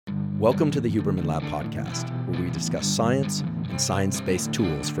Welcome to the Huberman Lab podcast, where we discuss science and science-based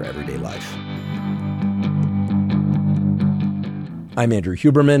tools for everyday life. I'm Andrew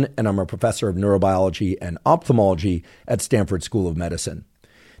Huberman, and I'm a professor of neurobiology and ophthalmology at Stanford School of Medicine.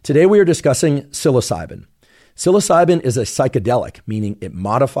 Today we are discussing psilocybin. Psilocybin is a psychedelic, meaning it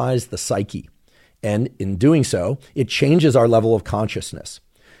modifies the psyche, and in doing so, it changes our level of consciousness.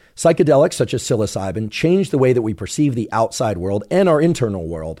 Psychedelics such as psilocybin change the way that we perceive the outside world and our internal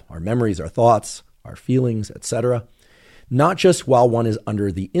world, our memories, our thoughts, our feelings, etc. Not just while one is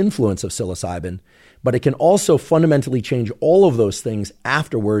under the influence of psilocybin, but it can also fundamentally change all of those things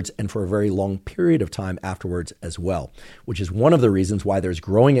afterwards and for a very long period of time afterwards as well, which is one of the reasons why there's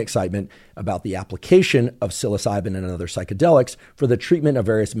growing excitement about the application of psilocybin and other psychedelics for the treatment of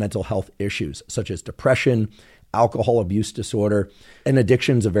various mental health issues, such as depression, alcohol abuse disorder, and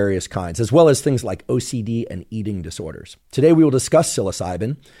addictions of various kinds, as well as things like OCD and eating disorders. Today, we will discuss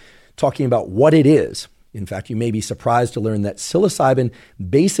psilocybin, talking about what it is. In fact, you may be surprised to learn that psilocybin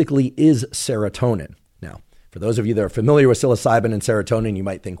basically is serotonin. Now, for those of you that are familiar with psilocybin and serotonin, you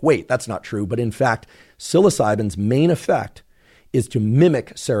might think, wait, that's not true. But in fact, psilocybin's main effect is to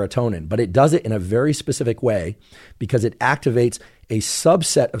mimic serotonin, but it does it in a very specific way because it activates a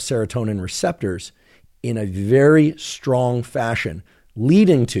subset of serotonin receptors in a very strong fashion,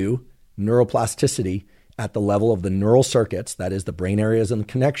 leading to neuroplasticity at the level of the neural circuits, that is the brain areas and the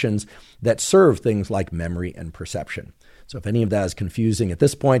connections that serve things like memory and perception. So if any of that is confusing at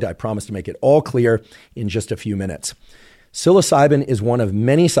this point, I promise to make it all clear in just a few minutes. Psilocybin is one of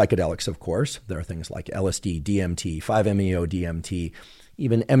many psychedelics, of course. There are things like LSD, DMT, 5-MeO-DMT,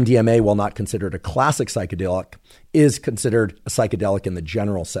 even MDMA, while not considered a classic psychedelic, is considered a psychedelic in the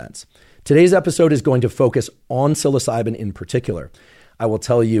general sense. Today's episode is going to focus on psilocybin in particular. I will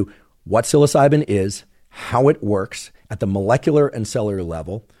tell you what psilocybin is, how it works at the molecular and cellular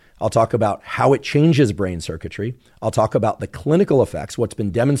level. I'll talk about how it changes brain circuitry. I'll talk about the clinical effects, what's been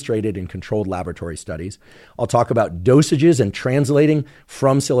demonstrated in controlled laboratory studies. I'll talk about dosages and translating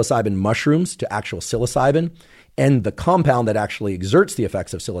from psilocybin mushrooms to actual psilocybin, and the compound that actually exerts the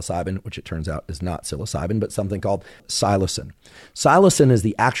effects of psilocybin, which it turns out is not psilocybin, but something called psilocin. Psilocin is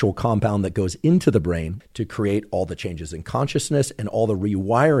the actual compound that goes into the brain to create all the changes in consciousness and all the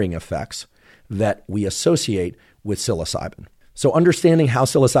rewiring effects that we associate with psilocybin. So understanding how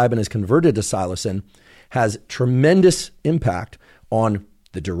psilocybin is converted to psilocin has tremendous impact on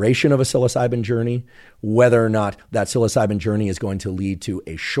the duration of a psilocybin journey, whether or not that psilocybin journey is going to lead to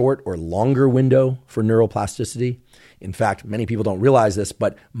a short or longer window for neuroplasticity. In fact, many people don't realize this,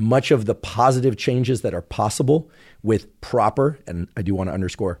 but much of the positive changes that are possible with proper, and I do want to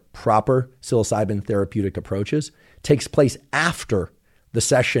underscore, proper psilocybin therapeutic approaches takes place after the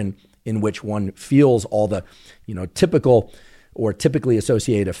session in which one feels all the, typical or typically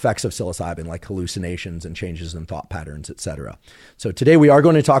associated effects of psilocybin, like hallucinations and changes in thought patterns, etc. So today we are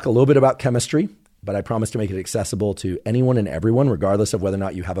going to talk a little bit about chemistry, but I promise to make it accessible to anyone and everyone, regardless of whether or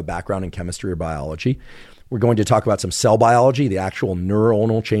not you have a background in chemistry or biology. We're going to talk about some cell biology, the actual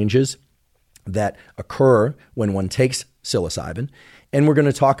neuronal changes that occur when one takes psilocybin. And we're going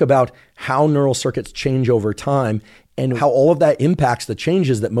to talk about how neural circuits change over time and how all of that impacts the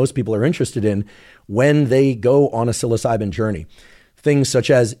changes that most people are interested in when they go on a psilocybin journey. Things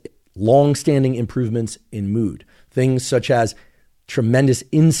such as long-standing improvements in mood, things such as tremendous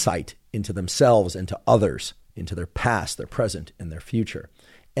insight into themselves and to others, into their past, their present, and their future,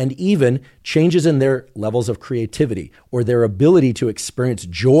 and even changes in their levels of creativity or their ability to experience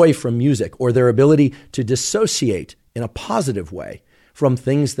joy from music or their ability to dissociate in a positive way from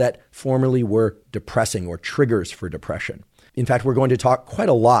things that formerly were depressing or triggers for depression. In fact, we're going to talk quite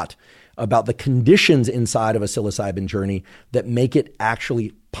a lot about the conditions inside of a psilocybin journey that make it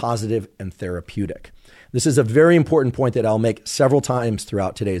actually positive and therapeutic. This is a very important point that I'll make several times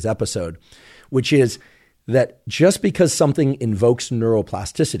throughout today's episode, which is that just because something invokes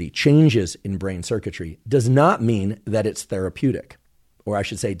neuroplasticity, changes in brain circuitry, does not mean that it's therapeutic, or I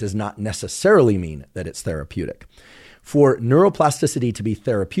should say, does not necessarily mean that it's therapeutic. For neuroplasticity to be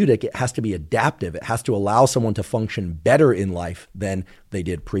therapeutic, it has to be adaptive. It has to allow someone to function better in life than they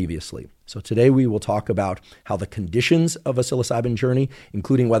did previously. So today we will talk about how the conditions of a psilocybin journey,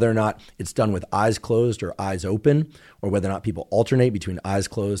 including whether or not it's done with eyes closed or eyes open, or whether or not people alternate between eyes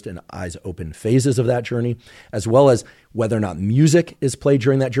closed and eyes open phases of that journey, as well as whether or not music is played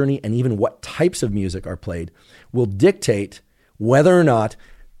during that journey, and even what types of music are played, will dictate whether or not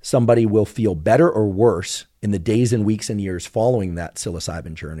somebody will feel better or worse in the days and weeks and years following that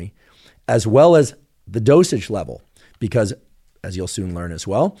psilocybin journey, as well as the dosage level. Because, as you'll soon learn as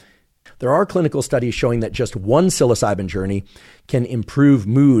well, There are clinical studies showing that just one psilocybin journey can improve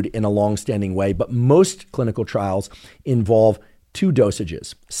mood in a long-standing way, but most clinical trials involve two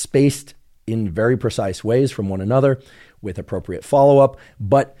dosages, spaced in very precise ways from one another with appropriate follow-up.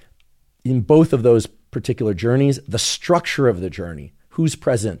 But in both of those particular journeys, the structure of the journey, who's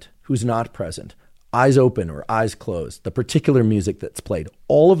present, who's not present, eyes open or eyes closed, the particular music that's played,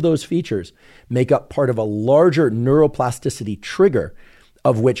 all of those features make up part of a larger neuroplasticity trigger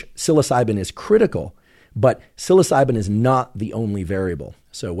of which psilocybin is critical, but psilocybin is not the only variable.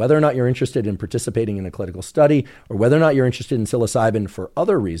 So whether or not you're interested in participating in a clinical study or whether or not you're interested in psilocybin for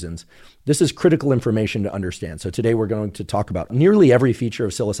other reasons, this is critical information to understand. So today we're going to talk about nearly every feature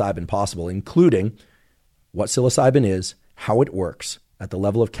of psilocybin possible, including what psilocybin is, how it works at the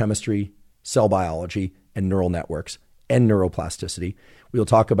level of chemistry, cell biology, and neural networks, and neuroplasticity. We'll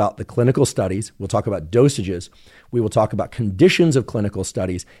talk about the clinical studies. We'll talk about dosages. We will talk about conditions of clinical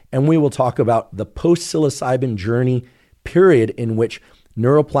studies. And we will talk about the post-psilocybin journey period in which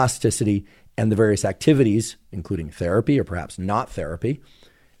neuroplasticity and the various activities, including therapy or perhaps not therapy,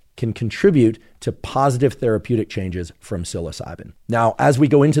 can contribute to positive therapeutic changes from psilocybin. Now, as we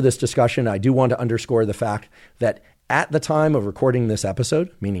go into this discussion, I do want to underscore the fact that at the time of recording this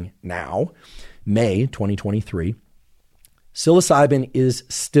episode, meaning now, May 2023, psilocybin is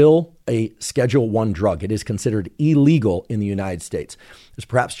still a Schedule I drug. It is considered illegal in the United States. There's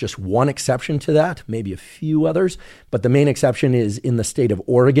perhaps just one exception to that, maybe a few others, but the main exception is in the state of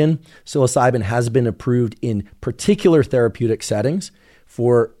Oregon. Psilocybin has been approved in particular therapeutic settings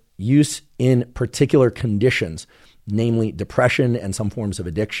for use in particular conditions, namely depression and some forms of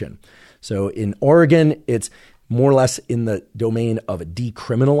addiction. So in Oregon, it's more or less in the domain of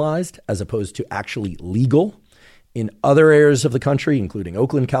decriminalized as opposed to actually legal. In other areas of the country, including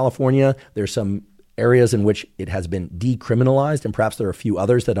Oakland, California, there's some areas in which it has been decriminalized, and perhaps there are a few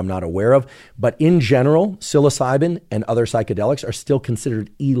others that I'm not aware of. But in general, psilocybin and other psychedelics are still considered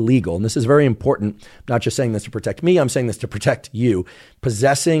illegal. And this is very important. I'm not just saying this to protect me, I'm saying this to protect you.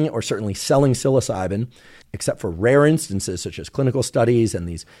 Possessing or certainly selling psilocybin, except for rare instances such as clinical studies and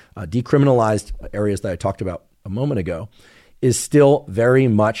these decriminalized areas that I talked about a moment ago, is still very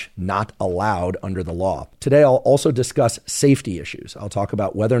much not allowed under the law. Today, I'll also discuss safety issues. I'll talk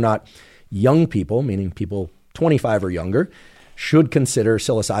about whether or not young people, meaning people 25 or younger, should consider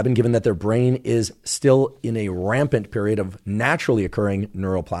psilocybin, given that their brain is still in a rampant period of naturally occurring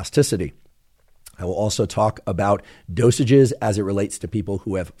neuroplasticity. I will also talk about dosages as it relates to people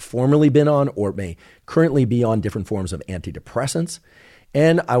who have formerly been on or may currently be on different forms of antidepressants.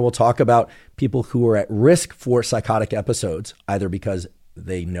 And I will talk about people who are at risk for psychotic episodes, either because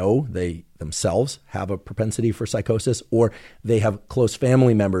they know they themselves have a propensity for psychosis or they have close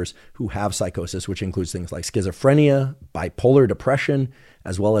family members who have psychosis, which includes things like schizophrenia, bipolar depression,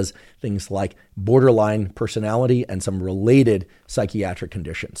 as well as things like borderline personality and some related psychiatric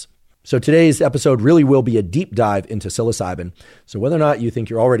conditions. So today's episode really will be a deep dive into psilocybin. So whether or not you think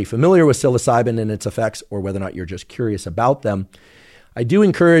you're already familiar with psilocybin and its effects, or whether or not you're just curious about them, I do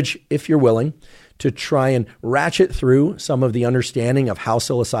encourage, if you're willing, to try and ratchet through some of the understanding of how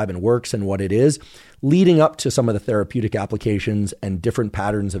psilocybin works and what it is, leading up to some of the therapeutic applications and different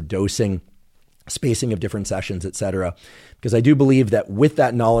patterns of dosing, spacing of different sessions, etc. Because I do believe that with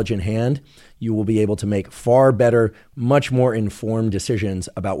that knowledge in hand, you will be able to make far better, much more informed decisions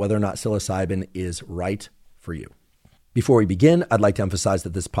about whether or not psilocybin is right for you. Before we begin, I'd like to emphasize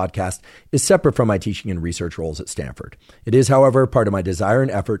that this podcast is separate from my teaching and research roles at Stanford. It is, however, part of my desire and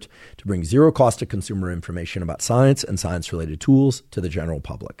effort to bring zero cost to consumer information about science and science-related tools to the general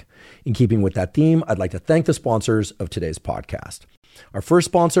public. In keeping with that theme, I'd like to thank the sponsors of today's podcast. Our first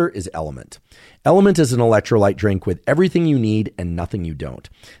sponsor is Element. Element is an electrolyte drink with everything you need and nothing you don't.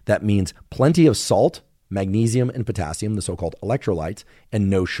 That means plenty of salt, magnesium, and potassium, the so-called electrolytes, and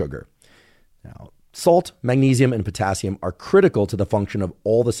no sugar. Now, salt, magnesium, and potassium are critical to the function of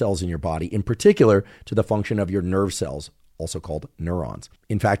all the cells in your body, in particular to the function of your nerve cells, also called neurons.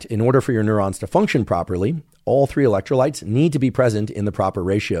 In fact, in order for your neurons to function properly, all three electrolytes need to be present in the proper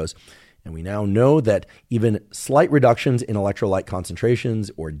ratios. And we now know that even slight reductions in electrolyte concentrations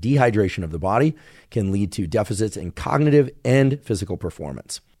or dehydration of the body can lead to deficits in cognitive and physical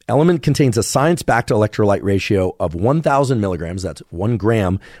performance. Element contains a science-backed electrolyte ratio of 1,000 milligrams, that's 1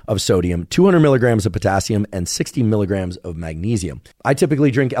 gram of sodium, 200 milligrams of potassium, and 60 milligrams of magnesium. I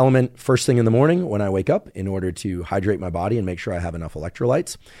typically drink Element first thing in the morning when I wake up in order to hydrate my body and make sure I have enough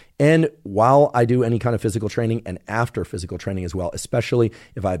electrolytes. And while I do any kind of physical training and after physical training as well, especially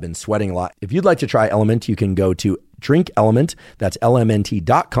if I've been sweating a lot. If you'd like to try Element, you can go to Drink Element, that's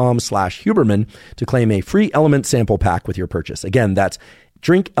lmnt.com/Huberman to claim a free Element sample pack with your purchase. Again, that's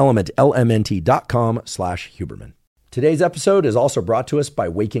drinkelement, lmnt.com/Huberman. Today's episode is also brought to us by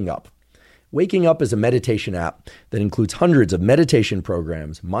Waking Up. Waking Up is a meditation app that includes hundreds of meditation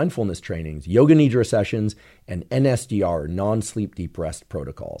programs, mindfulness trainings, yoga nidra sessions, and NSDR, non-sleep deep rest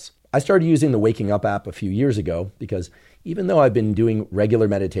protocols. I started using the Waking Up app a few years ago because even though I've been doing regular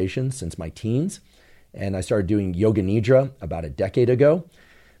meditation since my teens, and I started doing yoga nidra about a decade ago,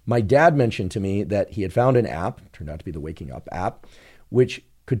 my dad mentioned to me that he had found an app, turned out to be the Waking Up app, which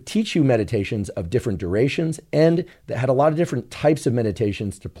could teach you meditations of different durations and that had a lot of different types of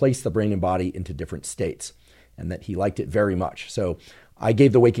meditations to place the brain and body into different states, and that he liked it very much. So I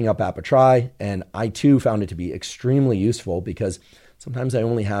gave the Waking Up app a try, and I too found it to be extremely useful because sometimes I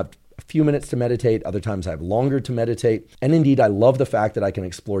only have a few minutes to meditate, other times I have longer to meditate. And indeed, I love the fact that I can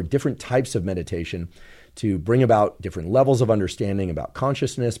explore different types of meditation to bring about different levels of understanding about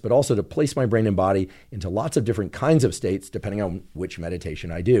consciousness, but also to place my brain and body into lots of different kinds of states depending on which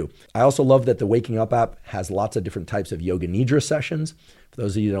meditation I do. I also love that the Waking Up app has lots of different types of yoga nidra sessions. For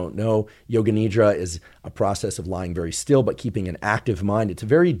those of you who don't know, yoga nidra is a process of lying very still but keeping an active mind. It's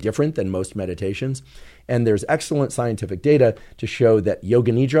very different than most meditations. And there's excellent scientific data to show that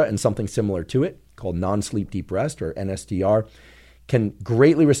yoga nidra and something similar to it, called non-sleep deep rest or NSDR, can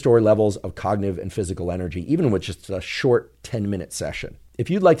greatly restore levels of cognitive and physical energy, even with just a short 10-minute session. If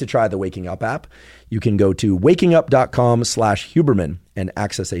you'd like to try the Waking Up app, you can go to wakingup.com/Huberman and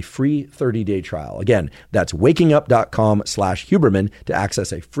access a free 30-day trial. Again, that's wakingup.com/Huberman to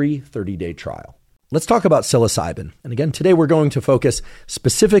access a free 30-day trial. Let's talk about psilocybin. And again, today we're going to focus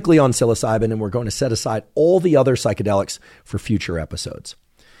specifically on psilocybin, and we're going to set aside all the other psychedelics for future episodes.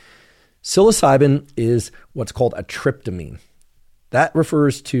 Psilocybin is what's called a tryptamine. That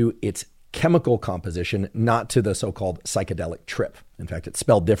refers to its chemical composition, not to the so-called psychedelic trip. In fact, it's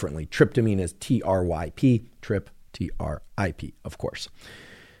spelled differently. Tryptamine is T-R-Y-P, trip, T-R-I-P, of course.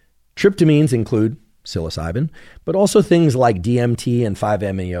 Tryptamines include psilocybin, but also things like DMT and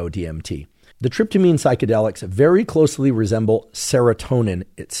 5-MeO-DMT. The tryptamine psychedelics very closely resemble serotonin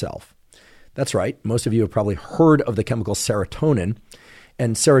itself. That's right. Most of you have probably heard of the chemical serotonin.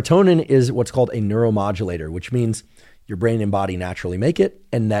 And serotonin is what's called a neuromodulator, which means your brain and body naturally make it,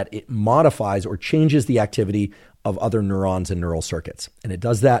 and that it modifies or changes the activity of other neurons and neural circuits. And it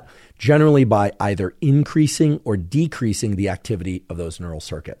does that generally by either increasing or decreasing the activity of those neural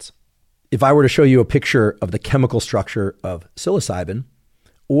circuits. If I were to show you a picture of the chemical structure of psilocybin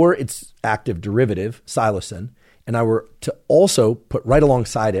or its active derivative, psilocin, and I were to also put right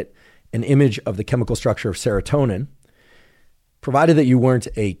alongside it an image of the chemical structure of serotonin, provided that you weren't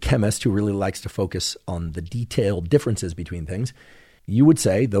a chemist who really likes to focus on the detailed differences between things, you would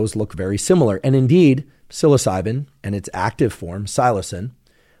say those look very similar. And indeed, psilocybin and its active form, psilocin,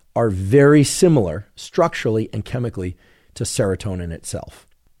 are very similar structurally and chemically to serotonin itself.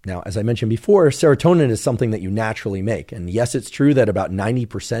 Now, as I mentioned before, serotonin is something that you naturally make. And yes, it's true that about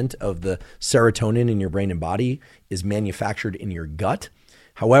 90% of the serotonin in your brain and body is manufactured in your gut.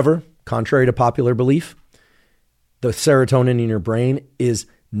 However, contrary to popular belief, the serotonin in your brain is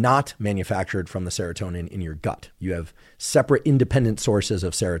not manufactured from the serotonin in your gut. You have separate independent sources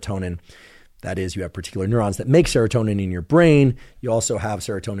of serotonin. That is, you have particular neurons that make serotonin in your brain. You also have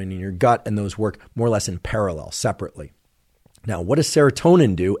serotonin in your gut, and those work more or less in parallel, separately. Now, what does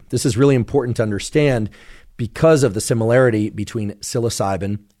serotonin do? This is really important to understand because of the similarity between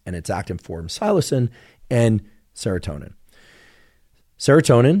psilocybin and its active form, psilocin, and serotonin.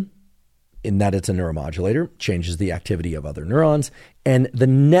 Serotonin, in that it's a neuromodulator, changes the activity of other neurons, and the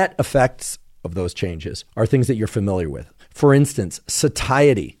net effects of those changes are things that you're familiar with. For instance,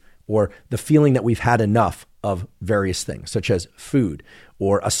 satiety, or the feeling that we've had enough of various things, such as food,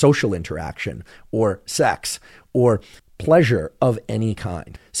 or a social interaction, or sex, or pleasure of any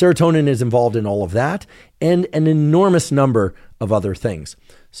kind. Serotonin is involved in all of that, and an enormous number of other things,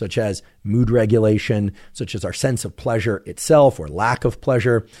 such as mood regulation, such as our sense of pleasure itself or lack of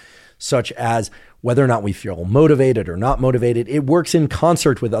pleasure, such as whether or not we feel motivated or not motivated. It works in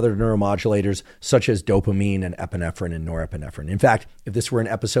concert with other neuromodulators such as dopamine and epinephrine and norepinephrine. In fact, if this were an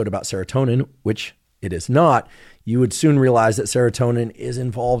episode about serotonin, which it is not, you would soon realize that serotonin is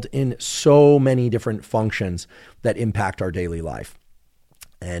involved in so many different functions that impact our daily life.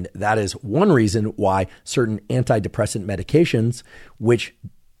 And that is one reason why certain antidepressant medications, which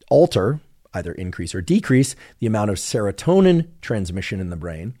alter, either increase or decrease, the amount of serotonin transmission in the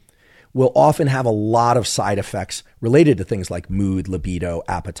brain, will often have a lot of side effects related to things like mood, libido,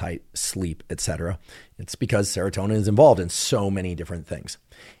 appetite, sleep, etc. It's because serotonin is involved in so many different things.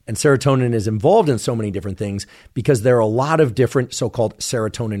 And serotonin is involved in so many different things because there are a lot of different so-called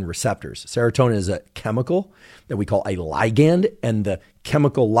serotonin receptors. Serotonin is a chemical that we call a ligand, and the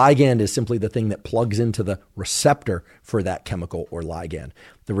chemical ligand is simply the thing that plugs into the receptor for that chemical or ligand.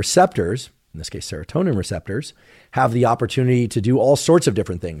 The receptors, in this case serotonin receptors, have the opportunity to do all sorts of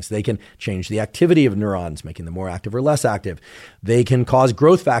different things. They can change the activity of neurons, making them more active or less active. They can cause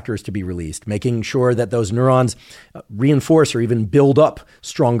growth factors to be released, making sure that those neurons reinforce or even build up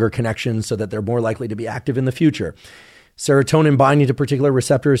stronger connections so that they're more likely to be active in the future. Serotonin binding to particular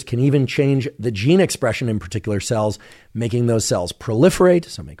receptors can even change the gene expression in particular cells, making those cells proliferate,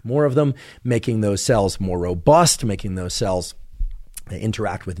 so make more of them, making those cells more robust, making those cells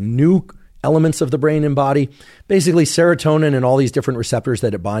interact with new elements of the brain and body. Basically, serotonin and all these different receptors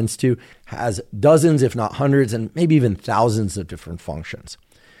that it binds to has dozens, if not hundreds, and maybe even thousands of different functions.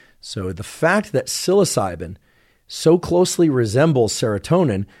 So the fact that psilocybin so closely resembles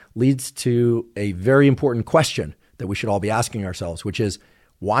serotonin leads to a very important question that we should all be asking ourselves, which is,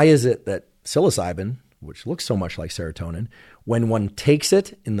 why is it that psilocybin, which looks so much like serotonin, when one takes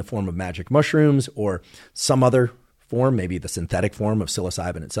it in the form of magic mushrooms or some other form, maybe the synthetic form of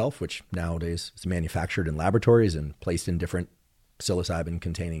psilocybin itself, which nowadays is manufactured in laboratories and placed in different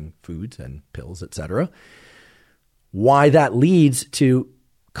psilocybin-containing foods and pills, etc., why that leads to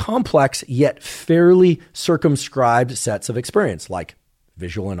complex yet fairly circumscribed sets of experience, like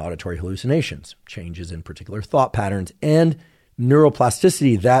visual and auditory hallucinations, changes in particular thought patterns, and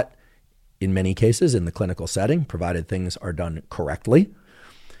neuroplasticity that, in many cases in the clinical setting, provided things are done correctly,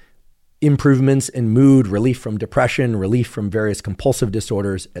 improvements in mood, relief from depression, relief from various compulsive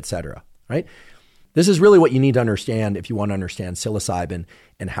disorders, etc. Right? This is really what you need to understand if you want to understand psilocybin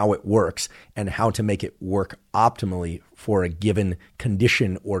and how it works and how to make it work optimally for a given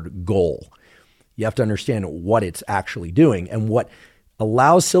condition or goal. You have to understand what it's actually doing, and what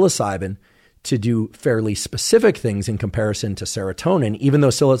allows psilocybin to do fairly specific things in comparison to serotonin, even though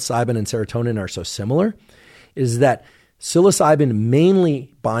psilocybin and serotonin are so similar, is that psilocybin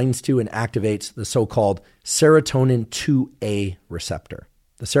mainly binds to and activates the so-called serotonin 2A receptor.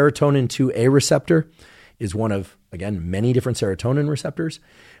 The serotonin 2A receptor is one of, again, many different serotonin receptors,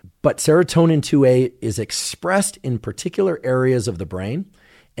 but serotonin 2A is expressed in particular areas of the brain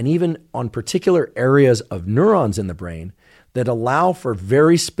and even on particular areas of neurons in the brain that allow for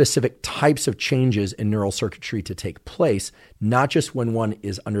very specific types of changes in neural circuitry to take place, not just when one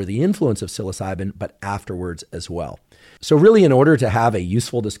is under the influence of psilocybin, but afterwards as well. So really, in order to have a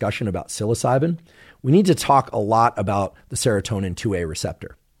useful discussion about psilocybin, we need to talk a lot about the serotonin 2A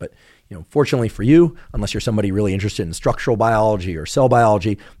receptor. But fortunately for you, unless you're somebody really interested in structural biology or cell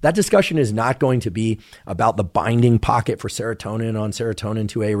biology, that discussion is not going to be about the binding pocket for serotonin on serotonin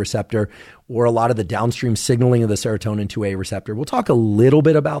 2A receptor or a lot of the downstream signaling of the serotonin 2A receptor. We'll talk a little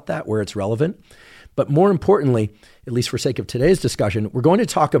bit about that where it's relevant. But more importantly, at least for sake of today's discussion, we're going to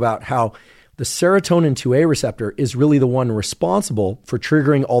talk about how the serotonin 2A receptor is really the one responsible for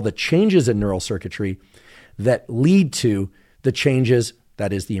triggering all the changes in neural circuitry that lead to the changes,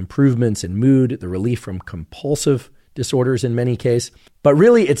 that is the improvements in mood, the relief from compulsive disorders in many cases. But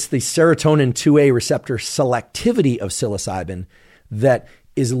really, it's the serotonin 2A receptor selectivity of psilocybin that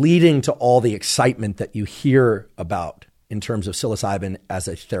is leading to all the excitement that you hear about in terms of psilocybin as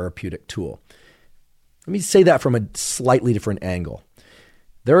a therapeutic tool. Let me say that from a slightly different angle.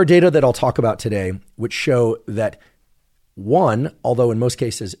 There are data that I'll talk about today which show that one, although in most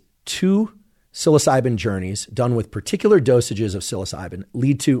cases two, psilocybin journeys done with particular dosages of psilocybin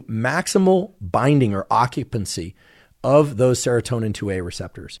lead to maximal binding or occupancy of those serotonin 2A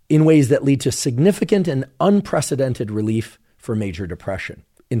receptors in ways that lead to significant and unprecedented relief for major depression.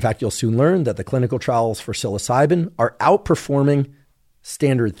 In fact, you'll soon learn that the clinical trials for psilocybin are outperforming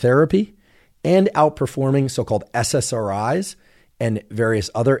standard therapy and outperforming so-called SSRIs and various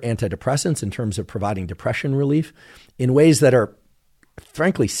other antidepressants in terms of providing depression relief in ways that are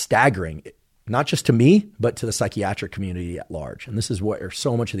frankly staggering, not just to me, but to the psychiatric community at large. And this is where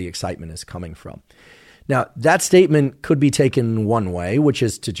so much of the excitement is coming from. Now, that statement could be taken one way, which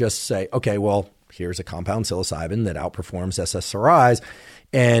is to just say, okay, well, here's a compound psilocybin that outperforms SSRIs,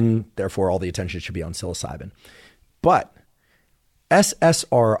 and therefore all the attention should be on psilocybin. But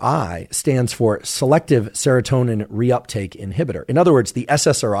SSRI stands for selective serotonin reuptake inhibitor. In other words, the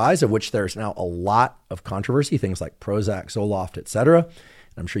SSRIs, of which there's now a lot of controversy, things like Prozac, Zoloft, et cetera.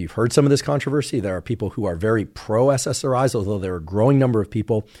 I'm sure you've heard some of this controversy. There are people who are very pro-SSRIs, although there are a growing number of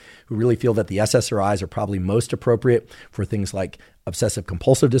people who really feel that the SSRIs are probably most appropriate for things like obsessive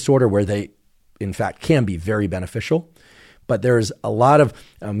compulsive disorder, where they, in fact, can be very beneficial. But there's a lot of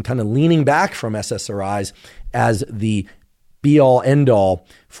kind of leaning back from SSRIs as the be-all, end-all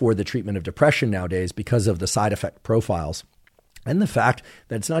for the treatment of depression nowadays because of the side effect profiles and the fact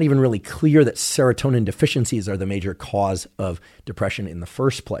that it's not even really clear that serotonin deficiencies are the major cause of depression in the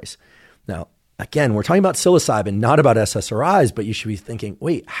first place. Now, again, we're talking about psilocybin, not about SSRIs, but you should be thinking,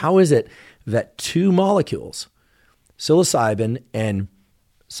 wait, how is it that two molecules, psilocybin and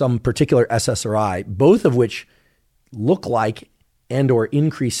some particular SSRI, both of which look like and or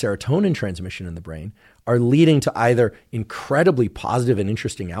increase serotonin transmission in the brain, are leading to either incredibly positive and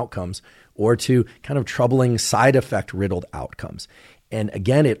interesting outcomes or to kind of troubling side effect riddled outcomes? And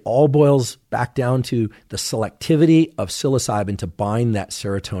again, it all boils back down to the selectivity of psilocybin to bind that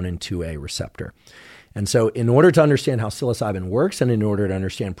serotonin 2A receptor. And so in order to understand how psilocybin works and in order to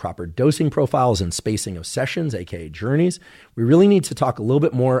understand proper dosing profiles and spacing of sessions, aka journeys, we really need to talk a little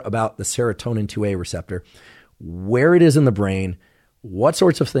bit more about the serotonin 2A receptor, where it is in the brain, what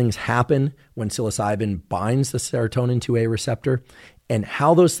sorts of things happen when psilocybin binds the serotonin 2A receptor, and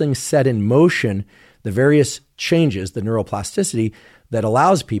how those things set in motion the various changes, the neuroplasticity that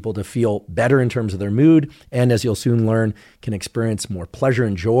allows people to feel better in terms of their mood, and as you'll soon learn, can experience more pleasure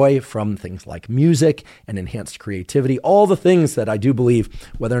and joy from things like music and enhanced creativity, all the things that I do believe,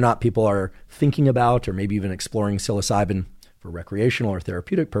 whether or not people are thinking about or maybe even exploring psilocybin for recreational or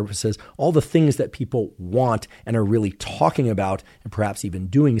therapeutic purposes, all the things that people want and are really talking about and perhaps even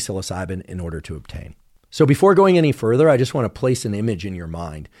doing psilocybin in order to obtain. So before going any further, I just want to place an image in your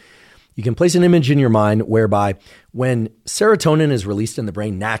mind. You can place an image in your mind whereby when serotonin is released in the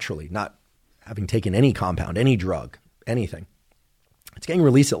brain naturally, not having taken any compound, any drug, anything, it's getting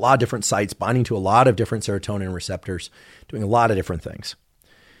released at a lot of different sites, binding to a lot of different serotonin receptors, doing a lot of different things.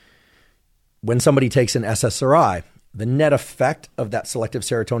 When somebody takes an SSRI, the net effect of that selective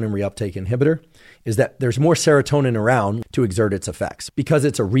serotonin reuptake inhibitor is that there's more serotonin around to exert its effects. Because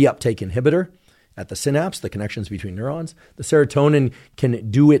it's a reuptake inhibitor at the synapse, the connections between neurons, the serotonin can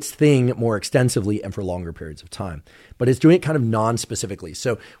do its thing more extensively and for longer periods of time. But it's doing it kind of non-specifically.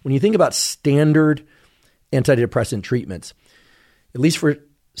 So when you think about standard antidepressant treatments, at least for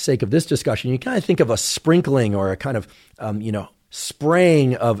sake of this discussion, you kind of think of a sprinkling or a kind of,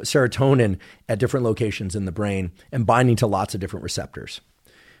 spraying of serotonin at different locations in the brain and binding to lots of different receptors.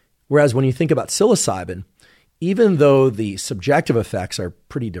 Whereas when you think about psilocybin, even though the subjective effects are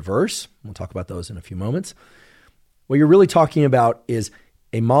pretty diverse, we'll talk about those in a few moments, what you're really talking about is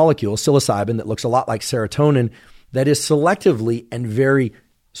a molecule, psilocybin, that looks a lot like serotonin that is selectively and very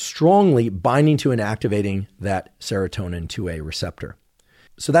strongly binding to and activating that serotonin 2A receptor.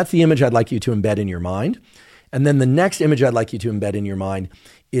 So that's the image I'd like you to embed in your mind. And then the next image I'd like you to embed in your mind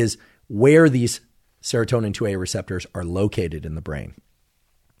is where these serotonin 2A receptors are located in the brain.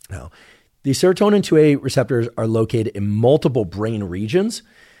 Now, the serotonin 2A receptors are located in multiple brain regions,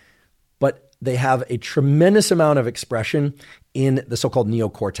 but they have a tremendous amount of expression in the so-called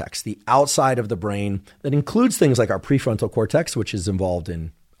neocortex, the outside of the brain that includes things like our prefrontal cortex, which is involved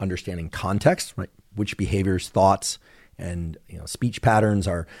in understanding context, right? Which behaviors, thoughts, and speech patterns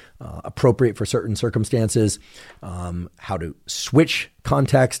are appropriate for certain circumstances, how to switch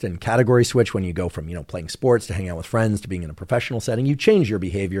context and category switch when you go from playing sports to hanging out with friends to being in a professional setting. You change your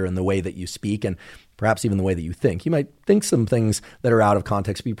behavior and the way that you speak and perhaps even the way that you think. You might think some things that are out of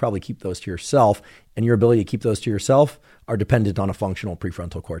context, but you probably keep those to yourself, and your ability to keep those to yourself are dependent on a functional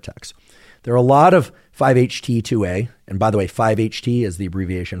prefrontal cortex. There are a lot of 5-HT2A, and by the way, 5-HT is the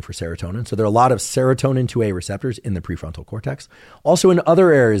abbreviation for serotonin. So there are a lot of serotonin 2A receptors in the prefrontal cortex, also in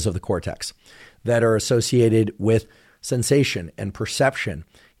other areas of the cortex that are associated with sensation and perception.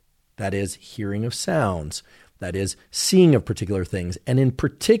 That is hearing of sounds, that is seeing of particular things. And in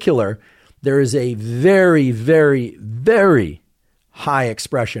particular, there is a very, very, very high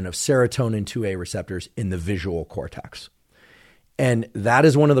expression of serotonin 2A receptors in the visual cortex. And that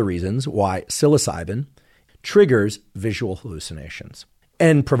is one of the reasons why psilocybin triggers visual hallucinations.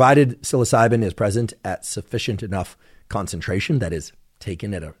 And provided psilocybin is present at sufficient enough concentration, that is,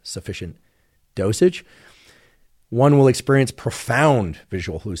 taken at a sufficient dosage, one will experience profound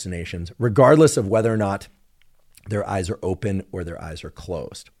visual hallucinations, regardless of whether or not their eyes are open or their eyes are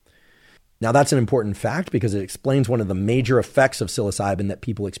closed. Now, that's an important fact because it explains one of the major effects of psilocybin that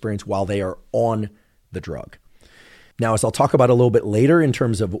people experience while they are on the drug. Now, as I'll talk about a little bit later in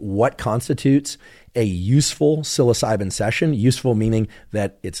terms of what constitutes a useful psilocybin session, useful meaning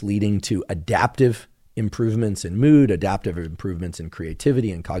that it's leading to adaptive improvements in mood, adaptive improvements in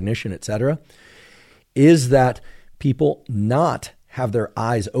creativity and cognition, etc., is that people not have their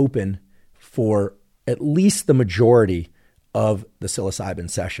eyes open for at least the majority of the psilocybin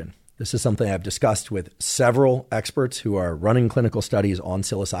session. This is something I've discussed with several experts who are running clinical studies on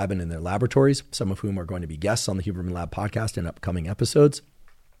psilocybin in their laboratories, some of whom are going to be guests on the Huberman Lab podcast in upcoming episodes.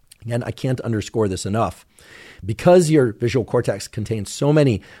 Again, I can't underscore this enough. Because your visual cortex contains so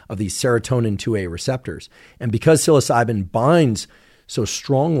many of these serotonin 2A receptors, and because psilocybin binds so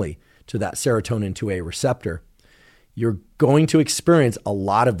strongly to that serotonin 2A receptor, you're going to experience a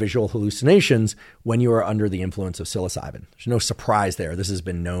lot of visual hallucinations when you are under the influence of psilocybin. There's no surprise there. This has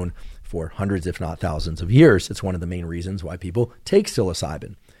been known for hundreds, if not thousands of years. It's one of the main reasons why people take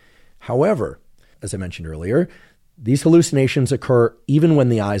psilocybin. However, as I mentioned earlier, these hallucinations occur even when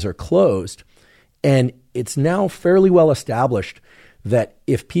the eyes are closed. And it's now fairly well established that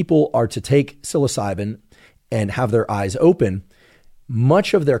if people are to take psilocybin and have their eyes open,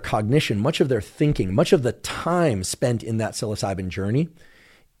 much of their cognition, much of their thinking, much of the time spent in that psilocybin journey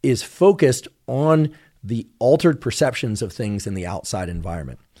is focused on the altered perceptions of things in the outside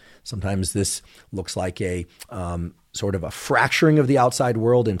environment. Sometimes this looks like a sort of a fracturing of the outside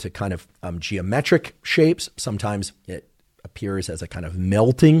world into kind of geometric shapes. Sometimes it appears as a kind of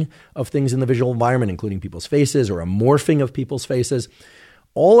melting of things in the visual environment, including people's faces, or a morphing of people's faces.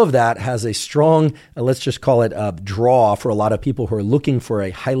 All of that has a strong, let's just call it a draw for a lot of people who are looking for a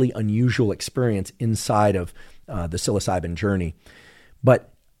highly unusual experience inside of the psilocybin journey.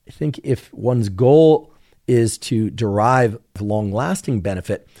 But I think if one's goal is to derive long-lasting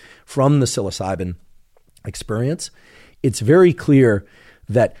benefit from the psilocybin experience, it's very clear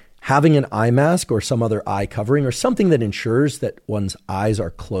that having an eye mask or some other eye covering or something that ensures that one's eyes are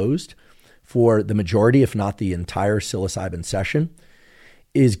closed for the majority, if not the entire psilocybin session,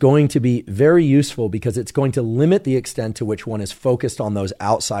 is going to be very useful because it's going to limit the extent to which one is focused on those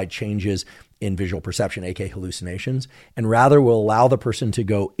outside changes in visual perception, aka hallucinations, and rather will allow the person to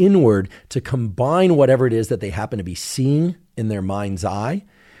go inward to combine whatever it is that they happen to be seeing in their mind's eye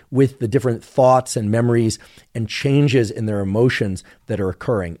with the different thoughts and memories and changes in their emotions that are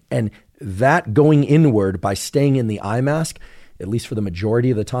occurring. And that going inward by staying in the eye mask, at least for the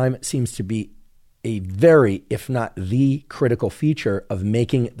majority of the time, seems to be a very, if not the critical feature of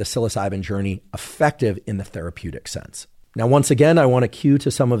making the psilocybin journey effective in the therapeutic sense. Now, once again, I want to cue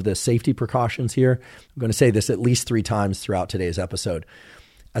to some of the safety precautions here. I'm going to say this at least 3 times throughout today's episode.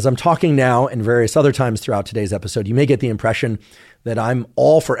 As I'm talking now and various other times throughout today's episode, you may get the impression that I'm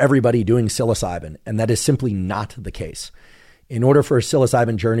all for everybody doing psilocybin, and that is simply not the case. In order for a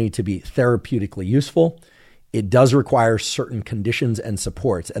psilocybin journey to be therapeutically useful, it does require certain conditions and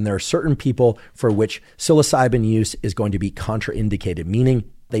supports, and there are certain people for which psilocybin use is going to be contraindicated, meaning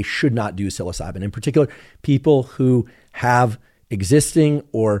they should not do psilocybin. In particular, people who have existing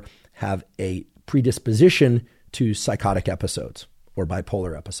or have a predisposition to psychotic episodes or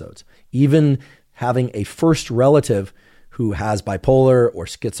bipolar episodes. Even having a first relative who has bipolar or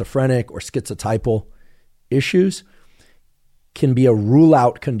schizophrenic or schizotypal issues can be a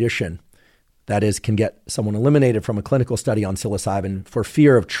rule-out condition. That is, can get someone eliminated from a clinical study on psilocybin for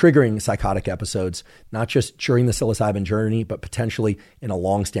fear of triggering psychotic episodes, not just during the psilocybin journey, but potentially in a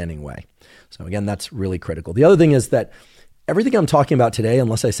long-standing way. So again, that's really critical. The other thing is that everything I'm talking about today,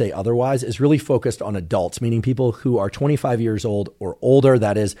 unless I say otherwise, is really focused on adults, meaning people who are 25 years old or older.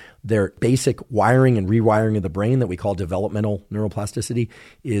 That is, their basic wiring and rewiring of the brain that we call developmental neuroplasticity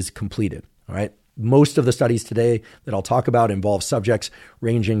is completed. All right. Most of the studies today that I'll talk about involve subjects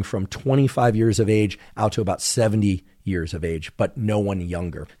ranging from 25 years of age out to about 70 years of age, but no one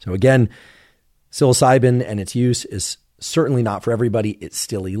younger. So again, psilocybin and its use is certainly not for everybody. It's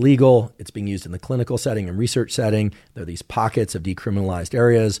still illegal. It's being used in the clinical setting and research setting. There are these pockets of decriminalized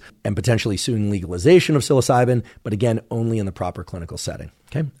areas and potentially soon legalization of psilocybin, but again, only in the proper clinical setting.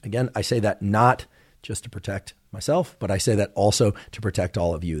 Okay. Again, I say that not just to protect myself, but I say that also to protect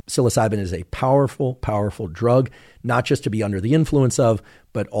all of you. Psilocybin is a powerful, powerful drug, not just to be under the influence of,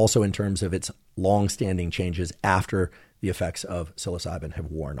 but also in terms of its long-standing changes after the effects of psilocybin have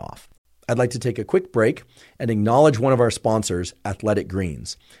worn off. I'd like to take a quick break and acknowledge one of our sponsors, Athletic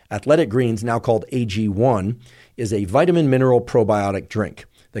Greens. Athletic Greens, now called AG1, is a vitamin mineral probiotic drink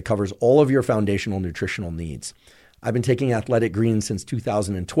that covers all of your foundational nutritional needs. I've been taking Athletic Greens since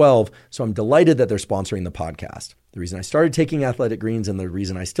 2012, so I'm delighted that they're sponsoring the podcast. The reason I started taking Athletic Greens and the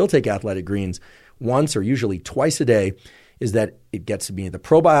reason I still take Athletic Greens once or usually twice a day is that it gets me the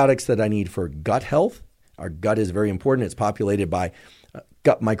probiotics that I need for gut health. Our gut is very important. It's populated by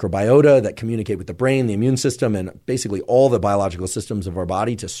gut microbiota that communicate with the brain, the immune system, and basically all the biological systems of our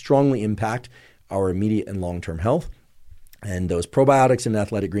body to strongly impact our immediate and long-term health. And those probiotics in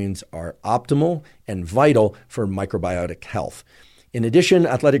Athletic Greens are optimal and vital for microbiotic health. In addition,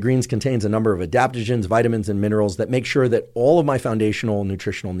 Athletic Greens contains a number of adaptogens, vitamins, and minerals that make sure that all of my foundational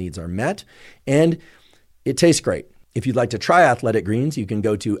nutritional needs are met. And it tastes great. If you'd like to try Athletic Greens, you can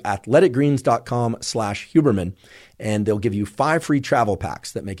go to athleticgreens.com/Huberman, and they'll give you 5 free travel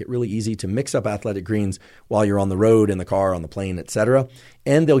packs that make it really easy to mix up Athletic Greens while you're on the road, in the car, on the plane, etc.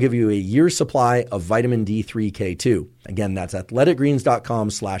 And they'll give you a year's supply of vitamin D3 K2. Again, that's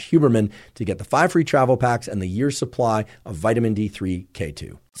athleticgreens.com/Huberman to get the 5 free travel packs and the year's supply of vitamin D3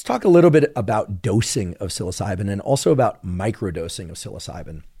 K2. Let's talk a little bit about dosing of psilocybin and also about microdosing of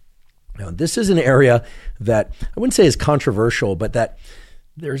psilocybin. Now, this is an area that I wouldn't say is controversial, but that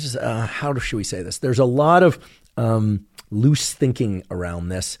there's, how should we say this? There's a lot of loose thinking around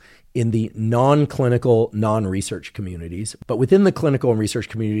this in the non-clinical, non-research communities. But within the clinical and research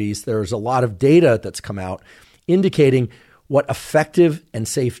communities, there's a lot of data that's come out indicating what effective and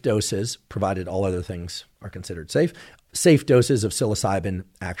safe doses, provided all other things are considered safe doses of psilocybin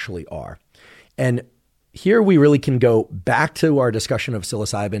actually are. And here we really can go back to our discussion of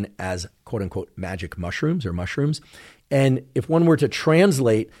psilocybin as quote unquote magic mushrooms or mushrooms. And if one were to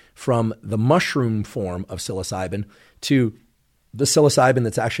translate from the mushroom form of psilocybin to the psilocybin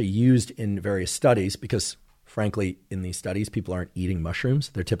that's actually used in various studies, because frankly, in these studies, people aren't eating mushrooms.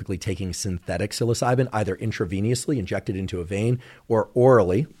 They're typically taking synthetic psilocybin, either intravenously injected into a vein or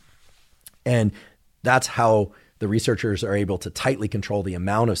orally. And that's how the researchers are able to tightly control the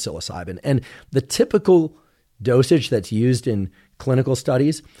amount of psilocybin. And the typical dosage that's used in clinical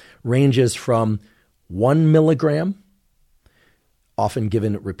studies ranges from 1 milligram, often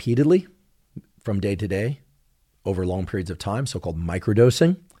given repeatedly from day to day over long periods of time, so-called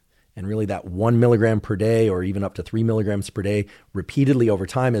microdosing. And really that 1 milligram per day or even up to 3 milligrams per day repeatedly over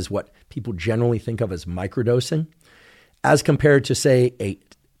time is what people generally think of as microdosing, as compared to, say, a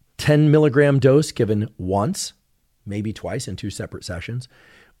 10 milligram dose given once, maybe twice in 2 separate sessions,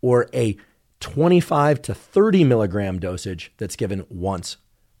 or a 25 to 30 milligram dosage that's given once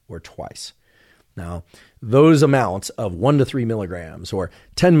or twice. Now, those amounts of 1 to 3 milligrams or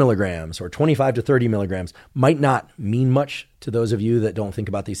 10 milligrams or 25 to 30 milligrams might not mean much to those of you that don't think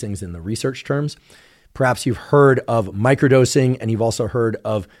about these things in the research terms. Perhaps you've heard of microdosing and you've also heard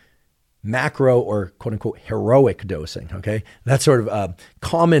of macro or quote unquote heroic dosing. Okay. That's sort of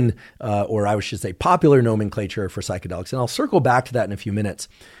common, or I should say popular nomenclature for psychedelics. And I'll circle back to that in a few minutes.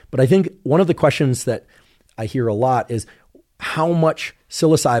 But I think one of the questions that I hear a lot is how much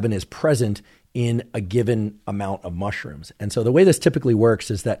psilocybin is present in a given amount of mushrooms. And so the way this typically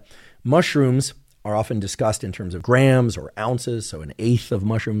works is that mushrooms are often discussed in terms of grams or ounces. So an eighth of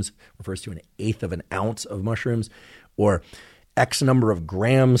mushrooms refers to an eighth of an ounce of mushrooms, or X number of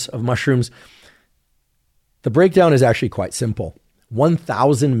grams of mushrooms. The breakdown is actually quite simple.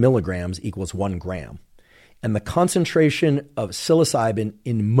 1,000 milligrams equals 1 gram. And the concentration of psilocybin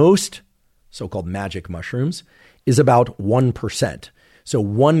in most so-called magic mushrooms is about 1%. So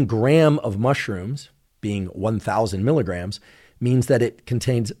 1 gram of mushrooms, being 1,000 milligrams, means that it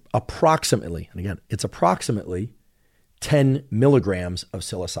contains approximately, and again, it's approximately 10 milligrams of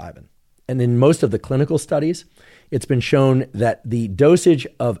psilocybin. And in most of the clinical studies, it's been shown that the dosage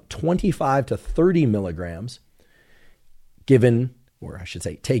of 25 to 30 milligrams given, or I should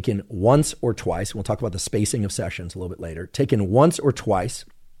say taken once or twice, we'll talk about the spacing of sessions a little bit later, taken once or twice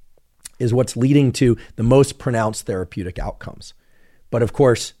is what's leading to the most pronounced therapeutic outcomes. But of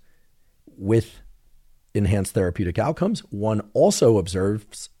course, with enhanced therapeutic outcomes, one also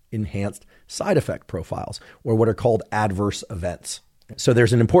observes enhanced side effect profiles, or what are called adverse events. So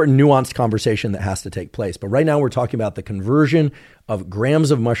there's an important nuanced conversation that has to take place. But right now we're talking about the conversion of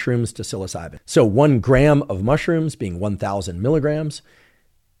grams of mushrooms to psilocybin. So 1 gram of mushrooms being 1,000 milligrams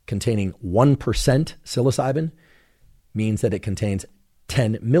containing 1% psilocybin means that it contains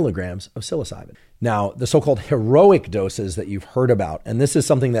 10 milligrams of psilocybin. Now, the so-called heroic doses that you've heard about, and this is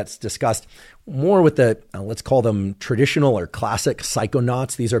something that's discussed more with the, let's call them traditional or classic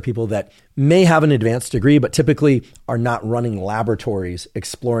psychonauts. These are people that may have an advanced degree, but typically are not running laboratories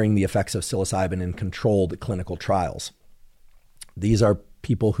exploring the effects of psilocybin in controlled clinical trials. These are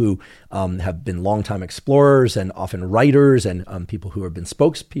people who have been longtime explorers and often writers and people who have been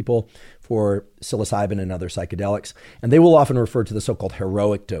spokespeople for psilocybin and other psychedelics. And they will often refer to the so-called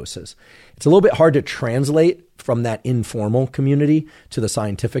heroic doses. It's a little bit hard to translate from that informal community to the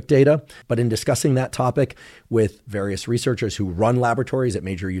scientific data. But in discussing that topic with various researchers who run laboratories at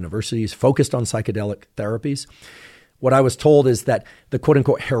major universities focused on psychedelic therapies, what I was told is that the quote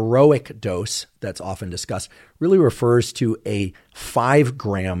unquote heroic dose that's often discussed really refers to a 5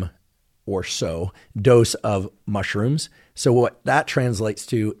 gram or so dose of mushrooms. So what that translates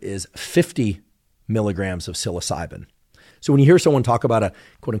to is 50 milligrams of psilocybin. So when you hear someone talk about a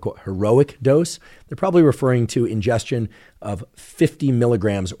quote unquote heroic dose, they're probably referring to ingestion of 50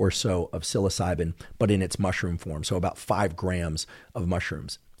 milligrams or so of psilocybin, but in its mushroom form. So about 5 grams of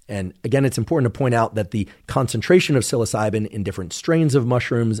mushrooms. And again, it's important to point out that the concentration of psilocybin in different strains of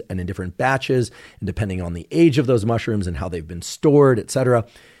mushrooms and in different batches, and depending on the age of those mushrooms and how they've been stored, et cetera,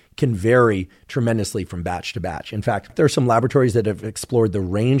 can vary tremendously from batch to batch. In fact, there are some laboratories that have explored the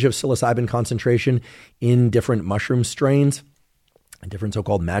range of psilocybin concentration in different mushroom strains, different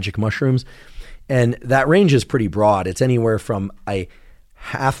so-called magic mushrooms. And that range is pretty broad. It's anywhere from a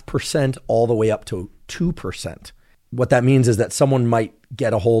 0.5% all the way up to 2%. What that means is that someone might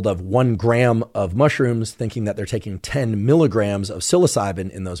get a hold of 1 gram of mushrooms thinking that they're taking 10 milligrams of psilocybin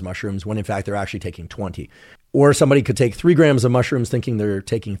in those mushrooms, when in fact they're actually taking 20. Or somebody could take 3 grams of mushrooms thinking they're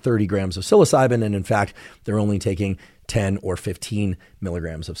taking 30 grams of psilocybin, and in fact, they're only taking 10 or 15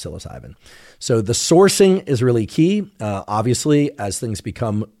 milligrams of psilocybin. So the sourcing is really key. Obviously, as things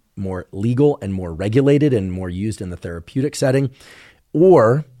become more legal and more regulated and more used in the therapeutic setting,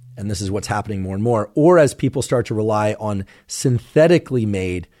 or, and this is what's happening more and more, or as people start to rely on synthetically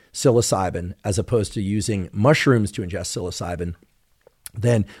made psilocybin as opposed to using mushrooms to ingest psilocybin,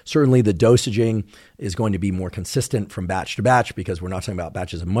 then certainly the dosaging is going to be more consistent from batch to batch, because we're not talking about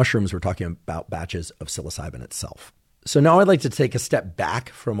batches of mushrooms, we're talking about batches of psilocybin itself. So now I'd like to take a step back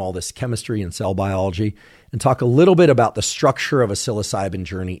from all this chemistry and cell biology and talk a little bit about the structure of a psilocybin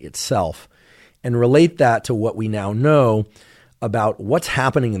journey itself and relate that to what we now know about what's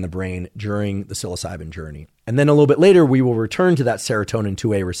happening in the brain during the psilocybin journey. And then a little bit later, we will return to that serotonin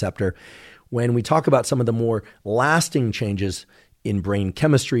 2A receptor when we talk about some of the more lasting changes in brain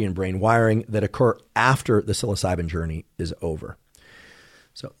chemistry and brain wiring that occur after the psilocybin journey is over.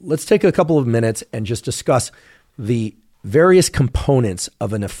 So let's take a couple of minutes and just discuss the various components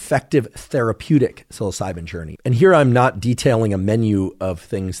of an effective therapeutic psilocybin journey. And here I'm not detailing a menu of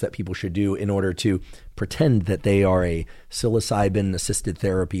things that people should do in order to pretend that they are a psilocybin-assisted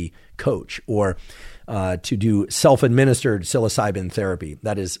therapy coach or to do self-administered psilocybin therapy.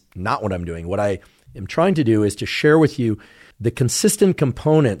 That is not what I'm doing. What I am trying to do is to share with you the consistent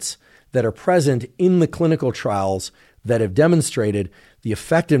components that are present in the clinical trials that have demonstrated the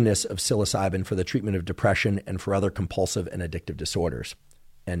effectiveness of psilocybin for the treatment of depression and for other compulsive and addictive disorders.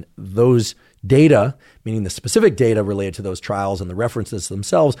 And those data, meaning the specific data related to those trials and the references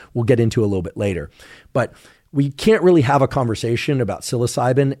themselves, we'll get into a little bit later. But we can't really have a conversation about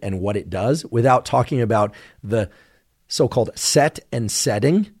psilocybin and what it does without talking about the so-called set and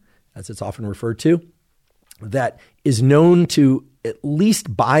setting, as it's often referred to, that is known to at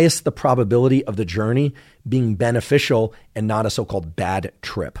least bias the probability of the journey being beneficial and not a so-called bad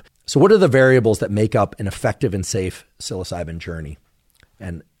trip. So what are the variables that make up an effective and safe psilocybin journey?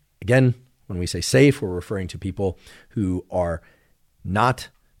 And again, when we say safe, we're referring to people who are not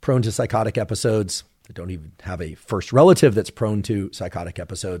prone to psychotic episodes, that don't even have a first relative that's prone to psychotic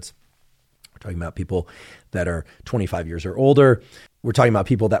episodes. We're talking about people that are 25 years or older. We're talking about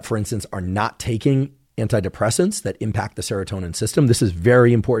people that, for instance, are not taking antidepressants that impact the serotonin system. This is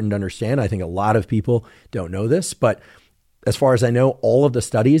very important to understand. I think a lot of people don't know this, but as far as I know, all of the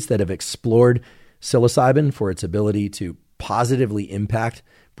studies that have explored psilocybin for its ability to positively impact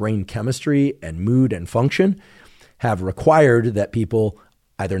brain chemistry and mood and function have required that people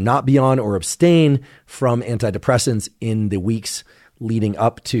either not be on or abstain from antidepressants in the weeks leading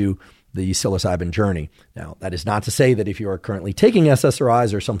up to the psilocybin journey. Now, that is not to say that if you are currently taking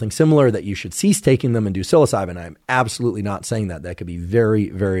SSRIs or something similar that you should cease taking them and do psilocybin. I'm absolutely not saying that. That could be very,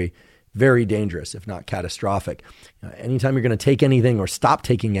 very, very dangerous, if not catastrophic. Anytime you're going to take anything or stop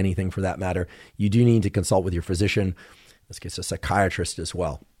taking anything for that matter, you do need to consult with your physician, in this case a psychiatrist as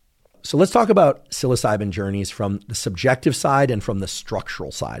well. So let's talk about psilocybin journeys from the subjective side and from the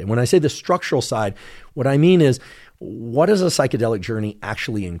structural side. And when I say the structural side, what I mean is, what does a psychedelic journey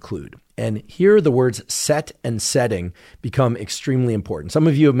actually include? And here the words set and setting become extremely important. Some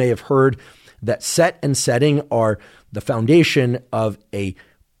of you may have heard that set and setting are the foundation of a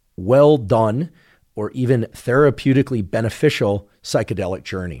well done or even therapeutically beneficial psychedelic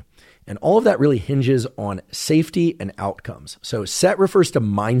journey. And all of that really hinges on safety and outcomes. So set refers to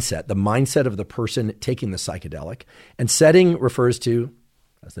mindset, the mindset of the person taking the psychedelic, and setting refers to,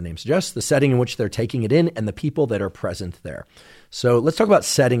 as the name suggests, the setting in which they're taking it in and the people that are present there. So let's talk about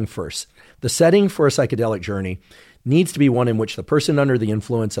setting first. The setting for a psychedelic journey needs to be one in which the person under the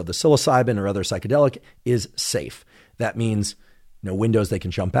influence of the psilocybin or other psychedelic is safe. That means no windows they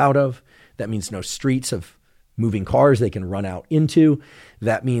can jump out of. That means no streets of moving cars they can run out into.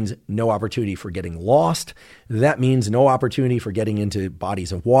 That means no opportunity for getting lost. That means no opportunity for getting into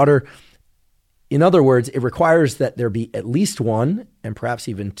bodies of water. In other words, it requires that there be at least one, and perhaps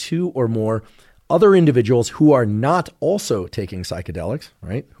even two or more, other individuals who are not also taking psychedelics,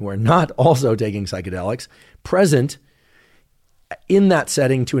 right? Who are not also taking psychedelics present in that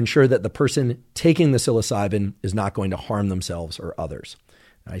setting to ensure that the person taking the psilocybin is not going to harm themselves or others.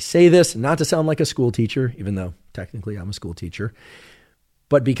 I say this not to sound like a school teacher, even though technically I'm a school teacher,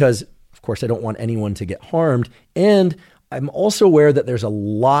 but because, of course, I don't want anyone to get harmed. And I'm also aware that there's a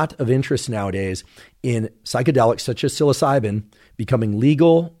lot of interest nowadays in psychedelics such as psilocybin becoming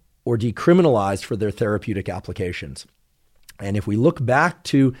legal or decriminalized for their therapeutic applications. And if we look back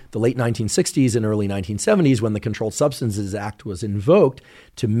to the late 1960s and early 1970s, when the Controlled Substances Act was invoked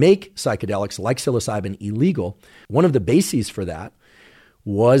to make psychedelics like psilocybin illegal, one of the bases for that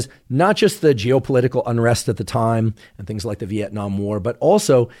was not just the geopolitical unrest at the time and things like the Vietnam War, but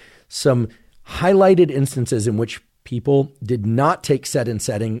also some highlighted instances in which people did not take set and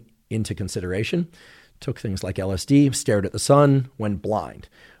setting into consideration, took things like LSD, stared at the sun, went blind,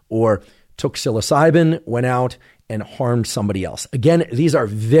 or took psilocybin, went out and harmed somebody else. Again, these are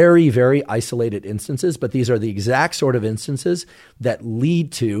very, very isolated instances, but these are the exact sort of instances that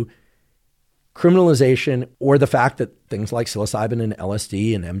lead to criminalization or the fact that things like psilocybin and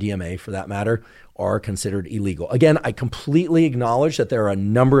LSD and MDMA, for that matter, are considered illegal. Again, I completely acknowledge that there are a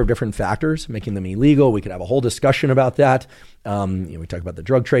number of different factors making them illegal. We could have a whole discussion about that. We talk about the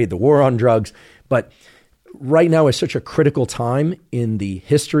drug trade, the war on drugs, but right now is such a critical time in the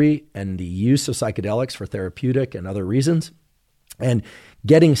history and the use of psychedelics for therapeutic and other reasons. And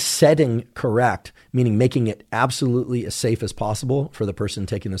getting setting correct, meaning making it absolutely as safe as possible for the person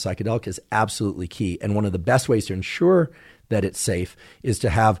taking the psychedelic, is absolutely key. And one of the best ways to ensure that it's safe is to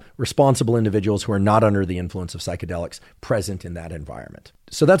have responsible individuals who are not under the influence of psychedelics present in that environment.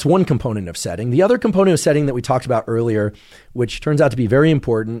 So that's one component of setting. The other component of setting that we talked about earlier, which turns out to be very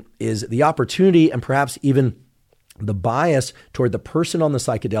important, is the opportunity and perhaps even the bias toward the person on the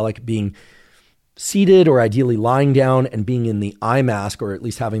psychedelic being seated or ideally lying down and being in the eye mask, or at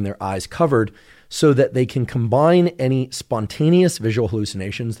least having their eyes covered, so that they can combine any spontaneous visual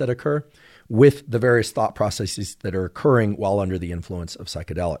hallucinations that occur with the various thought processes that are occurring while under the influence of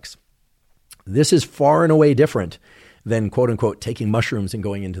psychedelics. This is far and away different than, quote unquote, taking mushrooms and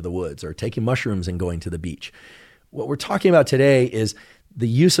going into the woods or taking mushrooms and going to the beach. What we're talking about today is the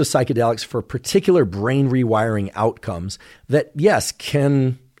use of psychedelics for particular brain rewiring outcomes that, yes,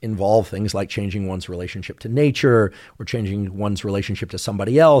 can involve things like changing one's relationship to nature or changing one's relationship to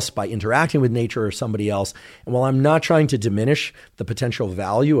somebody else by interacting with nature or somebody else. And while I'm not trying to diminish the potential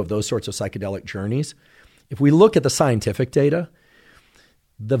value of those sorts of psychedelic journeys, if we look at the scientific data,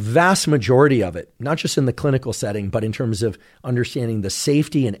 the vast majority of it, not just in the clinical setting, but in terms of understanding the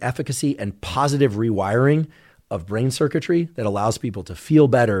safety and efficacy and positive rewiring of brain circuitry that allows people to feel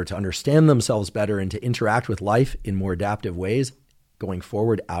better, to understand themselves better, and to interact with life in more adaptive ways going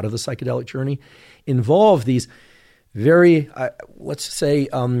forward out of the psychedelic journey, involve these very, let's say,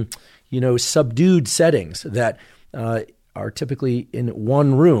 subdued settings that are typically in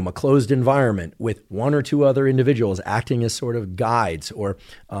one room, a closed environment with one or two other individuals acting as sort of guides or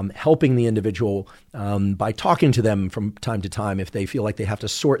helping the individual by talking to them from time to time if they feel like they have to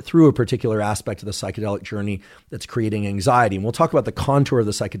sort through a particular aspect of the psychedelic journey that's creating anxiety. And we'll talk about the contour of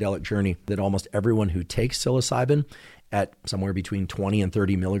the psychedelic journey that almost everyone who takes psilocybin at somewhere between 20 and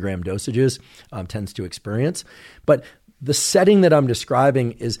 30 milligram dosages tends to experience. But the setting that I'm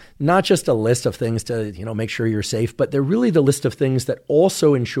describing is not just a list of things to, make sure you're safe, but they're really the list of things that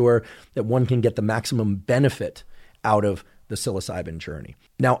also ensure that one can get the maximum benefit out of the psilocybin journey.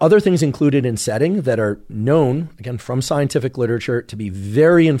 Now, other things included in setting that are known, again, from scientific literature to be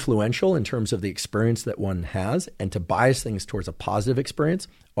very influential in terms of the experience that one has and to bias things towards a positive experience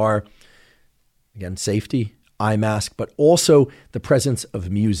are, again, safety, eye mask, but also the presence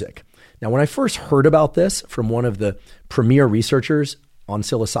of music. Now, when I first heard about this from one of the premier researchers on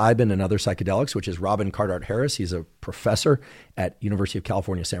psilocybin and other psychedelics, which is Robin Carhart Harris, he's a professor at University of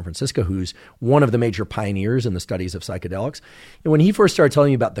California, San Francisco, who's one of the major pioneers in the studies of psychedelics. And when he first started telling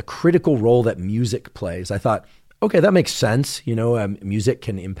me about the critical role that music plays, I thought, okay, that makes sense. Music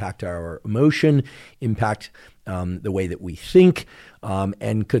can impact our emotion, impact the way that we think,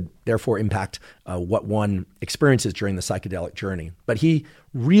 and could therefore impact what one experiences during the psychedelic journey. But he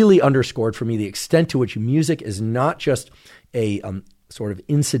really underscored for me the extent to which music is not just a sort of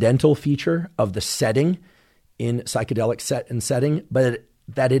incidental feature of the setting in psychedelic set and setting, but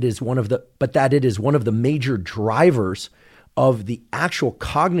that it is one of the major drivers of the actual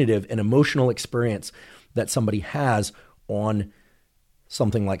cognitive and emotional experience that somebody has on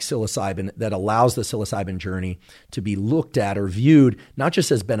something like psilocybin that allows the psilocybin journey to be looked at or viewed not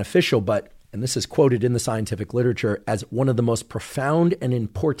just as beneficial, but and this is quoted in the scientific literature, as one of the most profound and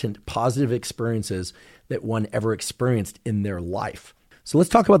important positive experiences that one ever experienced in their life. So let's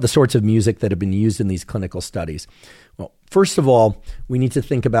talk about the sorts of music that have been used in these clinical studies. Well, first of all, we need to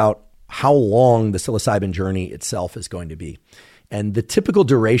think about how long the psilocybin journey itself is going to be. And the typical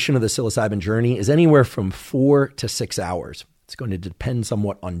duration of the psilocybin journey is anywhere from 4 to 6 hours. It's going to depend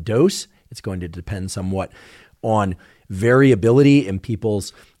somewhat on dose. It's going to depend somewhat on variability in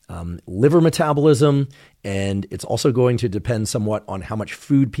people's liver metabolism. And it's also going to depend somewhat on how much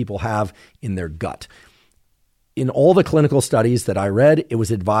food people have in their gut. In all the clinical studies that I read, it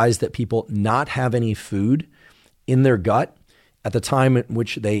was advised that people not have any food in their gut at the time in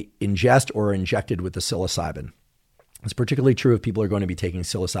which they ingest or are injected with the psilocybin. It's particularly true if people are going to be taking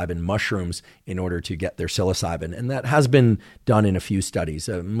psilocybin mushrooms in order to get their psilocybin. And that has been done in a few studies.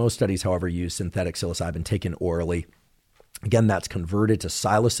 Most studies, however, use synthetic psilocybin taken orally. Again, that's converted to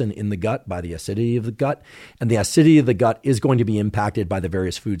psilocin in the gut by the acidity of the gut. And the acidity of the gut is going to be impacted by the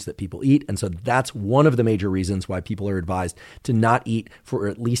various foods that people eat. And so that's one of the major reasons why people are advised to not eat for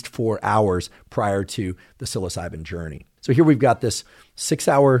at least 4 hours prior to the psilocybin journey. So here we've got this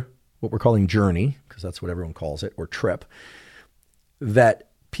 6-hour, what we're calling journey, because that's what everyone calls it, or trip, that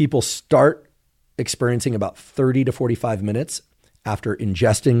people start experiencing about 30 to 45 minutes after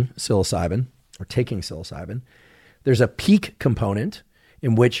ingesting psilocybin or taking psilocybin. There's a peak component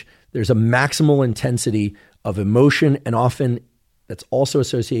in which there's a maximal intensity of emotion, and often that's also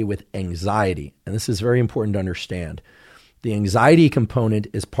associated with anxiety. And this is very important to understand. The anxiety component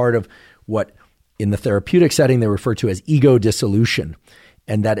is part of what in the therapeutic setting they refer to as ego dissolution.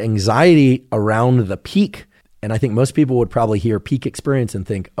 And that anxiety around the peak, and I think most people would probably hear peak experience and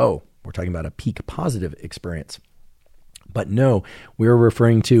think, oh, we're talking about a peak positive experience. But no, we're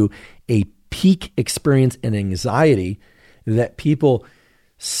referring to a peak experience in anxiety that people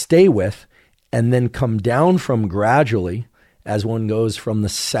stay with and then come down from gradually as one goes from the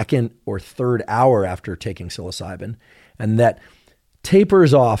second or third hour after taking psilocybin, and that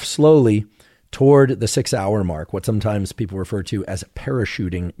tapers off slowly toward the 6-hour mark, what sometimes people refer to as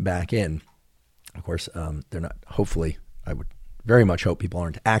parachuting back in. Of course, they're not, hopefully, I would very much hope people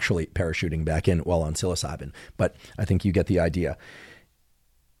aren't actually parachuting back in while on psilocybin, but I think you get the idea.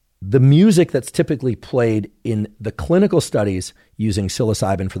 The music that's typically played in the clinical studies using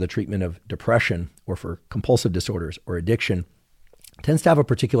psilocybin for the treatment of depression or for compulsive disorders or addiction tends to have a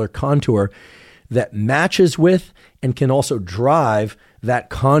particular contour that matches with and can also drive that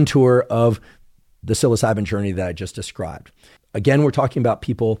contour of the psilocybin journey that I just described. Again, we're talking about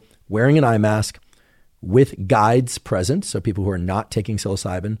people wearing an eye mask with guides present, so people who are not taking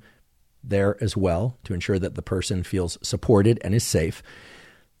psilocybin there as well to ensure that the person feels supported and is safe.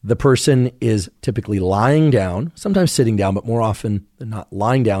 The person is typically lying down, sometimes sitting down, but more often than not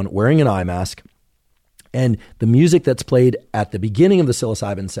lying down, wearing an eye mask. And the music that's played at the beginning of the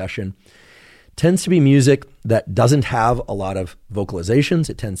psilocybin session tends to be music that doesn't have a lot of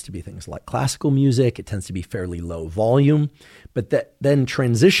vocalizations. It tends to be things like classical music. It tends to be fairly low volume, but that then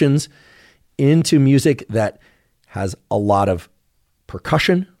transitions into music that has a lot of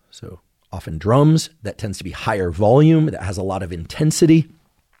percussion, so often drums, that tends to be higher volume, that has a lot of intensity,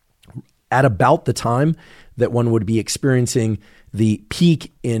 at about the time that one would be experiencing the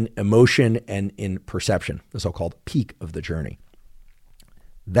peak in emotion and in perception, the so-called peak of the journey.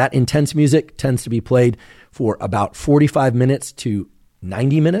 That intense music tends to be played for about 45 minutes to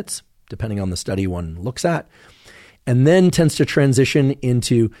 90 minutes, depending on the study one looks at, and then tends to transition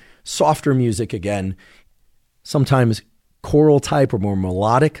into softer music again, sometimes choral type or more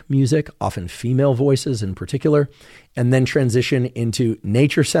melodic music, often female voices in particular, and then transition into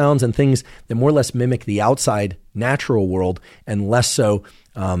nature sounds and things that more or less mimic the outside natural world and less so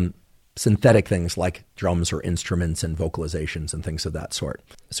synthetic things like drums or instruments and vocalizations and things of that sort.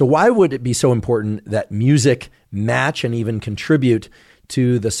 So why would it be so important that music match and even contribute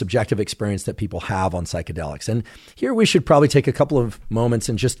to the subjective experience that people have on psychedelics? And here we should probably take a couple of moments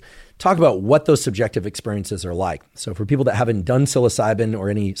and just talk about what those subjective experiences are like. So for people that haven't done psilocybin or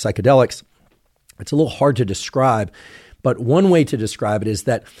any psychedelics, it's a little hard to describe, but one way to describe it is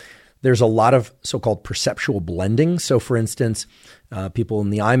that there's a lot of so-called perceptual blending. So for instance, people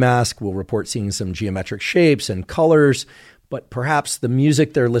in the eye mask will report seeing some geometric shapes and colors, but perhaps the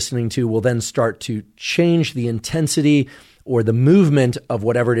music they're listening to will then start to change the intensity or the movement of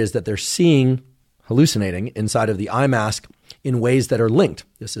whatever it is that they're seeing, hallucinating inside of the eye mask in ways that are linked.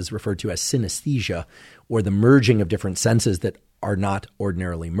 This is referred to as synesthesia, or the merging of different senses that are not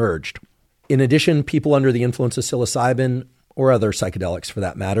ordinarily merged. In addition, people under the influence of psilocybin, or other psychedelics for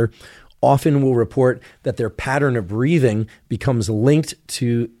that matter, often will report that their pattern of breathing becomes linked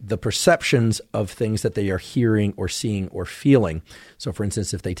to the perceptions of things that they are hearing or seeing or feeling. So for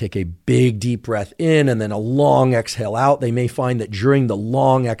instance, if they take a big deep breath in and then a long exhale out, they may find that during the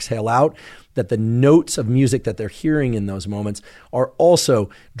long exhale out, that the notes of music that they're hearing in those moments are also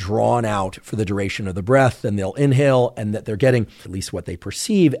drawn out for the duration of the breath, and they'll inhale, and that they're getting at least what they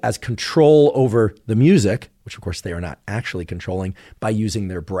perceive as control over the music, which of course they are not actually controlling, by using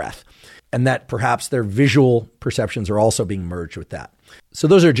their breath. And that perhaps their visual perceptions are also being merged with that. So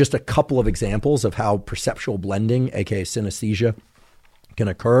those are just a couple of examples of how perceptual blending, aka synesthesia, can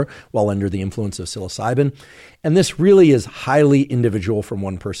occur while under the influence of psilocybin. And this really is highly individual from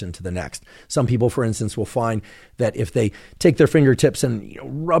one person to the next. Some people, for instance, will find that if they take their fingertips and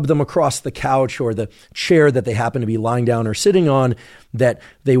rub them across the couch or the chair that they happen to be lying down or sitting on, that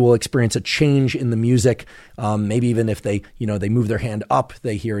they will experience a change in the music. Maybe even if they move their hand up,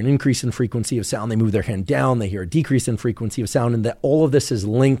 they hear an increase in frequency of sound. They move their hand down, they hear a decrease in frequency of sound, and that all of this is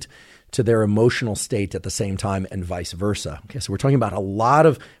linked to their emotional state at the same time, and vice versa. Okay, so we're talking about a lot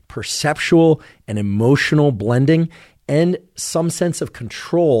of perceptual and emotional blending and some sense of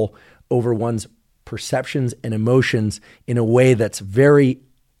control over one's perceptions and emotions in a way that's very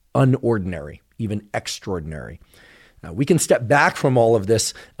unordinary, even extraordinary. Now, we can step back from all of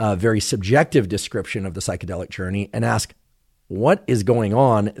this very subjective description of the psychedelic journey and ask, what is going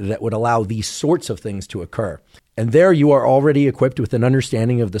on that would allow these sorts of things to occur? And there you are already equipped with an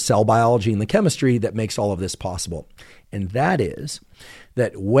understanding of the cell biology and the chemistry that makes all of this possible. And that is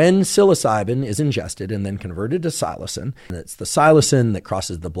that when psilocybin is ingested and then converted to psilocin, and it's the psilocin that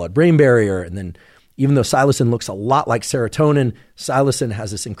crosses the blood-brain barrier, and then even though psilocin looks a lot like serotonin, psilocin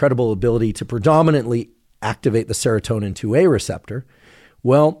has this incredible ability to predominantly activate the serotonin 2A receptor.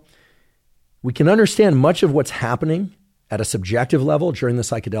 Well, we can understand much of what's happening at a subjective level during the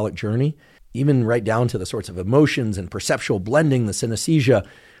psychedelic journey, even right down to the sorts of emotions and perceptual blending, the synesthesia.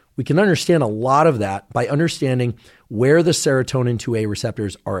 We can understand a lot of that by understanding where the serotonin 2A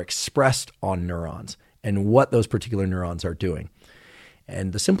receptors are expressed on neurons and what those particular neurons are doing.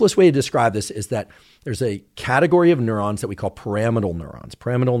 And the simplest way to describe this is that there's a category of neurons that we call pyramidal neurons.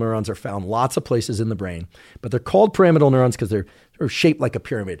 Pyramidal neurons are found lots of places in the brain, but they're called pyramidal neurons because they're sort of shaped like a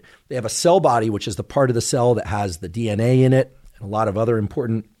pyramid. They have a cell body, which is the part of the cell that has the DNA in it, and a lot of other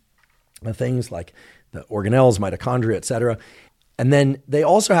important things like the organelles, mitochondria, et cetera. And then they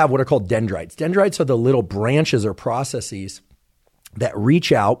also have what are called dendrites. Dendrites are the little branches or processes that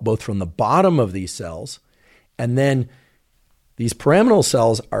reach out both from the bottom of these cells, and then these pyramidal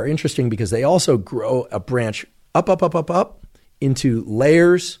cells are interesting because they also grow a branch up into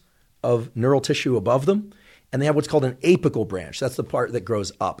layers of neural tissue above them. And they have what's called an apical branch. That's the part that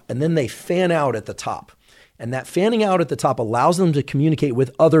grows up. And then they fan out at the top. And that fanning out at the top allows them to communicate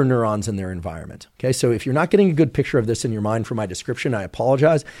with other neurons in their environment. Okay, so if you're not getting a good picture of this in your mind from my description, I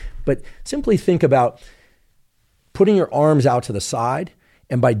apologize. But simply think about putting your arms out to the side.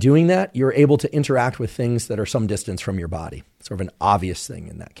 And by doing that, you're able to interact with things that are some distance from your body. Sort of an obvious thing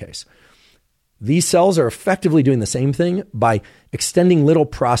in that case. These cells are effectively doing the same thing by extending little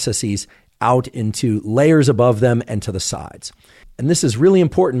processes out into layers above them and to the sides. And this is really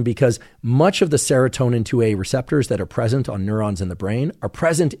important because much of the serotonin 2A receptors that are present on neurons in the brain are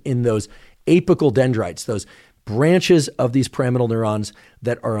present in those apical dendrites, those branches of these pyramidal neurons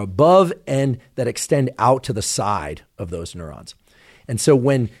that are above and that extend out to the side of those neurons. And so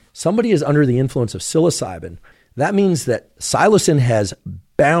when somebody is under the influence of psilocybin, that means that psilocin has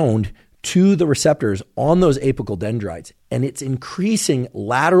bound to the receptors on those apical dendrites, and it's increasing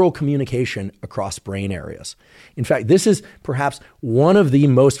lateral communication across brain areas. In fact, this is perhaps one of the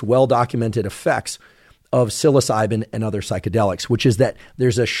most well-documented effects of psilocybin and other psychedelics, which is that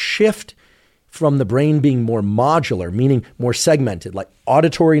there's a shift from the brain being more modular, meaning more segmented, like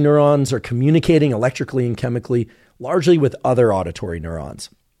auditory neurons are communicating electrically and chemically largely with other auditory neurons.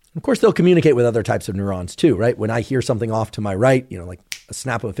 Of course, they'll communicate with other types of neurons too, right? When I hear something off to my right, like a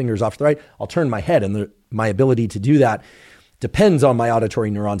snap of fingers off to the right, I'll turn my head, and my ability to do that depends on my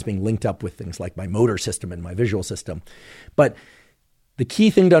auditory neurons being linked up with things like my motor system and my visual system. But the key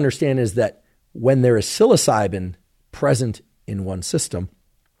thing to understand is that when there is psilocybin present in one system,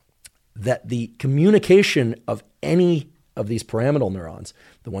 that the communication of any of these pyramidal neurons,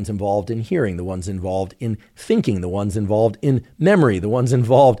 the ones involved in hearing, the ones involved in thinking, the ones involved in memory, the ones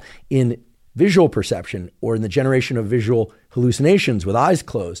involved in visual perception or in the generation of visual hallucinations with eyes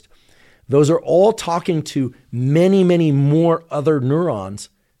closed, those are all talking to many, many more other neurons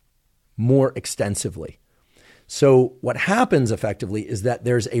more extensively. So what happens effectively is that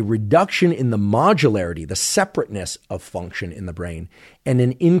there's a reduction in the modularity, the separateness of function in the brain, and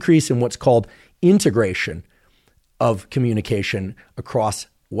an increase in what's called integration of communication across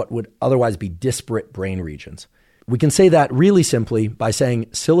what would otherwise be disparate brain regions. We can say that really simply by saying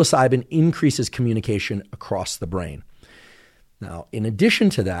psilocybin increases communication across the brain. Now, in addition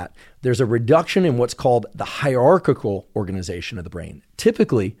to that, there's a reduction in what's called the hierarchical organization of the brain.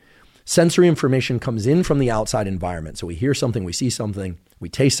 Typically, sensory information comes in from the outside environment. So we hear something, we see something, we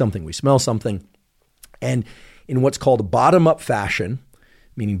taste something, we smell something. And in what's called bottom-up fashion,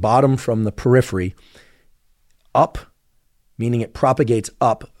 meaning bottom from the periphery, up, meaning it propagates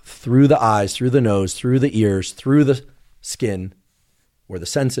up through the eyes, through the nose, through the ears, through the skin, or the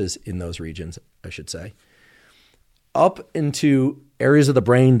senses in those regions, I should say, up into areas of the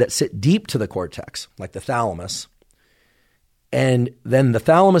brain that sit deep to the cortex, like the thalamus. And then the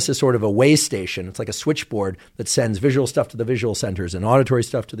thalamus is sort of a way station. It's like a switchboard that sends visual stuff to the visual centers and auditory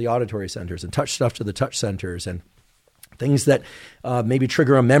stuff to the auditory centers and touch stuff to the touch centers and things that maybe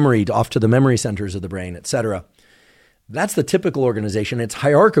trigger a memory off to the memory centers of the brain, et cetera. That's the typical organization. It's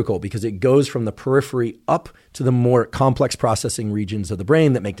hierarchical because it goes from the periphery up to the more complex processing regions of the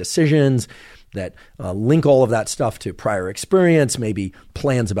brain that make decisions, that link all of that stuff to prior experience, maybe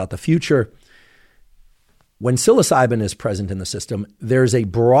plans about the future. When psilocybin is present in the system, there's a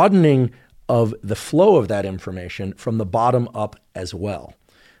broadening of the flow of that information from the bottom up as well.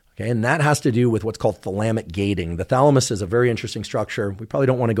 Okay, and that has to do with what's called thalamic gating. The thalamus is a very interesting structure. We probably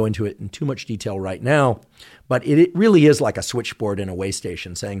don't want to go into it in too much detail right now, but it really is like a switchboard in a way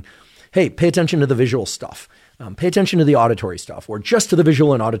station saying, hey, pay attention to the visual stuff. Pay attention to the auditory stuff, or just to the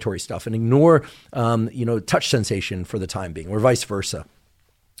visual and auditory stuff, and ignore touch sensation for the time being, or vice versa.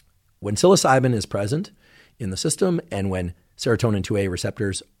 When psilocybin is present in the system and when serotonin 2A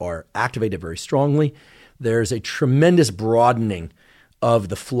receptors are activated very strongly, there's a tremendous broadening of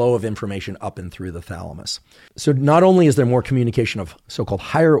the flow of information up and through the thalamus. So not only is there more communication of so-called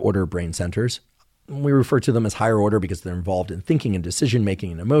higher order brain centers, we refer to them as higher order because they're involved in thinking and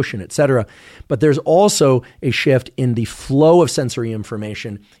decision-making and emotion, et cetera, but there's also a shift in the flow of sensory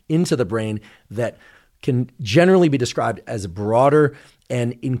information into the brain that can generally be described as broader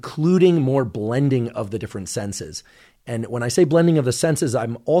and including more blending of the different senses. And when I say blending of the senses,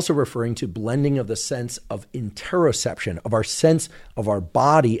 I'm also referring to blending of the sense of interoception, of our sense of our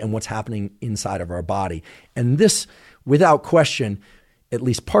body and what's happening inside of our body. And this, without question, at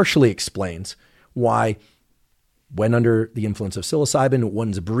least partially explains why when under the influence of psilocybin,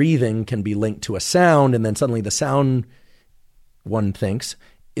 one's breathing can be linked to a sound, and then suddenly the sound, one thinks,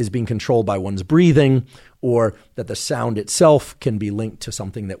 is being controlled by one's breathing, or that the sound itself can be linked to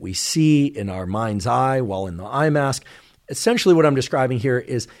something that we see in our mind's eye while in the eye mask. Essentially what I'm describing here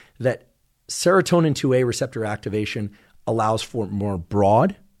is that serotonin 2A receptor activation allows for more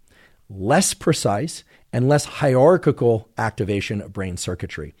broad, less precise, and less hierarchical activation of brain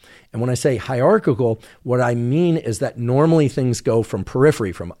circuitry. And when I say hierarchical, what I mean is that normally things go from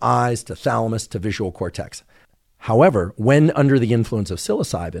periphery, from eyes to thalamus to visual cortex. However, when under the influence of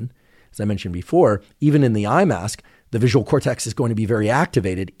psilocybin, as I mentioned before, even in the eye mask, the visual cortex is going to be very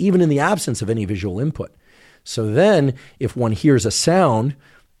activated, even in the absence of any visual input. So then, if one hears a sound,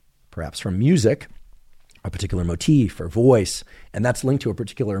 perhaps from music, a particular motif or voice, and that's linked to a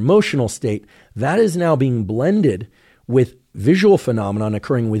particular emotional state, that is now being blended with visual phenomenon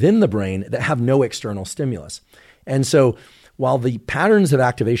occurring within the brain that have no external stimulus. And so while the patterns of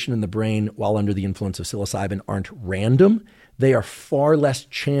activation in the brain while under the influence of psilocybin aren't random, they are far less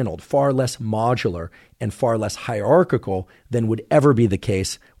channeled, far less modular, and far less hierarchical than would ever be the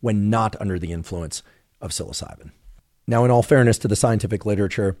case when not under the influence of psilocybin. Now, in all fairness to the scientific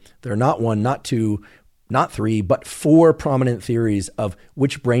literature, there are not one, not two, not three, but four prominent theories of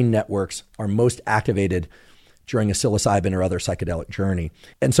which brain networks are most activated during a psilocybin or other psychedelic journey.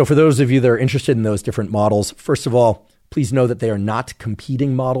 And so for those of you that are interested in those different models, first of all, please know that they are not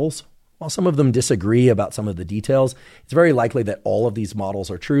competing models. While some of them disagree about some of the details, it's very likely that all of these models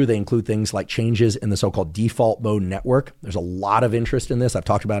are true. They include things like changes in the so-called default mode network. There's a lot of interest in this. I've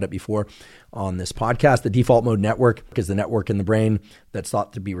talked about it before on this podcast. The default mode network is the network in the brain that's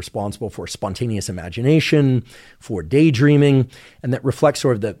thought to be responsible for spontaneous imagination, for daydreaming, and that reflects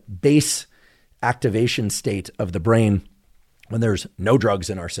sort of the base activation state of the brain when there's no drugs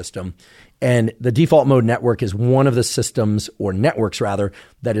in our system. And the default mode network is one of the systems, or networks rather,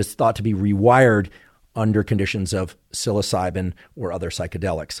 that is thought to be rewired under conditions of psilocybin or other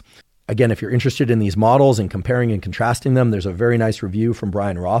psychedelics. Again, if you're interested in these models and comparing and contrasting them, there's a very nice review from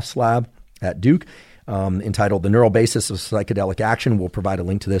Brian Roth's lab at Duke entitled The Neural Basis of Psychedelic Action. We'll provide a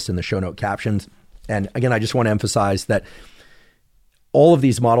link to this in the show note captions. And again, I just want to emphasize that all of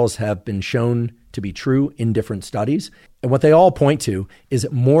these models have been shown to be true in different studies. And what they all point to is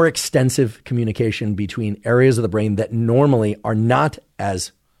more extensive communication between areas of the brain that normally are not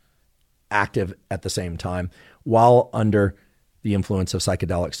as active at the same time while under the influence of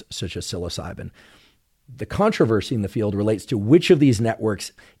psychedelics such as psilocybin. The controversy in the field relates to which of these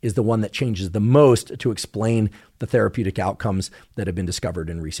networks is the one that changes the most to explain the therapeutic outcomes that have been discovered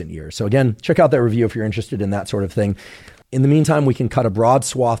in recent years. So again, check out that review if you're interested in that sort of thing. In the meantime, we can cut a broad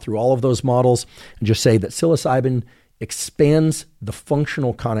swath through all of those models and just say that psilocybin expands the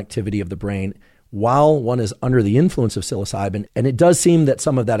functional connectivity of the brain while one is under the influence of psilocybin. And it does seem that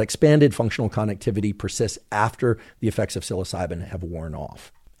some of that expanded functional connectivity persists after the effects of psilocybin have worn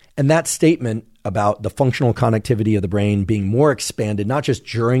off. And that statement about the functional connectivity of the brain being more expanded, not just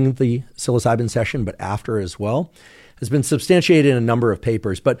during the psilocybin session, but after as well, has been substantiated in a number of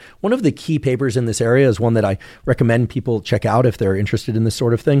papers. But one of the key papers in this area is one that I recommend people check out if they're interested in this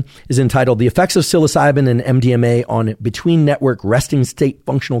sort of thing, is entitled The Effects of Psilocybin and MDMA on Between Network Resting State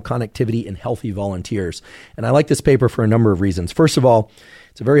Functional Connectivity in Healthy Volunteers. And I like this paper for a number of reasons. First of all,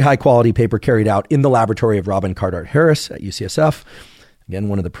 it's a very high quality paper carried out in the laboratory of Robin Carhart-Harris at UCSF. Again,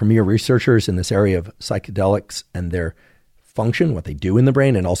 one of the premier researchers in this area of psychedelics and their function, what they do in the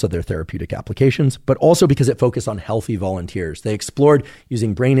brain, and also their therapeutic applications, but also because it focused on healthy volunteers. They explored,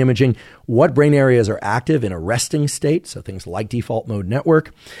 using brain imaging, what brain areas are active in a resting state, so things like default mode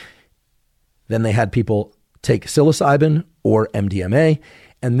network. Then they had people take psilocybin or MDMA,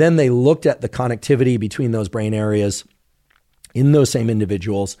 and then they looked at the connectivity between those brain areas in those same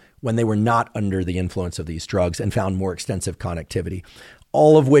individuals when they were not under the influence of these drugs and found more extensive connectivity,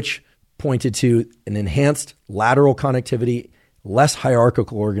 all of which pointed to an enhanced lateral connectivity, less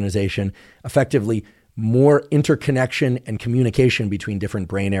hierarchical organization, effectively more interconnection and communication between different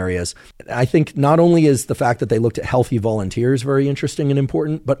brain areas. I think not only is the fact that they looked at healthy volunteers very interesting and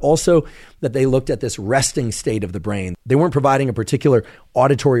important, but also that they looked at this resting state of the brain. They weren't providing a particular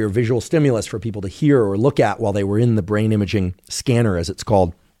auditory or visual stimulus for people to hear or look at while they were in the brain imaging scanner, as it's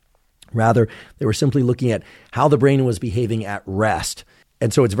called. Rather, they were simply looking at how the brain was behaving at rest.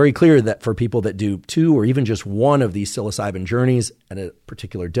 And so it's very clear that for people that do 2 or even just 1 of these psilocybin journeys at a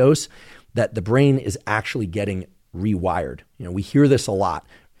particular dose, that the brain is actually getting rewired. You know, we hear this a lot.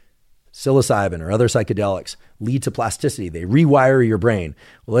 Psilocybin or other psychedelics lead to plasticity. They rewire your brain.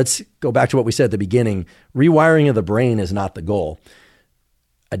 Well, let's go back to what we said at the beginning. Rewiring of the brain is not the goal.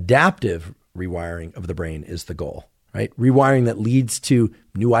 Adaptive rewiring of the brain is the goal, right? Rewiring that leads to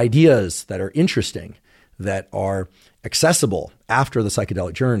new ideas that are interesting, that are accessible after the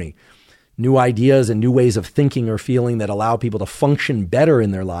psychedelic journey, new ideas and new ways of thinking or feeling that allow people to function better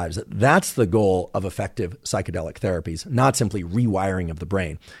in their lives. That's the goal of effective psychedelic therapies, not simply rewiring of the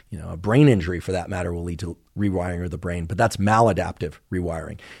brain. You know, a brain injury for that matter will lead to rewiring of the brain, but that's maladaptive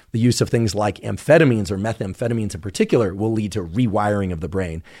rewiring. The use of things like amphetamines or methamphetamines in particular will lead to rewiring of the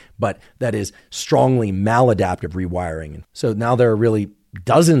brain, but that is strongly maladaptive rewiring. So now there are really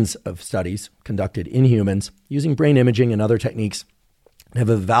dozens of studies conducted in humans using brain imaging and other techniques have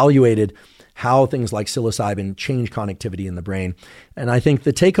evaluated how things like psilocybin change connectivity in the brain. And I think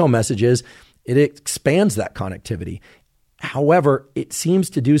the take-home message is it expands that connectivity. However, it seems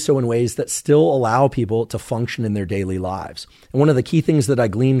to do so in ways that still allow people to function in their daily lives. And one of the key things that I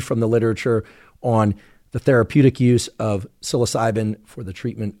gleaned from the literature on the therapeutic use of psilocybin for the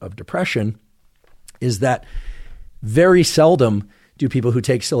treatment of depression is that very seldom do people who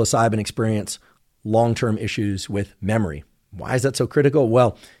take psilocybin experience long-term issues with memory. Why is that so critical?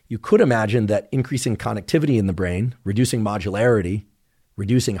 Well, you could imagine that increasing connectivity in the brain, reducing modularity,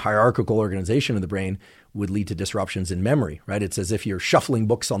 reducing hierarchical organization of the brain would lead to disruptions in memory, right? It's as if you're shuffling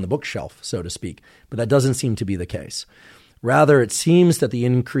books on the bookshelf, so to speak. But that doesn't seem to be the case. Rather, it seems that the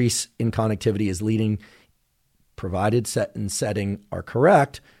increase in connectivity is leading, provided set and setting are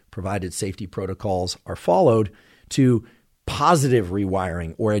correct, provided safety protocols are followed, to positive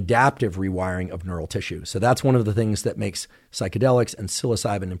rewiring or adaptive rewiring of neural tissue. So that's one of the things that makes psychedelics and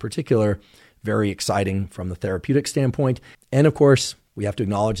psilocybin in particular very exciting from the therapeutic standpoint. And of course, we have to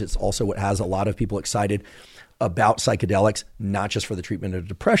acknowledge it's also what has a lot of people excited about psychedelics, not just for the treatment of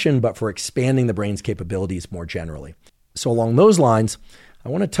depression, but for expanding the brain's capabilities more generally. So along those lines, I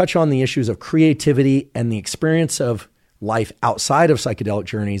want to touch on the issues of creativity and the experience of life outside of psychedelic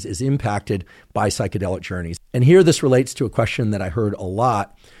journeys is impacted by psychedelic journeys. And here this relates to a question that I heard a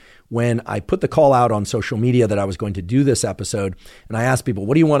lot when I put the call out on social media that I was going to do this episode. And I asked people,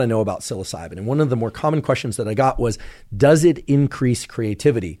 what do you want to know about psilocybin? And one of the more common questions that I got was, does it increase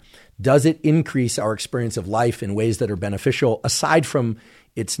creativity? Does it increase our experience of life in ways that are beneficial aside from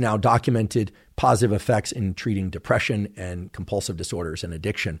it's now documented positive effects in treating depression and compulsive disorders and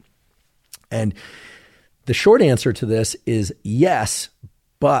addiction. And the short answer to this is yes,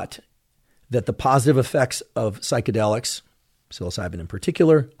 but that the positive effects of psychedelics, psilocybin in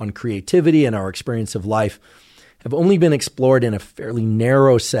particular, on creativity and our experience of life have only been explored in a fairly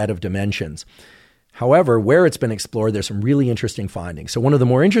narrow set of dimensions. However, where it's been explored, there's some really interesting findings. So one of the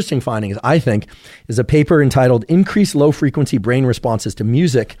more interesting findings, I think, is a paper entitled Increased Low-Frequency Brain Responses to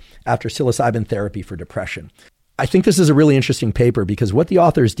Music After Psilocybin Therapy for Depression. I think this is a really interesting paper because what the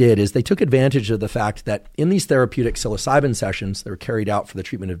authors did is they took advantage of the fact that in these therapeutic psilocybin sessions that were carried out for the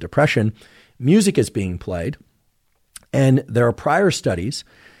treatment of depression, music is being played. And there are prior studies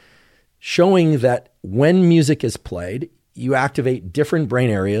showing that when music is played, you activate different brain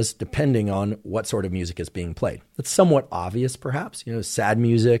areas depending on what sort of music is being played. That's somewhat obvious, perhaps. Sad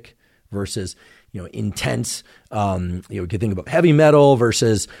music versus, intense. You could think about heavy metal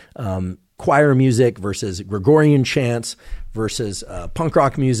versus choir music versus Gregorian chants versus punk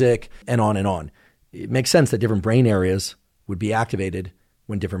rock music, and on and on. It makes sense that different brain areas would be activated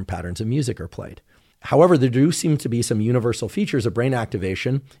when different patterns of music are played. However, there do seem to be some universal features of brain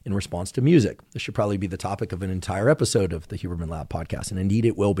activation in response to music. This should probably be the topic of an entire episode of the Huberman Lab podcast, and indeed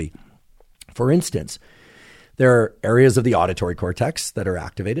it will be. For instance, there are areas of the auditory cortex that are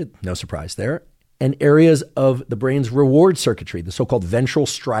activated, no surprise there, and areas of the brain's reward circuitry, the so-called ventral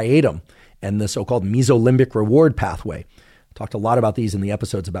striatum, and the so-called mesolimbic reward pathway. I talked a lot about these in the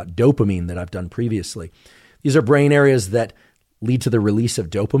episodes about dopamine that I've done previously. These are brain areas that lead to the release of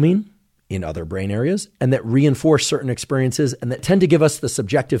dopamine in other brain areas and that reinforce certain experiences and that tend to give us the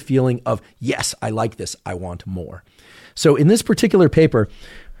subjective feeling of, yes, I like this, I want more. So in this particular paper,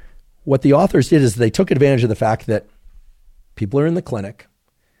 what the authors did is they took advantage of the fact that people are in the clinic,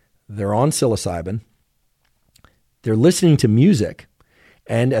 they're on psilocybin, they're listening to music,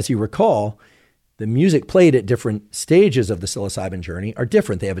 and as you recall, the music played at different stages of the psilocybin journey are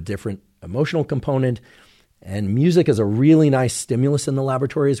different. They have a different emotional component. And music is a really nice stimulus in the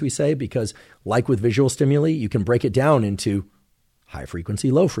laboratory, as we say, because like with visual stimuli, you can break it down into high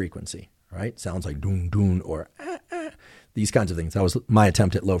frequency, low frequency, right? Sounds like doon, doon, or these kinds of things. That was my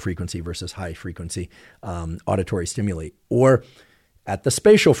attempt at low frequency versus high frequency auditory stimuli. Or at the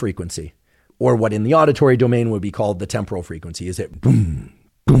spatial frequency, or what in the auditory domain would be called the temporal frequency. Is it boom,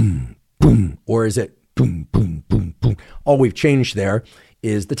 boom, boom, or is it boom, boom, boom, boom? All we've changed there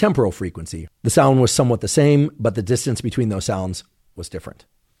is the temporal frequency. The sound was somewhat the same, but the distance between those sounds was different.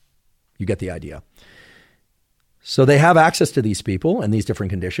 You get the idea. So they have access to these people and these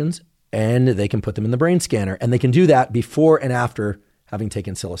different conditions, and they can put them in the brain scanner, and they can do that before and after having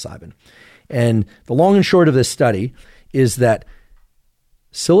taken psilocybin. And the long and short of this study is that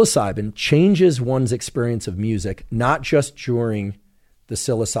psilocybin changes one's experience of music, not just during the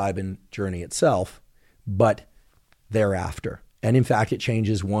psilocybin journey itself, but thereafter. And in fact, it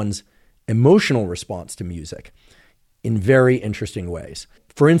changes one's emotional response to music in very interesting ways.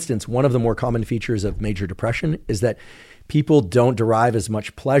 For instance, one of the more common features of major depression is that people don't derive as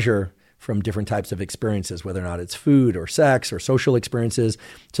much pleasure from different types of experiences, whether or not it's food or sex or social experiences,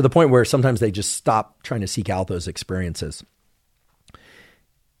 to the point where sometimes they just stop trying to seek out those experiences.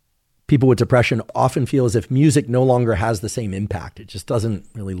 People with depression often feel as if music no longer has the same impact. It just doesn't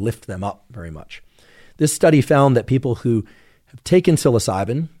really lift them up very much. This study found that people who have taken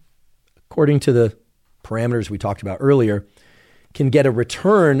psilocybin, according to the parameters we talked about earlier, can get a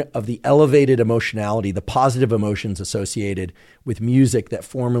return of the elevated emotionality, the positive emotions associated with music that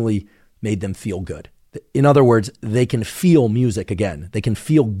formerly made them feel good. In other words, they can feel music again. They can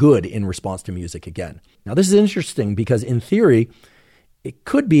feel good in response to music again. Now, this is interesting because in theory, it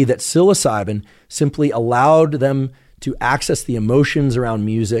could be that psilocybin simply allowed them to access the emotions around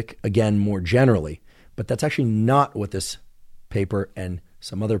music again more generally. But that's actually not what this paper and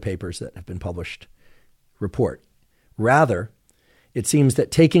some other papers that have been published report. Rather, it seems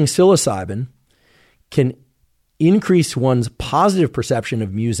that taking psilocybin can increase one's positive perception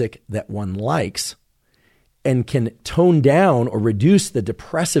of music that one likes and can tone down or reduce the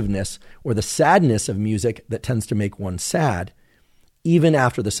depressiveness or the sadness of music that tends to make one sad, even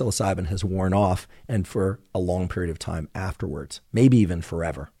after the psilocybin has worn off and for a long period of time afterwards, maybe even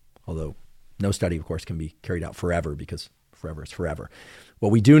forever. Although no study, of course, can be carried out forever because forever is forever.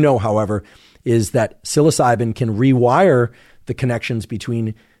 What we do know, however, is that psilocybin can rewire the connections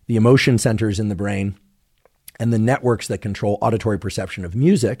between the emotion centers in the brain and the networks that control auditory perception of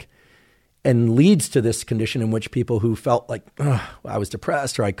music, and leads to this condition in which people who felt like I was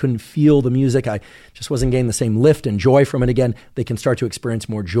depressed or I couldn't feel the music, I just wasn't getting the same lift and joy from it again, they can start to experience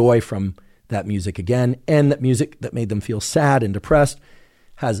more joy from that music again, and that music that made them feel sad and depressed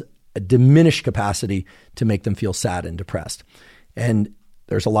has a diminished capacity to make them feel sad and depressed. And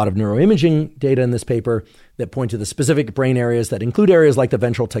there's a lot of neuroimaging data in this paper that point to the specific brain areas that include areas like the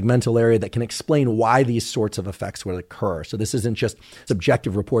ventral tegmental area that can explain why these sorts of effects would occur. So this isn't just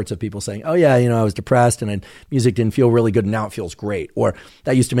subjective reports of people saying, oh yeah, I was depressed and music didn't feel really good and now it feels great. Or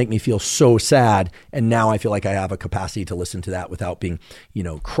that used to make me feel so sad and now I feel like I have a capacity to listen to that without being,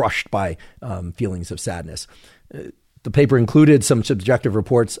 crushed by feelings of sadness. The paper included some subjective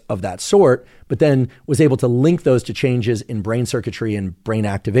reports of that sort, but then was able to link those to changes in brain circuitry and brain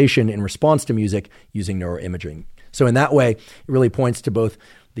activation in response to music using neuroimaging. So in that way, it really points to both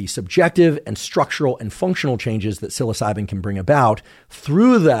the subjective and structural and functional changes that psilocybin can bring about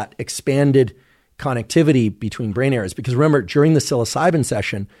through that expanded connectivity between brain areas. Because remember, during the psilocybin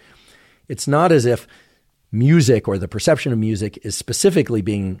session, it's not as if music or the perception of music is specifically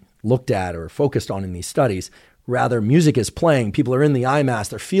being looked at or focused on in these studies. Rather, music is playing. People are in the eye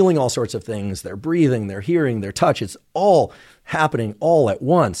mask. They're feeling all sorts of things. They're breathing, they're hearing, their touch. It's all happening all at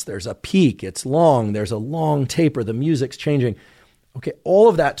once. There's a peak. It's long. There's a long taper. The music's changing. Okay, all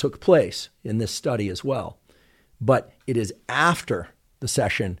of that took place in this study as well. But it is after the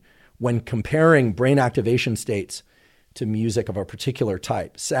session when comparing brain activation states to music of a particular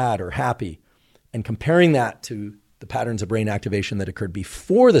type, sad or happy, and comparing that to the patterns of brain activation that occurred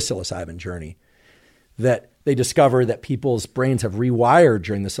before the psilocybin journey, that they discover that people's brains have rewired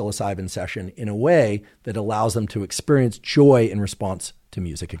during the psilocybin session in a way that allows them to experience joy in response to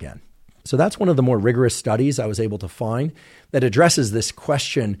music again. So that's one of the more rigorous studies I was able to find that addresses this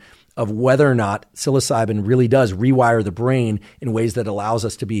question of whether or not psilocybin really does rewire the brain in ways that allows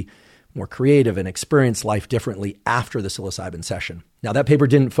us to be more creative and experience life differently after the psilocybin session. Now, that paper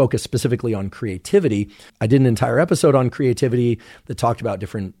didn't focus specifically on creativity. I did an entire episode on creativity that talked about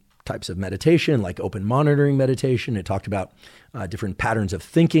different types of meditation, like open monitoring meditation. It talked about different patterns of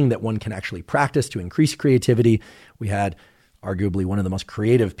thinking that one can actually practice to increase creativity. We had arguably one of the most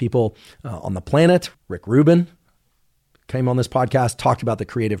creative people on the planet, Rick Rubin, came on this podcast, talked about the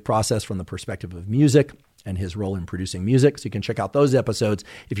creative process from the perspective of music and his role in producing music. So you can check out those episodes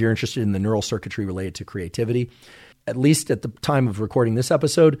if you're interested in the neural circuitry related to creativity. At least at the time of recording this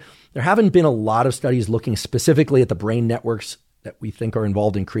episode, there haven't been a lot of studies looking specifically at the brain networks that we think are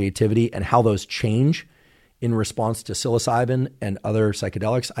involved in creativity and how those change in response to psilocybin and other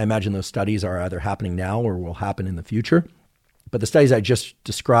psychedelics. I imagine those studies are either happening now or will happen in the future. But the studies I just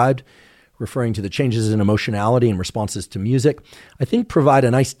described, referring to the changes in emotionality and responses to music, I think provide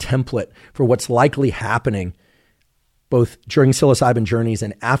a nice template for what's likely happening both during psilocybin journeys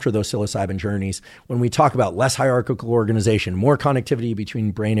and after those psilocybin journeys when we talk about less hierarchical organization, more connectivity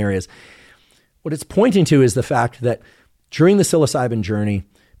between brain areas. What it's pointing to is the fact that during the psilocybin journey,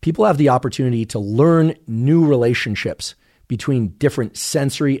 people have the opportunity to learn new relationships between different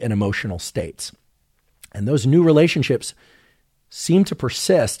sensory and emotional states. And those new relationships seem to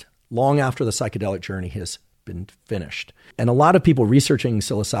persist long after the psychedelic journey has been finished. And a lot of people researching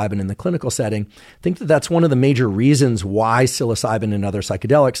psilocybin in the clinical setting think that that's one of the major reasons why psilocybin and other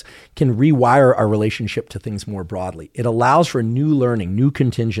psychedelics can rewire our relationship to things more broadly. It allows for new learning, new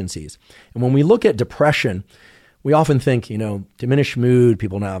contingencies. And when we look at depression, we often think, diminished mood,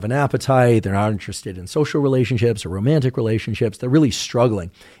 people now have an appetite, they're not interested in social relationships or romantic relationships, they're really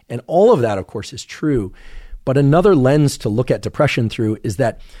struggling. And all of that, of course, is true. But another lens to look at depression through is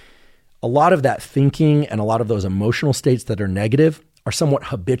that a lot of that thinking and a lot of those emotional states that are negative are somewhat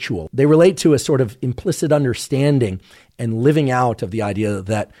habitual. They relate to a sort of implicit understanding and living out of the idea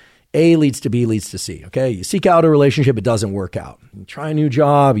that A leads to B leads to C, okay? You seek out a relationship, it doesn't work out. You try a new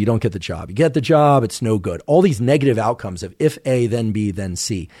job, you don't get the job. You get the job, it's no good. All these negative outcomes of if A, then B, then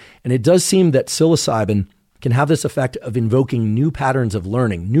C. And it does seem that psilocybin can have this effect of invoking new patterns of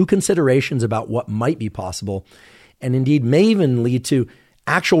learning, new considerations about what might be possible, and indeed may even lead to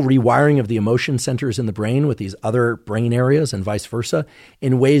actual rewiring of the emotion centers in the brain with these other brain areas and vice versa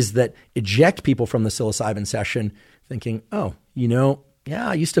in ways that eject people from the psilocybin session thinking, yeah,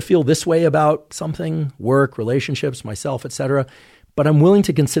 I used to feel this way about something, work, relationships, myself, etc., but I'm willing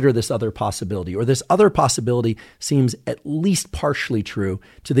to consider this other possibility, or this other possibility seems at least partially true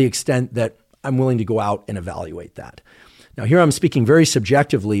to the extent that I'm willing to go out and evaluate that. Now, here I'm speaking very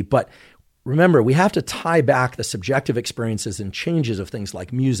subjectively, but remember, we have to tie back the subjective experiences and changes of things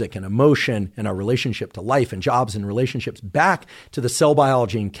like music and emotion and our relationship to life and jobs and relationships back to the cell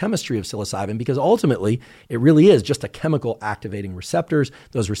biology and chemistry of psilocybin, because ultimately it really is just a chemical activating receptors,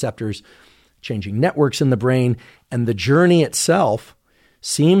 those receptors changing networks in the brain, and the journey itself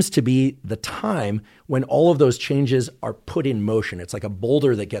seems to be the time when all of those changes are put in motion. It's like a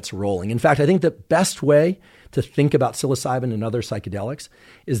boulder that gets rolling. In fact, I think the best way to think about psilocybin and other psychedelics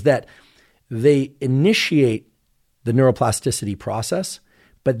is that they initiate the neuroplasticity process,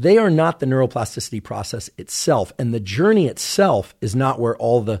 but they are not the neuroplasticity process itself. And the journey itself is not where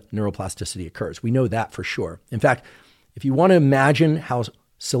all the neuroplasticity occurs. We know that for sure. In fact, if you want to imagine how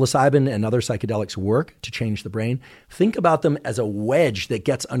psilocybin and other psychedelics work to change the brain, think about them as a wedge that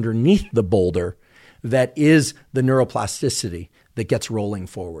gets underneath the boulder that is the neuroplasticity that gets rolling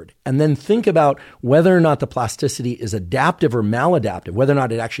forward. And then think about whether or not the plasticity is adaptive or maladaptive, whether or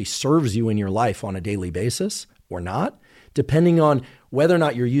not it actually serves you in your life on a daily basis or not, depending on whether or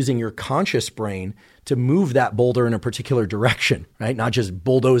not you're using your conscious brain to move that boulder in a particular direction, right? Not just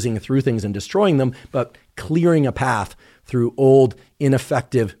bulldozing through things and destroying them, but clearing a path through old,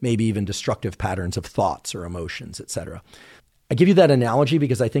 ineffective, maybe even destructive patterns of thoughts or emotions, etc. I give you that analogy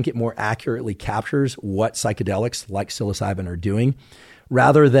because I think it more accurately captures what psychedelics like psilocybin are doing,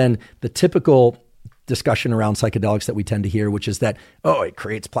 rather than the typical discussion around psychedelics that we tend to hear, which is that, oh, it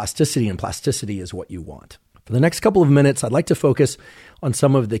creates plasticity and plasticity is what you want. For the next couple of minutes, I'd like to focus on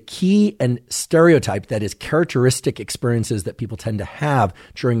some of the key and stereotype, that is characteristic experiences that people tend to have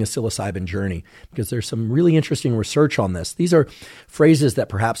during a psilocybin journey, because there's some really interesting research on this. These are phrases that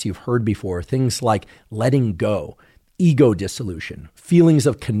perhaps you've heard before, things like letting go, ego dissolution, feelings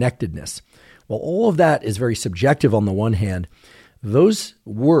of connectedness. While all of that is very subjective on the one hand, those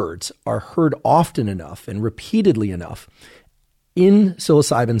words are heard often enough and repeatedly enough in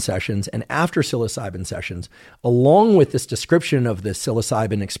psilocybin sessions and after psilocybin sessions, along with this description of the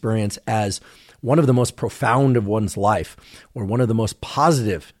psilocybin experience as one of the most profound of one's life, or one of the most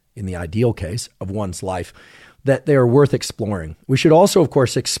positive, in the ideal case, of one's life, that they are worth exploring. We should also, of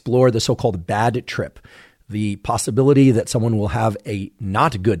course, explore the so-called bad trip, the possibility that someone will have a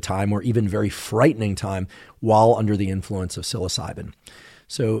not good time or even very frightening time while under the influence of psilocybin.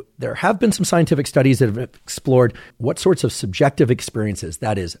 So there have been some scientific studies that have explored what sorts of subjective experiences,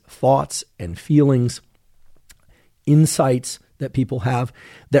 that is, thoughts and feelings, insights that people have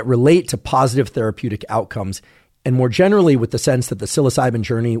that relate to positive therapeutic outcomes, and more generally with the sense that the psilocybin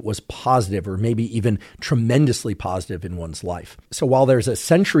journey was positive or maybe even tremendously positive in one's life. So while there's a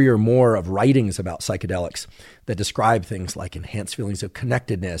century or more of writings about psychedelics that describe things like enhanced feelings of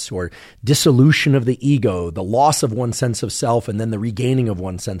connectedness or dissolution of the ego, the loss of one's sense of self, and then the regaining of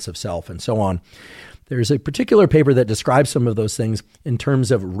one's sense of self, and so on, there's a particular paper that describes some of those things in terms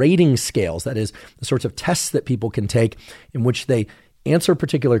of rating scales, that is, the sorts of tests that people can take in which they answer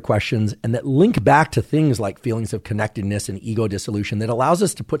particular questions and that link back to things like feelings of connectedness and ego dissolution, that allows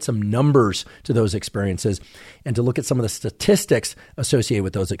us to put some numbers to those experiences and to look at some of the statistics associated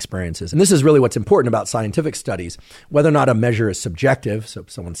with those experiences. And this is really what's important about scientific studies, whether or not a measure is subjective, so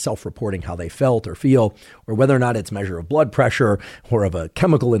someone's self-reporting how they felt or feel, or whether or not it's a measure of blood pressure or of a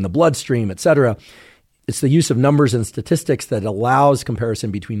chemical in the bloodstream, etc. It's the use of numbers and statistics that allows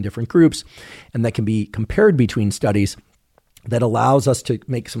comparison between different groups and that can be compared between studies, that allows us to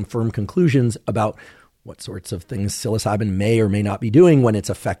make some firm conclusions about what sorts of things psilocybin may or may not be doing, when it's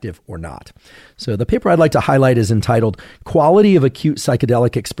effective or not. So the paper I'd like to highlight is entitled "Quality of Acute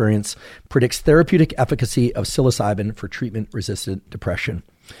Psychedelic Experience Predicts Therapeutic Efficacy of Psilocybin for Treatment-Resistant Depression."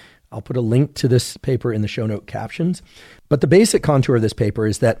 I'll put a link to this paper in the show note captions. But the basic contour of this paper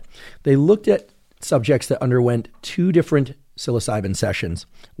is that they looked at subjects that underwent two different psilocybin sessions.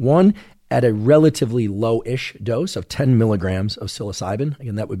 One at a relatively low-ish dose of 10 milligrams of psilocybin.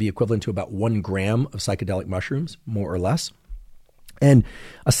 Again, that would be equivalent to about 1 gram of psychedelic mushrooms, more or less. And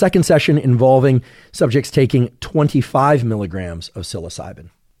a second session involving subjects taking 25 milligrams of psilocybin,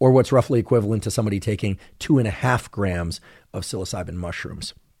 or what's roughly equivalent to somebody taking 2.5 grams of psilocybin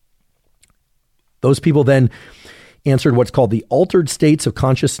mushrooms. Those people then answered what's called the Altered States of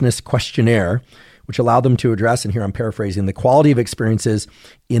Consciousness Questionnaire, which allowed them to address, and here I'm paraphrasing, the quality of experiences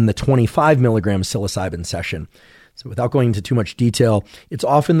in the 25 milligram psilocybin session. So without going into too much detail, it's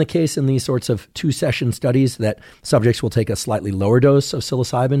often the case in these sorts of two-session studies that subjects will take a slightly lower dose of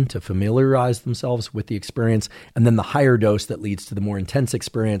psilocybin to familiarize themselves with the experience, and then the higher dose that leads to the more intense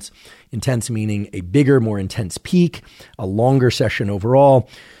experience. Intense meaning a bigger, more intense peak, a longer session overall,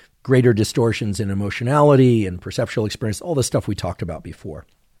 greater distortions in emotionality and perceptual experience, all the stuff we talked about before.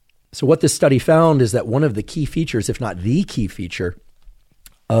 So what this study found is that one of the key features, if not the key feature,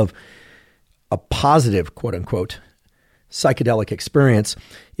 of a positive, quote unquote, psychedelic experience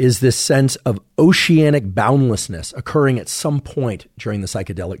is this sense of oceanic boundlessness occurring at some point during the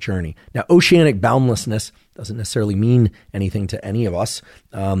psychedelic journey. Now, oceanic boundlessness doesn't necessarily mean anything to any of us.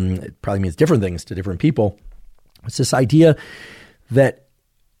 It probably means different things to different people. It's this idea that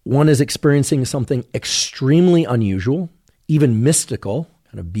one is experiencing something extremely unusual, even mystical,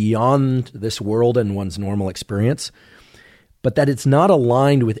 kind of beyond this world and one's normal experience, but that it's not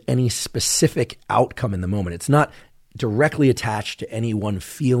aligned with any specific outcome in the moment. It's not directly attached to any one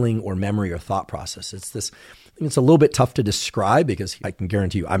feeling or memory or thought process. It's this, I think it's a little bit tough to describe because I can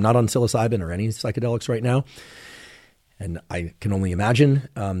guarantee you I'm not on psilocybin or any psychedelics right now. And I can only imagine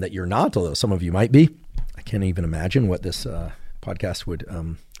that you're not, although some of you might be. I can't even imagine what this podcast would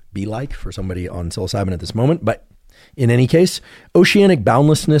be like for somebody on psilocybin at this moment. But in any case, oceanic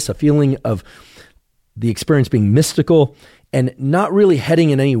boundlessness, a feeling of the experience being mystical and not really heading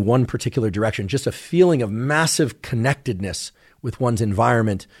in any one particular direction, just a feeling of massive connectedness with one's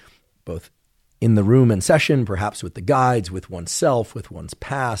environment, both in the room and session, perhaps with the guides, with oneself, with one's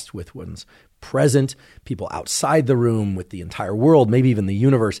past, with one's present, people outside the room, with the entire world, maybe even the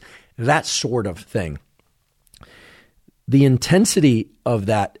universe, that sort of thing. The intensity of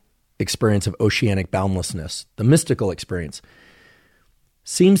that experience of oceanic boundlessness, the mystical experience,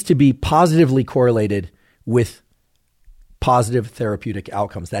 seems to be positively correlated with positive therapeutic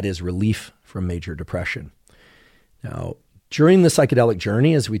outcomes, that is, relief from major depression. Now, during the psychedelic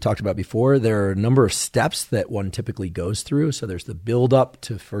journey, as we talked about before, there are a number of steps that one typically goes through. So there's the build-up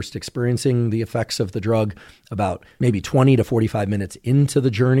to first experiencing the effects of the drug, about maybe 20 to 45 minutes into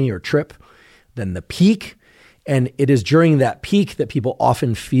the journey or trip, then the peak. And it is during that peak that people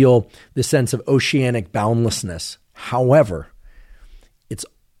often feel the sense of oceanic boundlessness. However, it's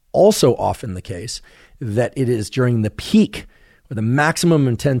also often the case that it is during the peak or the maximum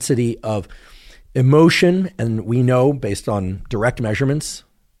intensity of emotion, and we know based on direct measurements,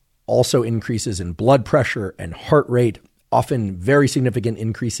 also increases in blood pressure and heart rate, often very significant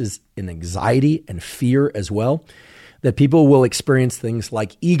increases in anxiety and fear as well, that people will experience things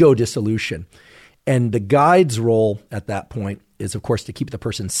like ego dissolution. And the guide's role at that point is, of course, to keep the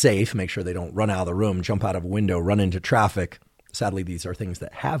person safe, make sure they don't run out of the room, jump out of a window, run into traffic. Sadly, these are things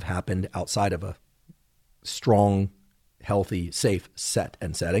that have happened outside of a strong, healthy, safe set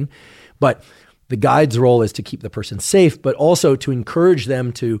and setting. But the guide's role is to keep the person safe, but also to encourage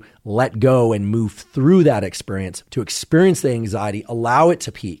them to let go and move through that experience, to experience the anxiety, allow it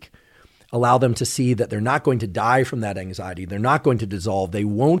to peak, allow them to see that they're not going to die from that anxiety. They're not going to dissolve. They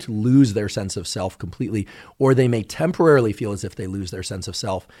won't lose their sense of self completely, or they may temporarily feel as if they lose their sense of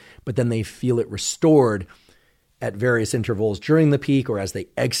self, but then they feel it restored at various intervals during the peak or as they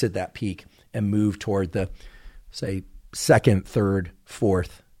exit that peak and move toward the, say, second, third,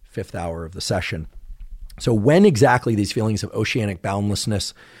 fourth, fifth hour of the session. So when exactly these feelings of oceanic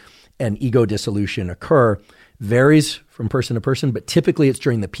boundlessness and ego dissolution occur varies from person to person, but typically it's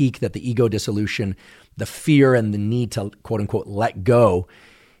during the peak that the ego dissolution, the fear and the need to quote unquote let go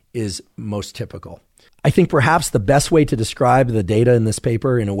is most typical. I think perhaps the best way to describe the data in this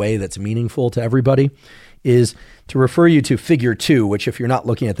paper in a way that's meaningful to everybody is to refer you to figure 2, which if you're not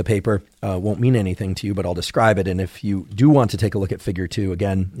looking at the paper won't mean anything to you, but I'll describe it. And if you do want to take a look at figure 2,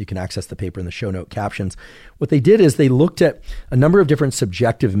 again, you can access the paper in the show note captions. What they did is they looked at a number of different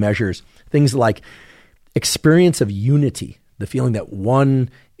subjective measures, things like experience of unity, the feeling that one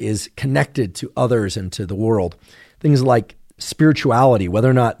is connected to others and to the world, things like spirituality, whether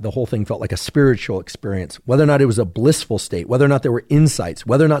or not the whole thing felt like a spiritual experience, whether or not it was a blissful state, whether or not there were insights,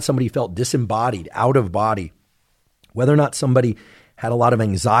 whether or not somebody felt disembodied, out of body, whether or not somebody had a lot of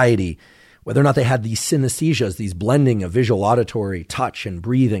anxiety, whether or not they had these synesthesias, these blending of visual, auditory, touch, and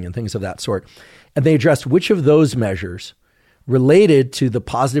breathing and things of that sort. And they addressed which of those measures related to the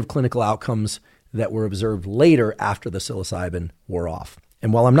positive clinical outcomes that were observed later after the psilocybin wore off.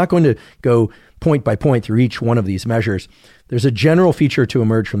 And while I'm not going to go point by point through each one of these measures, there's a general feature to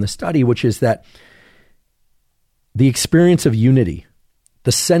emerge from the study, which is that the experience of unity,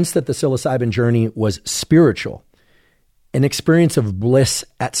 the sense that the psilocybin journey was spiritual, an experience of bliss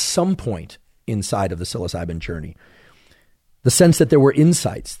at some point inside of the psilocybin journey, the sense that there were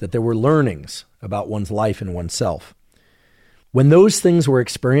insights, that there were learnings about one's life and oneself. When those things were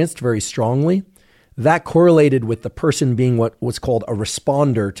experienced very strongly, that correlated with the person being what was called a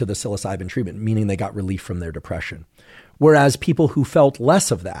responder to the psilocybin treatment, meaning they got relief from their depression. Whereas people who felt less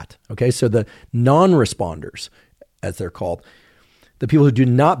of that, okay, so the non-responders, as they're called, the people who do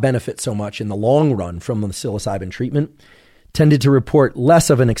not benefit so much in the long run from the psilocybin treatment, tended to report less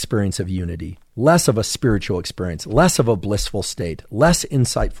of an experience of unity, less of a spiritual experience, less of a blissful state, less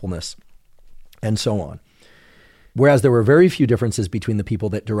insightfulness, and so on. Whereas there were very few differences between the people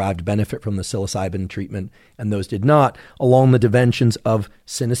that derived benefit from the psilocybin treatment and those did not, along the dimensions of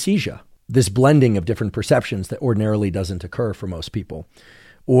synesthesia, this blending of different perceptions that ordinarily doesn't occur for most people,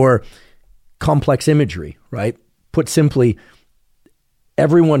 or complex imagery, right? Put simply,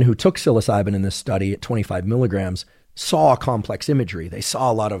 everyone who took psilocybin in this study at 25 milligrams saw complex imagery. They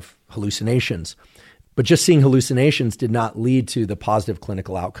saw a lot of hallucinations. But just seeing hallucinations did not lead to the positive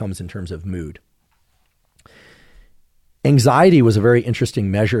clinical outcomes in terms of mood. Anxiety was a very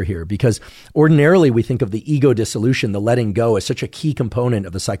interesting measure here because ordinarily we think of the ego dissolution, the letting go, as such a key component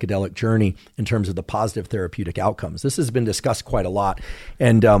of the psychedelic journey in terms of the positive therapeutic outcomes. This has been discussed quite a lot.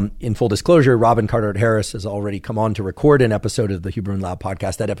 And in full disclosure, Robin Carhart-Harris has already come on to record an episode of the Huberman Lab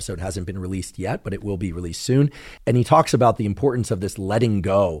podcast. That episode hasn't been released yet, but it will be released soon. And he talks about the importance of this letting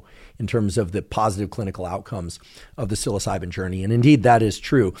go in terms of the positive clinical outcomes of the psilocybin journey. And indeed, that is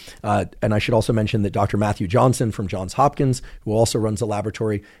true. And I should also mention that Dr. Matthew Johnson from Johns Hopkins, who also runs a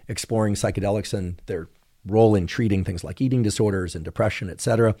laboratory exploring psychedelics and their role in treating things like eating disorders and depression, et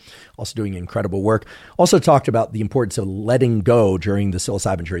cetera, also doing incredible work, also talked about the importance of letting go during the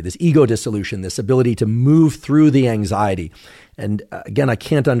psilocybin journey, this ego dissolution, this ability to move through the anxiety. And again, I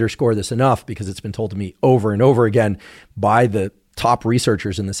can't underscore this enough because it's been told to me over and over again by the top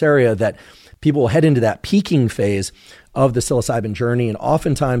researchers in this area that people head into that peaking phase of the psilocybin journey, and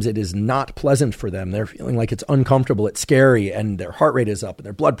oftentimes it is not pleasant for them. They're feeling like it's uncomfortable, it's scary, and their heart rate is up, and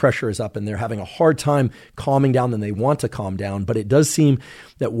their blood pressure is up, and they're having a hard time calming down than they want to calm down. But it does seem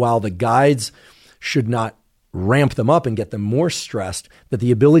that while the guides should not ramp them up and get them more stressed, that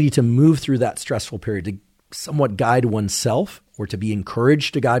the ability to move through that stressful period, to somewhat guide oneself, or to be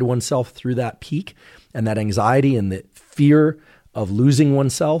encouraged to guide oneself through that peak, and that anxiety and the fear of losing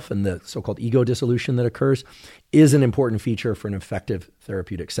oneself and the so-called ego dissolution that occurs is an important feature for an effective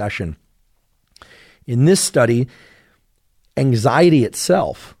therapeutic session. In this study, anxiety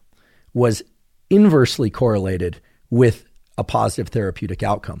itself was inversely correlated with a positive therapeutic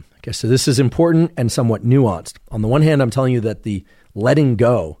outcome. Okay, so this is important and somewhat nuanced. On the one hand, I'm telling you that the letting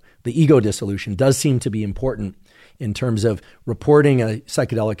go, the ego dissolution, does seem to be important in terms of reporting a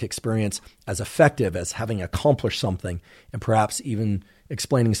psychedelic experience as effective, as having accomplished something, and perhaps even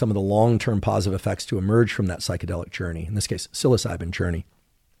explaining some of the long-term positive effects to emerge from that psychedelic journey, in this case, psilocybin journey.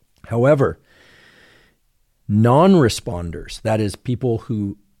 However, non-responders, that is, people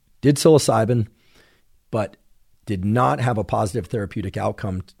who did psilocybin but did not have a positive therapeutic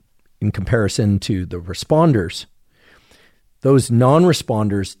outcome in comparison to the responders, those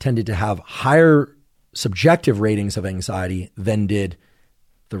non-responders tended to have higher subjective ratings of anxiety than did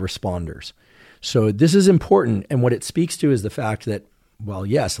the responders. So this is important. And what it speaks to is the fact that, well,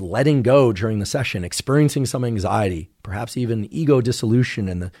 yes, letting go during the session, experiencing some anxiety, perhaps even ego dissolution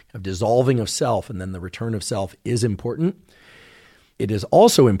and the dissolving of self and then the return of self is important. It is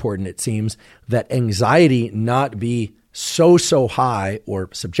also important, it seems, that anxiety not be so high or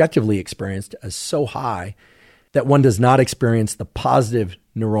subjectively experienced as so high that one does not experience the positive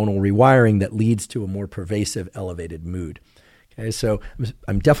neuronal rewiring that leads to a more pervasive, elevated mood. Okay, so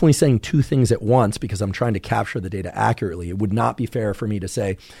I'm definitely saying two things at once because I'm trying to capture the data accurately. It would not be fair for me to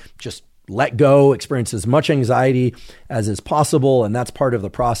say, just let go, experience as much anxiety as is possible, and that's part of the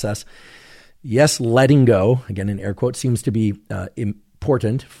process. Yes, letting go, again in air quotes, seems to be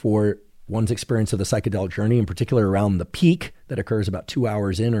important for one's experience of the psychedelic journey, in particular around the peak that occurs about 2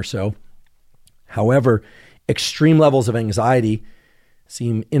 hours in or so. However, extreme levels of anxiety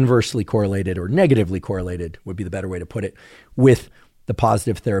seem inversely correlated, or negatively correlated would be the better way to put it, with the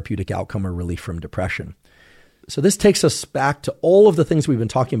positive therapeutic outcome or relief from depression. So this takes us back to all of the things we've been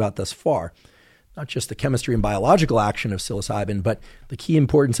talking about thus far, not just the chemistry and biological action of psilocybin, but the key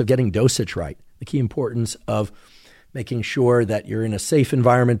importance of getting dosage right, the key importance of making sure that you're in a safe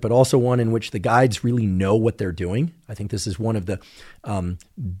environment, but also one in which the guides really know what they're doing. I think this is one of the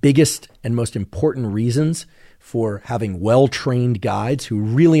biggest and most important reasons for having well-trained guides who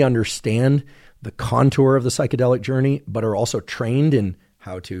really understand the contour of the psychedelic journey, but are also trained in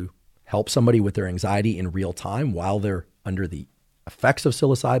how to help somebody with their anxiety in real time while they're under the effects of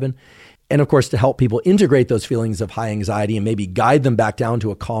psilocybin. And of course, to help people integrate those feelings of high anxiety and maybe guide them back down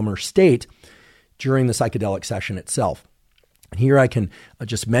to a calmer state during the psychedelic session itself. And here I can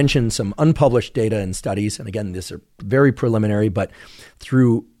just mention some unpublished data and studies. And again, these are very preliminary, but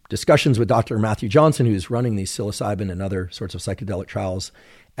through discussions with Dr. Matthew Johnson, who's running these psilocybin and other sorts of psychedelic trials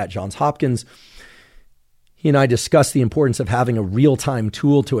at Johns Hopkins, he and I discussed the importance of having a real-time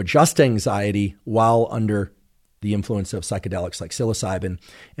tool to adjust anxiety while under the influence of psychedelics like psilocybin.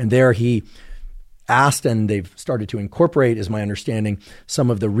 And there he asked, and they've started to incorporate, is my understanding, some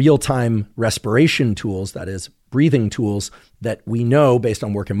of the real-time respiration tools, that is, breathing tools that we know, based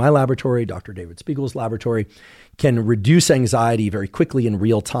on work in my laboratory, Dr. David Spiegel's laboratory, can reduce anxiety very quickly in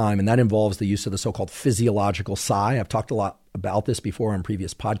real time. And that involves the use of the so-called physiological sigh. I've talked a lot about this before on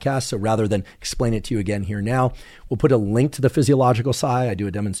previous podcasts. So rather than explain it to you again here now, we'll put a link to the physiological sigh. I do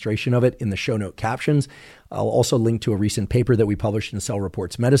a demonstration of it in the show note captions. I'll also link to a recent paper that we published in Cell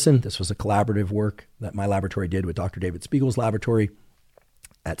Reports Medicine. This was a collaborative work that my laboratory did with Dr. David Spiegel's laboratory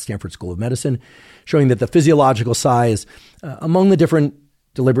at Stanford School of Medicine, showing that the physiological sigh is among the different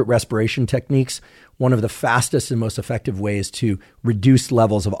deliberate respiration techniques, one of the fastest and most effective ways to reduce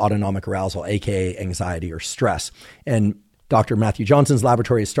levels of autonomic arousal, aka anxiety or stress. And Dr. Matthew Johnson's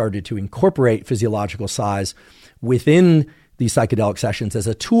laboratory has started to incorporate physiological sighs within these psychedelic sessions as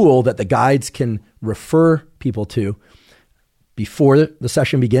a tool that the guides can refer people to before the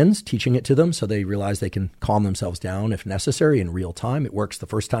session begins, teaching it to them so they realize they can calm themselves down if necessary in real time. It works the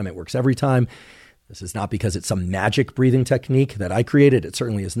first time, it works every time. This is not because it's some magic breathing technique that I created. It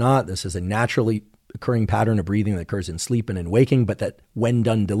certainly is not. This is a naturally occurring pattern of breathing that occurs in sleep and in waking, but that when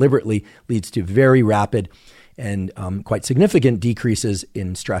done deliberately leads to very rapid and quite significant decreases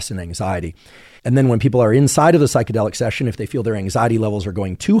in stress and anxiety. And then when people are inside of the psychedelic session, if they feel their anxiety levels are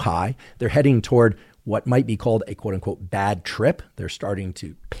going too high, they're heading toward what might be called a quote unquote bad trip. They're starting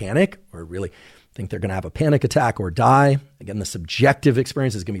to panic or really think they're going to have a panic attack or die. Again, the subjective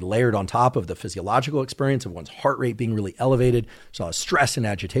experience is going to be layered on top of the physiological experience of one's heart rate being really elevated, so stress and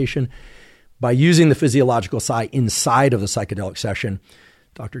agitation. By using the physiological sigh inside of the psychedelic session,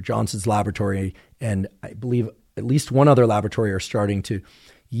 Dr. Johnson's laboratory and I believe at least one other laboratory are starting to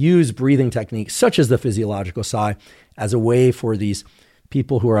use breathing techniques such as the physiological sigh as a way for these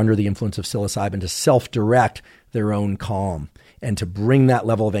people who are under the influence of psilocybin to self-direct their own calm and to bring that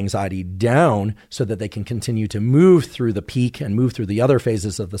level of anxiety down so that they can continue to move through the peak and move through the other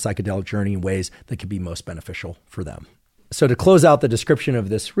phases of the psychedelic journey in ways that can be most beneficial for them. So to close out the description of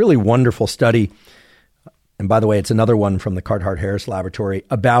this really wonderful study, and by the way, it's another one from the Carhart-Harris Laboratory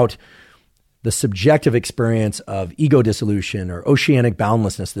about the subjective experience of ego dissolution or oceanic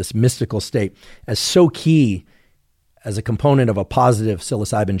boundlessness, this mystical state, as so key as a component of a positive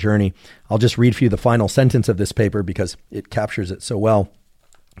psilocybin journey. I'll just read for you the final sentence of this paper because it captures it so well.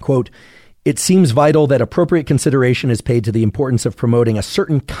 Quote, "It seems vital that appropriate consideration is paid to the importance of promoting a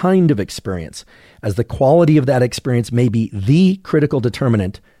certain kind of experience, as the quality of that experience may be the critical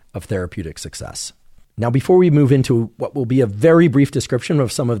determinant of therapeutic success." Now, before we move into what will be a very brief description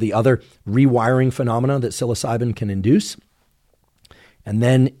of some of the other rewiring phenomena that psilocybin can induce, and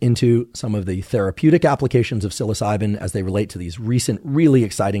then into some of the therapeutic applications of psilocybin as they relate to these recent, really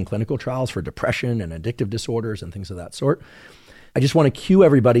exciting clinical trials for depression and addictive disorders and things of that sort, I just want to cue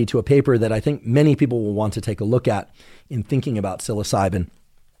everybody to a paper that I think many people will want to take a look at in thinking about psilocybin.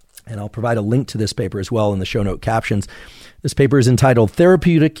 And I'll provide a link to this paper as well in the show note captions. This paper is entitled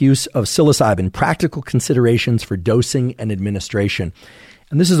Therapeutic Use of Psilocybin, Practical Considerations for Dosing and Administration.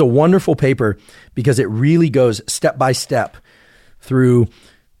 And this is a wonderful paper because it really goes step by step through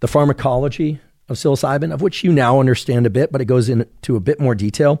the pharmacology of psilocybin, of which you now understand a bit, but it goes into a bit more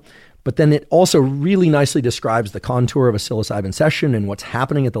detail. But then it also really nicely describes the contour of a psilocybin session and what's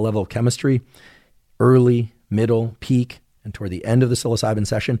happening at the level of chemistry, early, middle, peak, and toward the end of the psilocybin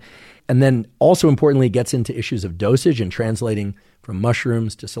session. And then also importantly, gets into issues of dosage and translating from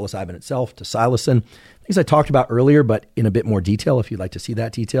mushrooms to psilocybin itself to psilocin, things I talked about earlier, but in a bit more detail if you'd like to see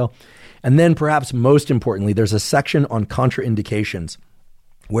that detail. And then perhaps most importantly, there's a section on contraindications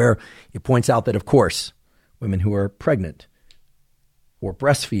where it points out that, of course, women who are pregnant or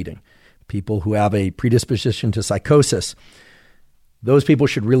breastfeeding, people who have a predisposition to psychosis, those people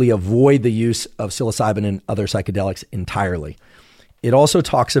should really avoid the use of psilocybin and other psychedelics entirely. It also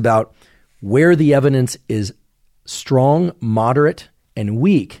talks about where the evidence is strong, moderate, and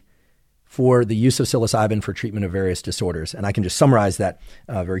weak for the use of psilocybin for treatment of various disorders. And I can just summarize that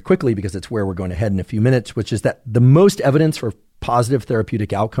very quickly because it's where we're going to head in a few minutes, which is that the most evidence for positive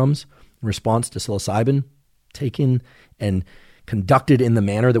therapeutic outcomes in response to psilocybin taken and conducted in the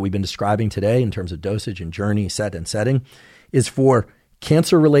manner that we've been describing today in terms of dosage and journey, set and setting, is for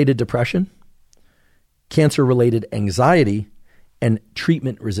cancer-related depression, cancer-related anxiety, and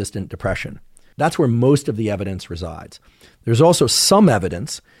treatment-resistant depression. That's where most of the evidence resides. There's also some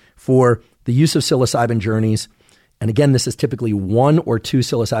evidence for the use of psilocybin journeys. And again, this is typically 1 or 2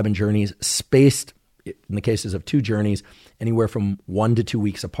 psilocybin journeys spaced, in the cases of 2 journeys, anywhere from 1 to 2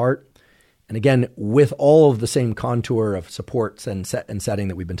 weeks apart. And again, with all of the same contour of supports and setting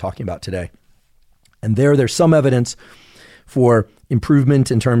that we've been talking about today. And there's some evidence for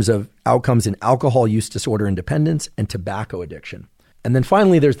improvement in terms of outcomes in alcohol use disorder and dependence and tobacco addiction. And then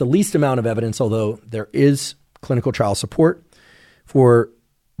finally, there's the least amount of evidence, although there is clinical trial support for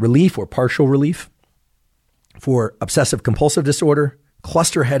relief or partial relief for obsessive compulsive disorder,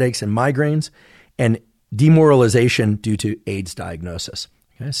 cluster headaches and migraines, and demoralization due to AIDS diagnosis.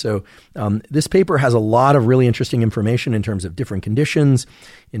 Okay, so this paper has a lot of really interesting information in terms of different conditions,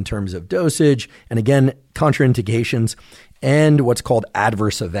 in terms of dosage, and again, contraindications, and what's called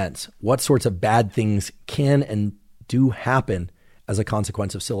adverse events. What sorts of bad things can and do happen as a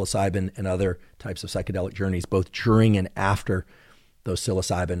consequence of psilocybin and other types of psychedelic journeys, both during and after those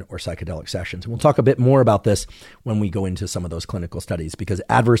psilocybin or psychedelic sessions. And we'll talk a bit more about this when we go into some of those clinical studies, because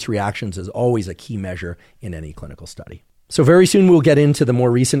adverse reactions is always a key measure in any clinical study. So very soon we'll get into the more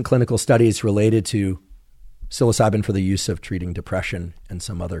recent clinical studies related to psilocybin for the use of treating depression and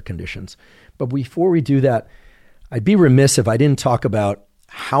some other conditions. But before we do that, I'd be remiss if I didn't talk about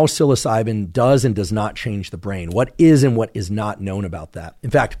how psilocybin does and does not change the brain. What is and what is not known about that. In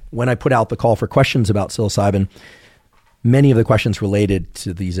fact, when I put out the call for questions about psilocybin, many of the questions related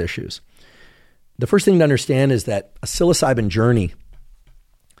to these issues. The first thing to understand is that a psilocybin journey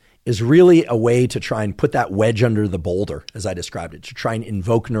is really a way to try and put that wedge under the boulder, as I described it, to try and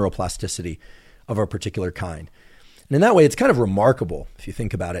invoke neuroplasticity of a particular kind. And in that way, it's kind of remarkable, if you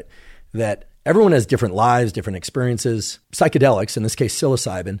think about it, that everyone has different lives, different experiences. Psychedelics, in this case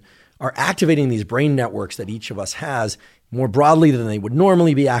psilocybin, are activating these brain networks that each of us has more broadly than they would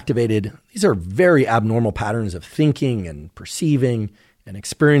normally be activated. These are very abnormal patterns of thinking and perceiving and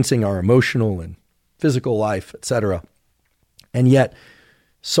experiencing our emotional and physical life, etc. And yet,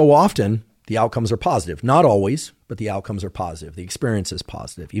 so often, the outcomes are positive. Not always, but the outcomes are positive. The experience is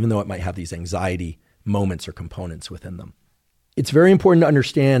positive, even though it might have these anxiety moments or components within them. It's very important to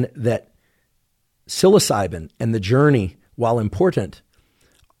understand that psilocybin and the journey, while important,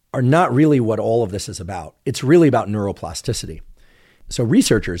 are not really what all of this is about. It's really about neuroplasticity. So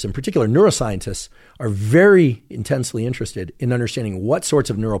researchers, in particular neuroscientists, are very intensely interested in understanding what sorts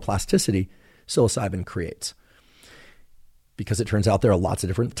of neuroplasticity psilocybin creates. Because it turns out there are lots of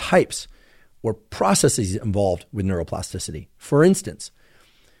different types or processes involved with neuroplasticity. For instance,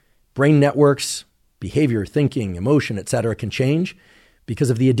 brain networks, behavior, thinking, emotion, etc., can change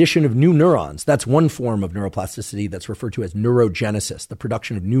because of the addition of new neurons. That's one form of neuroplasticity that's referred to as neurogenesis, the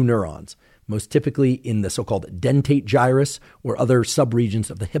production of new neurons, most typically in the so-called dentate gyrus or other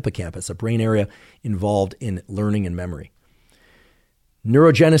subregions of the hippocampus, a brain area involved in learning and memory.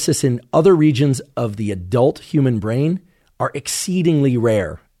 Neurogenesis in other regions of the adult human brain are exceedingly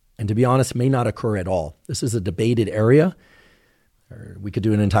rare, and to be honest, may not occur at all. This is a debated area. We could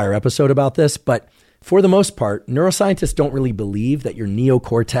do an entire episode about this, but for the most part, neuroscientists don't really believe that your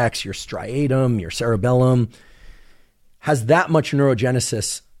neocortex, your striatum, your cerebellum has that much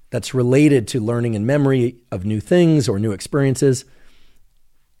neurogenesis that's related to learning and memory of new things or new experiences.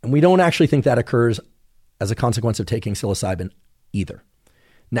 And we don't actually think that occurs as a consequence of taking psilocybin either.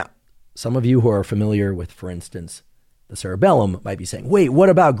 Now, some of you who are familiar with, for instance, the cerebellum might be saying, wait, what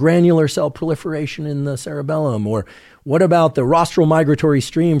about granular cell proliferation in the cerebellum? Or what about the rostral migratory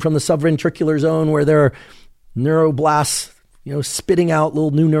stream from the subventricular zone where there are neuroblasts, spitting out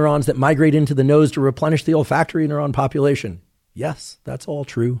little new neurons that migrate into the nose to replenish the olfactory neuron population? Yes, that's all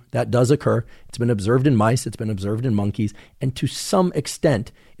true. That does occur. It's been observed in mice. It's been observed in monkeys. And to some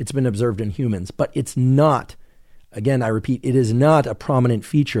extent, it's been observed in humans. But it's not, again, I repeat, it is not a prominent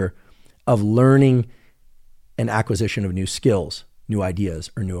feature of learning and acquisition of new skills, new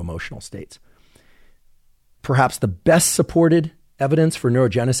ideas, or new emotional states. Perhaps the best supported evidence for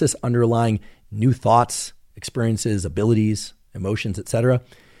neurogenesis underlying new thoughts, experiences, abilities, emotions, etc.,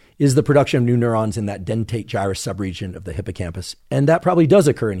 is the production of new neurons in that dentate gyrus subregion of the hippocampus. And that probably does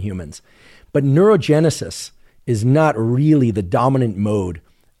occur in humans. But neurogenesis is not really the dominant mode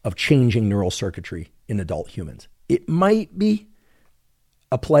of changing neural circuitry in adult humans. It might be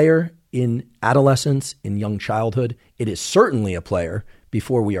a player in adolescence, in young childhood. It is certainly a player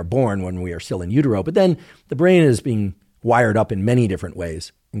before we are born, when we are still in utero. But then the brain is being wired up in many different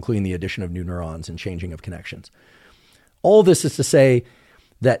ways, including the addition of new neurons and changing of connections. All this is to say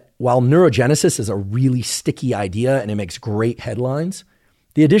that while neurogenesis is a really sticky idea and it makes great headlines,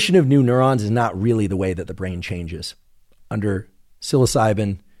 the addition of new neurons is not really the way that the brain changes under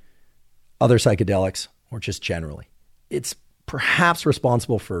psilocybin, other psychedelics, or just generally. It's perhaps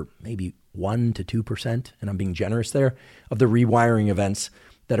responsible for maybe 1% to 2%, and I'm being generous there, of the rewiring events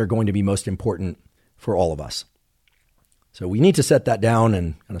that are going to be most important for all of us. So we need to set that down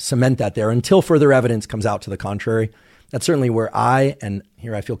and kind of cement that there until further evidence comes out to the contrary. That's certainly where I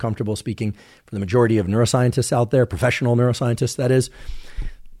feel comfortable speaking for the majority of neuroscientists out there, professional neuroscientists, that is.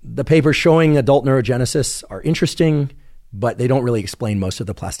 The papers showing adult neurogenesis are interesting, but they don't really explain most of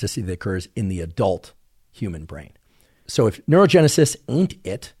the plasticity that occurs in the adult human brain. So if neurogenesis ain't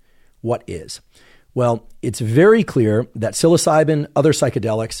it, what is? Well, it's very clear that psilocybin, other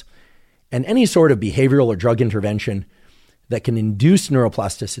psychedelics, and any sort of behavioral or drug intervention that can induce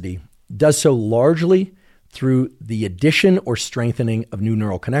neuroplasticity does so largely through the addition or strengthening of new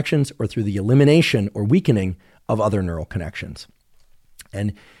neural connections or through the elimination or weakening of other neural connections.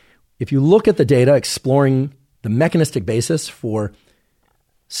 And if you look at the data exploring the mechanistic basis for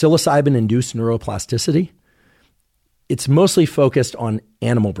psilocybin-induced neuroplasticity, it's mostly focused on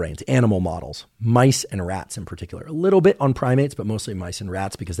animal brains, animal models, mice and rats in particular. A little bit on primates, but mostly mice and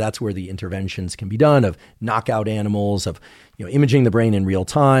rats, because that's where the interventions can be done of knockout animals, of imaging the brain in real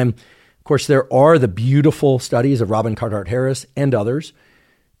time. Of course, there are the beautiful studies of Robin Carhart-Harris and others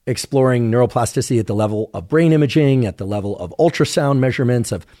exploring neuroplasticity at the level of brain imaging, at the level of ultrasound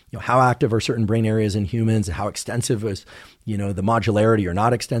measurements of how active are certain brain areas in humans, how extensive is the modularity or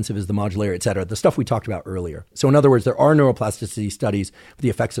not extensive is the modularity, et cetera, the stuff we talked about earlier. So in other words, there are neuroplasticity studies of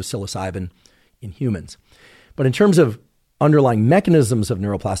the effects of psilocybin in humans. But in terms of underlying mechanisms of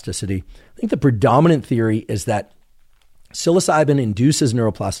neuroplasticity, I think the predominant theory is that psilocybin induces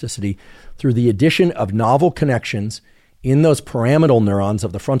neuroplasticity through the addition of novel connections in those pyramidal neurons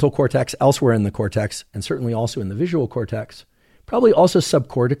of the frontal cortex, elsewhere in the cortex, and certainly also in the visual cortex, probably also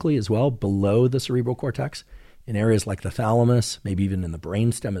subcortically as well, below the cerebral cortex, in areas like the thalamus, maybe even in the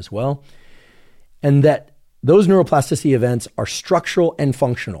brainstem as well. And that those neuroplasticity events are structural and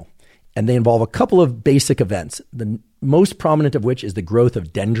functional, and they involve a couple of basic events, the most prominent of which is the growth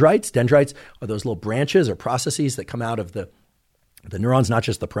of dendrites. Dendrites are those little branches or processes that come out of the neurons, not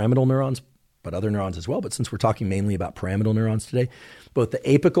just the pyramidal neurons, but other neurons as well. But since we're talking mainly about pyramidal neurons today, both the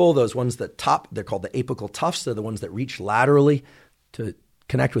apical, those ones that top, they're called the apical tufts. They're the ones that reach laterally to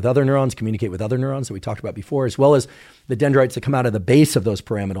connect with other neurons, communicate with other neurons that we talked about before, as well as the dendrites that come out of the base of those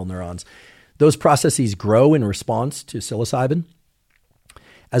pyramidal neurons. Those processes grow in response to psilocybin,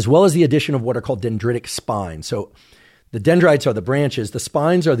 as well as the addition of what are called dendritic spines. So the dendrites are the branches. The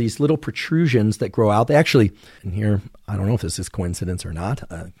spines are these little protrusions that grow out. They actually, and here, I don't know if this is coincidence or not.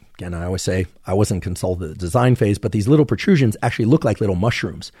 Again, I always say I wasn't consulted at the design phase, but these little protrusions actually look like little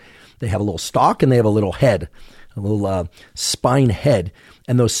mushrooms. They have a little stalk and they have a little head, a little spine head.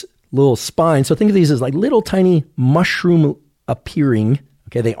 And those little spines, so think of these as like little tiny mushroom appearing.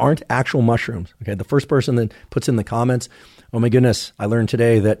 Okay, they aren't actual mushrooms. Okay, the first person that puts in the comments, oh my goodness, I learned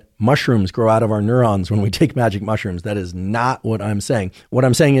today that mushrooms grow out of our neurons when we take magic mushrooms. That is not what I'm saying. What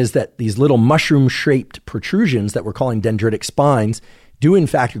I'm saying is that these little mushroom-shaped protrusions that we're calling dendritic spines do in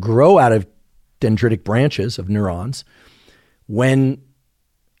fact grow out of dendritic branches of neurons when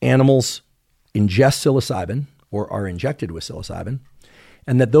animals ingest psilocybin or are injected with psilocybin,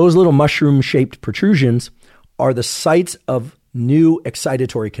 and that those little mushroom-shaped protrusions are the sites of new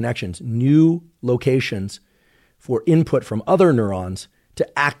excitatory connections, new locations for input from other neurons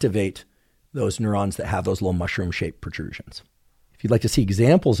to activate those neurons that have those little mushroom-shaped protrusions. If you'd like to see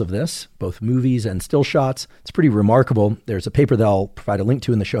examples of this, both movies and still shots, it's pretty remarkable. There's a paper that I'll provide a link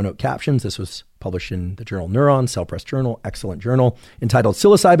to in the show note captions. This was published in the journal Neuron, Cell Press Journal, excellent journal, entitled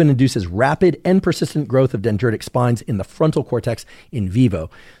 "Psilocybin Induces Rapid and Persistent Growth of Dendritic Spines in the Frontal Cortex in Vivo."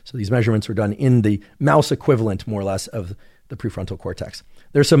 So these measurements were done in the mouse equivalent, more or less, of the prefrontal cortex.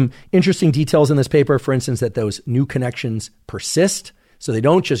 There's some interesting details in this paper, for instance, that those new connections persist. So they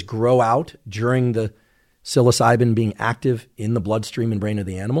don't just grow out during the psilocybin being active in the bloodstream and brain of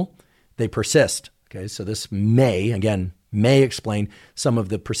the animal. They persist. Okay, so this may explain some of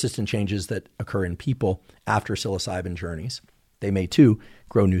the persistent changes that occur in people after psilocybin journeys. They may too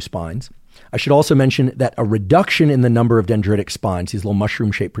grow new spines. I should also mention that a reduction in the number of dendritic spines, these little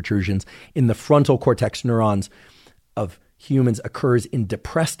mushroom-shaped protrusions in the frontal cortex neurons of humans, occurs in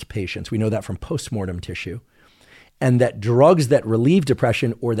depressed patients. We know that from postmortem tissue. And that drugs that relieve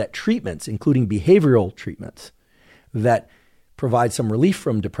depression or that treatments, including behavioral treatments, that provide some relief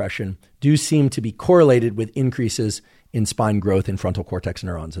from depression do seem to be correlated with increases in spine growth in frontal cortex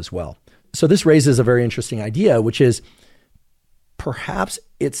neurons as well. So this raises a very interesting idea, which is perhaps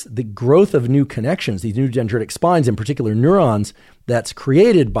it's the growth of new connections, these new dendritic spines, in particular neurons, that's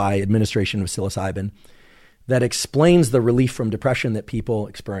created by administration of psilocybin that explains the relief from depression that people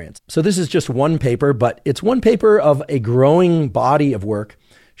experience. So this is just one paper, but it's one paper of a growing body of work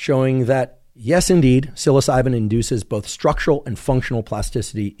showing that, yes, indeed, psilocybin induces both structural and functional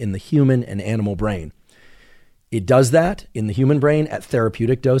plasticity in the human and animal brain. It does that in the human brain at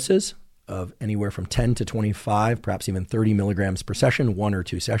therapeutic doses of anywhere from 10 to 25, perhaps even 30 milligrams per session, 1 or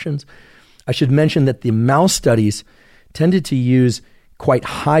 2 sessions. I should mention that the mouse studies tended to use quite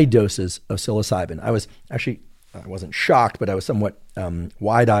high doses of psilocybin. I was actually I wasn't shocked, but I was somewhat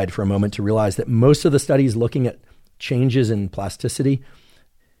wide-eyed for a moment to realize that most of the studies looking at changes in plasticity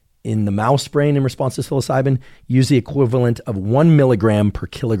in the mouse brain in response to psilocybin use the equivalent of 1 milligram per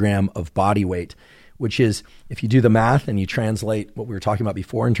kilogram of body weight, which is, if you do the math and you translate what we were talking about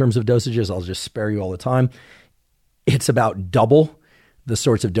before in terms of dosages, I'll just spare you all the time, it's about double the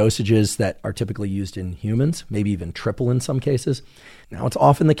sorts of dosages that are typically used in humans, maybe even triple in some cases. Now, it's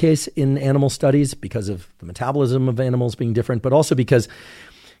often the case in animal studies because of the metabolism of animals being different, but also because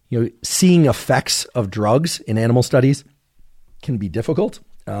seeing effects of drugs in animal studies can be difficult.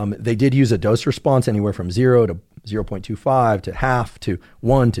 They did use a dose response anywhere from 0 to 0.25 to half to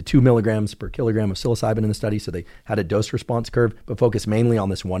 1 to 2 milligrams per kilogram of psilocybin in the study. So they had a dose response curve, but focused mainly on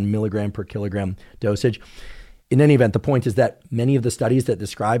this 1 milligram per kilogram dosage. In any event, the point is that many of the studies that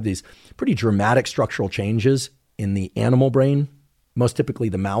describe these pretty dramatic structural changes in the animal brain, most typically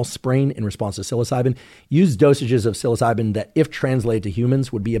the mouse brain in response to psilocybin, use dosages of psilocybin that, if translated to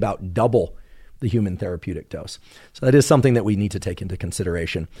humans, would be about double the human therapeutic dose. So that is something that we need to take into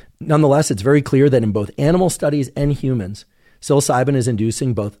consideration. Nonetheless, it's very clear that in both animal studies and humans, psilocybin is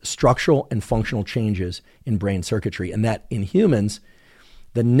inducing both structural and functional changes in brain circuitry, and that in humans,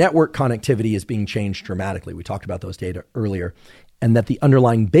 the network connectivity is being changed dramatically. We talked about those data earlier, and that the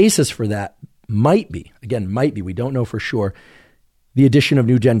underlying basis for that might be, we don't know for sure, the addition of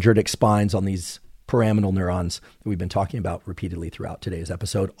new dendritic spines on these pyramidal neurons that we've been talking about repeatedly throughout today's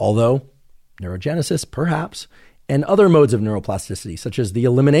episode, although neurogenesis, perhaps, and other modes of neuroplasticity, such as the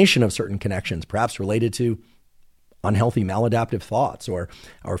elimination of certain connections, perhaps related to unhealthy maladaptive thoughts or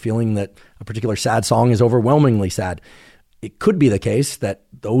our feeling that a particular sad song is overwhelmingly sad. It could be the case that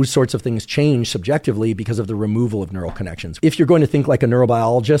those sorts of things change subjectively because of the removal of neural connections. If you're going to think like a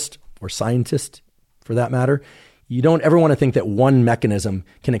neurobiologist or scientist, for that matter, you don't ever want to think that one mechanism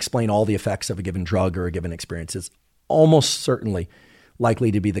can explain all the effects of a given drug or a given experience. It's almost certainly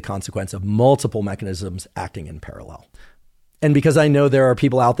likely to be the consequence of multiple mechanisms acting in parallel. And because I know there are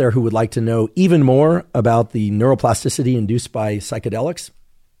people out there who would like to know even more about the neuroplasticity induced by psychedelics,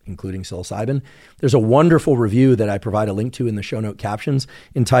 including psilocybin, there's a wonderful review that I provide a link to in the show note captions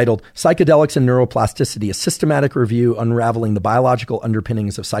entitled Psychedelics and Neuroplasticity, a Systematic Review Unraveling the Biological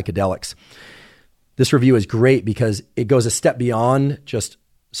Underpinnings of Psychedelics. This review is great because it goes a step beyond just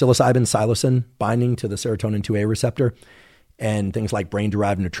psilocybin, psilocin binding to the serotonin 2A receptor and things like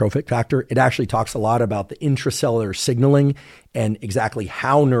brain-derived neurotrophic factor. It actually talks a lot about the intracellular signaling and exactly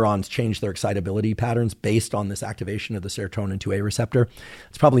how neurons change their excitability patterns based on this activation of the serotonin 2A receptor.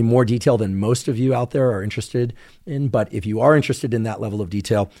 It's probably more detail than most of you out there are interested in, but if you are interested in that level of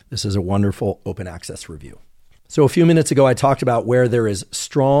detail, this is a wonderful open access review. So a few minutes ago, I talked about where there is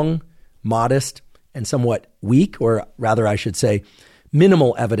strong, modest, and somewhat weak, or rather I should say,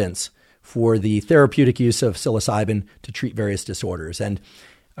 minimal evidence for the therapeutic use of psilocybin to treat various disorders. And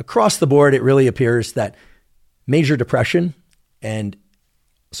across the board, it really appears that major depression and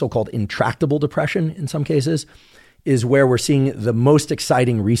so-called intractable depression in some cases is where we're seeing the most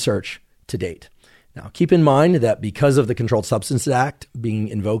exciting research to date. Now, keep in mind that because of the Controlled Substances Act being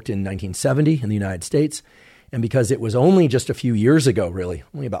invoked in 1970 in the United States, and because it was only just a few years ago, really,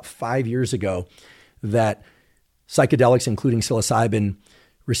 only about 5 years ago, that psychedelics, including psilocybin,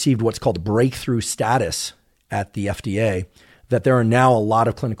 received what's called breakthrough status at the FDA, that there are now a lot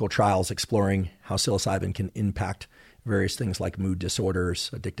of clinical trials exploring how psilocybin can impact various things like mood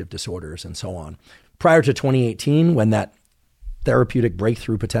disorders, addictive disorders, and so on. Prior to 2018, when that therapeutic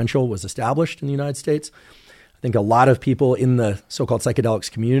breakthrough potential was established in the United States, I think a lot of people in the so-called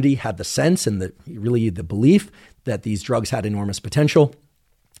psychedelics community had the sense and the belief that these drugs had enormous potential,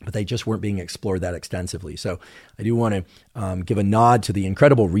 but they just weren't being explored that extensively. So I do want to give a nod to the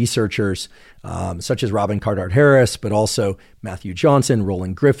incredible researchers such as Robin Carhart-Harris, but also Matthew Johnson,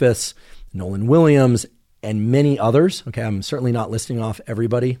 Roland Griffiths, Nolan Williams, and many others. Okay, I'm certainly not listing off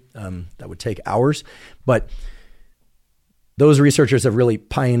everybody. That would take hours. But those researchers have really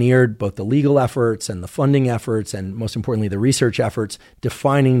pioneered both the legal efforts and the funding efforts, and most importantly, the research efforts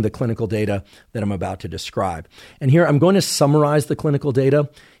defining the clinical data that I'm about to describe. And here I'm going to summarize the clinical data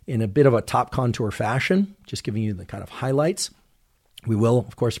in a bit of a top contour fashion, just giving you the kind of highlights. We will,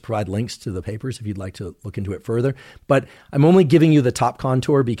 of course, provide links to the papers if you'd like to look into it further. But I'm only giving you the top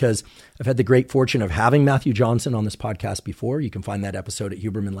contour because I've had the great fortune of having Matthew Johnson on this podcast before. You can find that episode at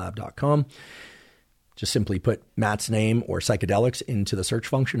hubermanlab.com. Just simply put Matt's name or psychedelics into the search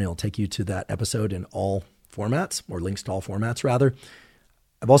function. It'll take you to that episode in all formats, or links to all formats, rather.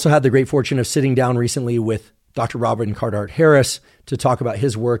 I've also had the great fortune of sitting down recently with Dr. Robin Carhart-Harris to talk about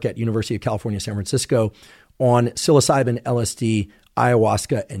his work at University of California, San Francisco on psilocybin, LSD,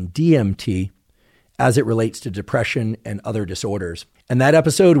 ayahuasca, and DMT, as it relates to depression and other disorders. And that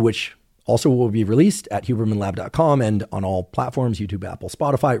episode, which also will be released at hubermanlab.com and on all platforms, YouTube, Apple,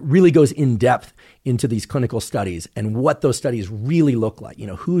 Spotify, really goes in depth into these clinical studies and what those studies really look like.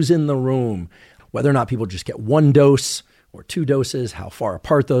 Who's in the room, whether or not people just get one dose or two doses, how far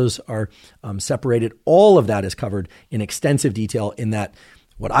apart those are separated. All of that is covered in extensive detail in that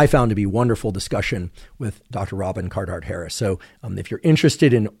what I found to be wonderful discussion with Dr. Robin Carhart-Harris. So if you're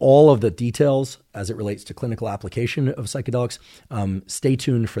interested in all of the details as it relates to clinical application of psychedelics, stay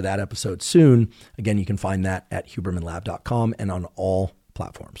tuned for that episode soon. Again, you can find that at hubermanlab.com and on all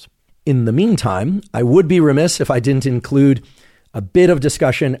platforms. In the meantime, I would be remiss if I didn't include a bit of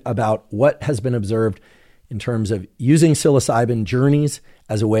discussion about what has been observed in terms of using psilocybin journeys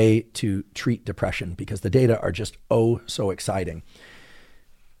as a way to treat depression, because the data are just so exciting.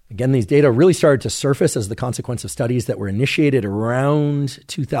 Again, these data really started to surface as the consequence of studies that were initiated around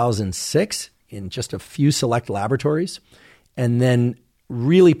 2006 in just a few select laboratories, and then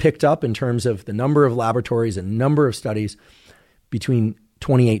really picked up in terms of the number of laboratories and number of studies between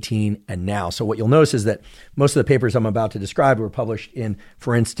 2018 and now. So what you'll notice is that most of the papers I'm about to describe were published in,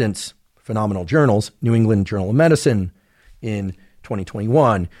 for instance, phenomenal journals, New England Journal of Medicine in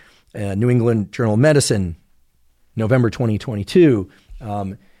 2021, New England Journal of Medicine, November 2022,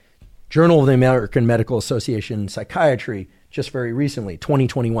 Journal of the American Medical Association Psychiatry, just very recently,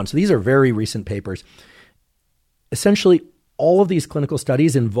 2021. So these are very recent papers. Essentially, all of these clinical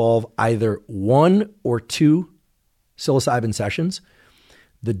studies involve either one or two psilocybin sessions.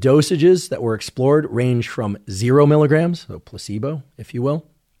 The dosages that were explored range from 0 milligrams, so placebo, if you will,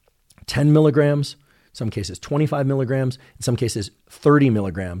 10 milligrams, in some cases 25 milligrams, in some cases 30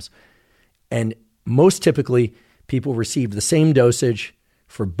 milligrams. And most typically, people received the same dosage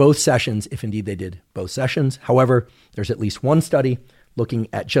for both sessions, if indeed they did both sessions. However, there's at least one study looking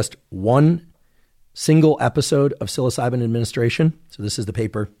at just one single episode of psilocybin administration. So this is the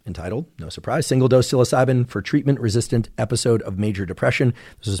paper entitled, no surprise, Single Dose Psilocybin for Treatment-Resistant Episode of Major Depression.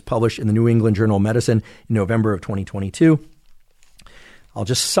 This was published in the New England Journal of Medicine in November of 2022. I'll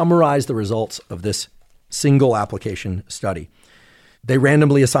just summarize the results of this single application study. They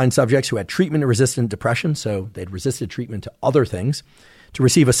randomly assigned subjects who had treatment-resistant depression, so they'd resisted treatment to other things, to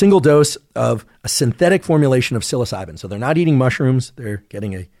receive a single dose of a synthetic formulation of psilocybin. So they're not eating mushrooms, they're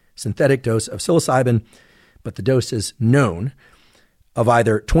getting a synthetic dose of psilocybin, but the dose is known, of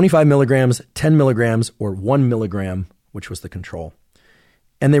either 25 milligrams, 10 milligrams, or 1 milligram, which was the control.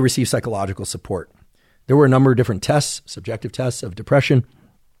 And they received psychological support. There were a number of different tests, subjective tests of depression,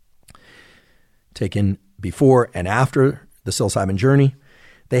 taken before and after the psilocybin journey.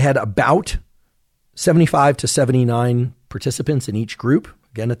 They had about 75 to 79 participants in each group,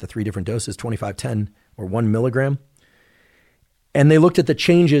 again at the three different doses, 25, 10, or 1 milligram. And they looked at the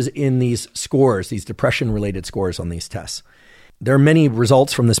changes in these scores, these depression-related scores on these tests. There are many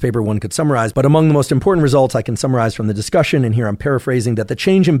results from this paper one could summarize, but among the most important results I can summarize from the discussion, and here I'm paraphrasing, that the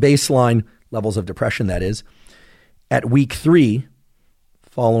change in baseline levels of depression, that is, at week 3,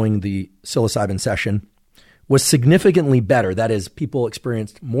 following the psilocybin session, was significantly better. That is, people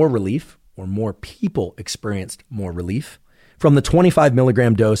experienced more relief, or more people experienced more relief from the 25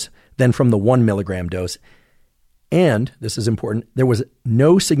 milligram dose than from the 1 milligram dose. And, this is important, there was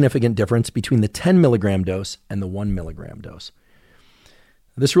no significant difference between the 10 milligram dose and the 1 milligram dose.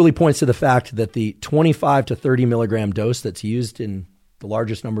 This really points to the fact that the 25 to 30 milligram dose that's used in the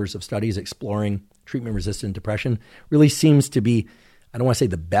largest numbers of studies exploring treatment-resistant depression really seems to be, I don't want to say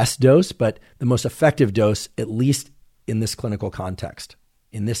the best dose, but the most effective dose, at least in this clinical context,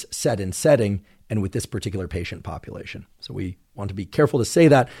 in this setting, and with this particular patient population. So we want to be careful to say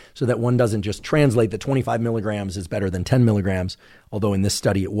that so that one doesn't just translate that 25 milligrams is better than 10 milligrams, although in this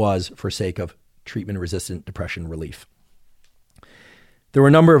study it was for sake of treatment-resistant depression relief. There were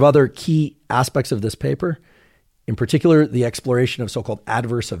a number of other key aspects of this paper, in particular the exploration of so-called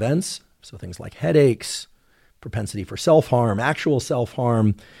adverse events, so things like headaches, propensity for self-harm, actual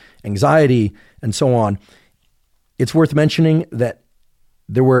self-harm, anxiety, and so on. It's worth mentioning that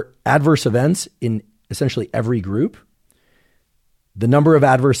there were adverse events in essentially every group. The number of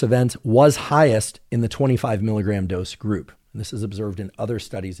adverse events was highest in the 25 milligram dose group. And this is observed in other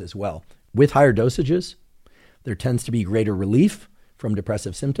studies as well. With higher dosages, there tends to be greater relief from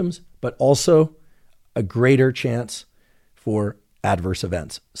depressive symptoms, but also a greater chance for adverse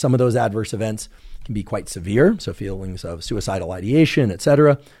events. Some of those adverse events can be quite severe, so feelings of suicidal ideation,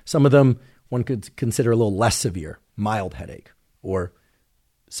 etc. Some of them one could consider a little less severe, mild headache, or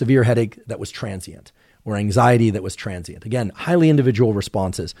severe headache that was transient, or anxiety that was transient. Again, highly individual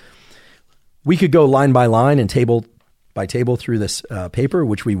responses. We could go line by line and table by table through this paper,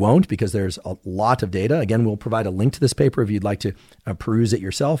 which we won't because there's a lot of data. Again, we'll provide a link to this paper if you'd like to peruse it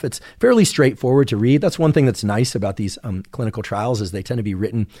yourself. It's fairly straightforward to read. That's one thing that's nice about these clinical trials is they tend to be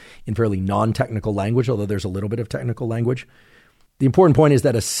written in fairly non-technical language, although there's a little bit of technical language. The important point is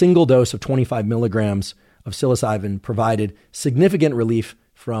that a single dose of 25 milligrams of psilocybin provided significant relief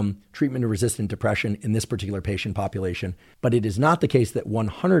from treatment-resistant depression in this particular patient population. But it is not the case that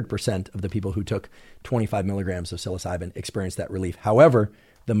 100% of the people who took 25 milligrams of psilocybin experienced that relief. However,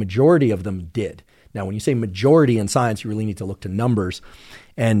 the majority of them did. Now, when you say majority in science, you really need to look to numbers.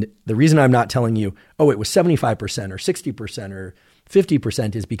 And the reason I'm not telling you, it was 75% or 60% or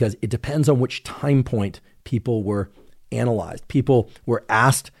 50% is because it depends on which time point people were analyzed. People were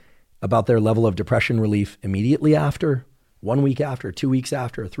asked about their level of depression relief immediately after, 1 week after, 2 weeks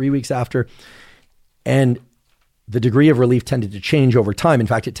after, 3 weeks after. And the degree of relief tended to change over time. In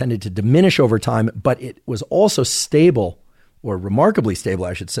fact, it tended to diminish over time, but it was also stable, or remarkably stable,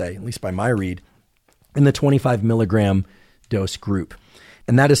 I should say, at least by my read, in the 25 milligram dose group.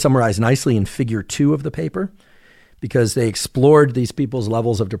 And that is summarized nicely in figure 2 of the paper, because they explored these people's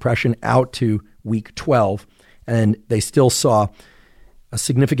levels of depression out to week 12, and they still saw a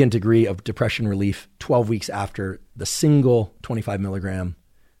significant degree of depression relief 12 weeks after the single 25 milligram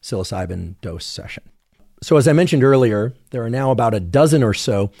psilocybin dose session. So as I mentioned earlier, there are now about a dozen or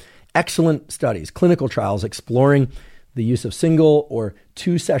so excellent studies, clinical trials exploring the use of single or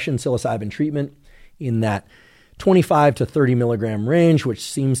 2-session psilocybin treatment in that 25 to 30 milligram range, which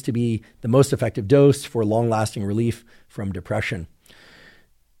seems to be the most effective dose for long-lasting relief from depression.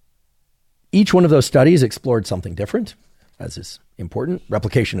 Each one of those studies explored something different, as is important.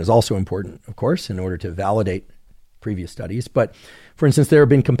 Replication is also important, of course, in order to validate previous studies. But for instance, there have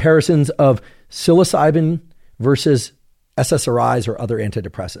been comparisons of psilocybin versus SSRIs or other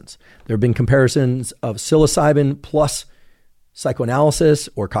antidepressants. There have been comparisons of psilocybin plus psychoanalysis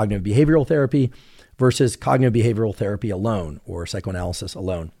or cognitive behavioral therapy versus cognitive behavioral therapy alone or psychoanalysis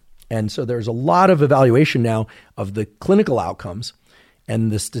alone. And so there's a lot of evaluation now of the clinical outcomes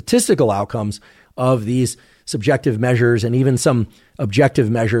and the statistical outcomes of these subjective measures and even some objective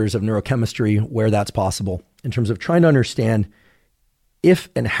measures of neurochemistry where that's possible in terms of trying to understand if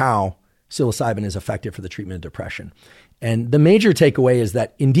and how psilocybin is effective for the treatment of depression. And the major takeaway is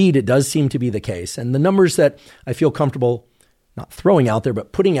that indeed it does seem to be the case. And the numbers that I feel comfortable not throwing out there,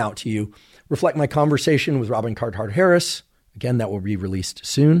 but putting out to you reflect my conversation with Robin Carhart-Harris. Again, that will be released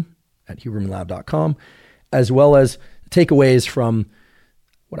soon at hubermanlab.com, as well as takeaways from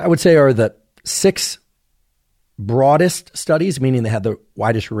what I would say are the 6 broadest studies, meaning they had the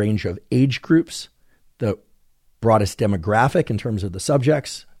widest range of age groups, the broadest demographic in terms of the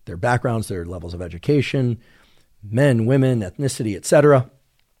subjects, their backgrounds, their levels of education, men, women, ethnicity, etc.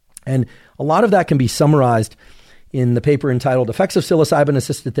 And a lot of that can be summarized in the paper entitled Effects of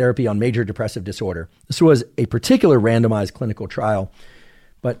Psilocybin-Assisted Therapy on Major Depressive Disorder. This was a particular randomized clinical trial,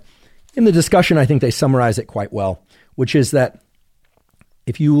 but in the discussion, I think they summarize it quite well, which is that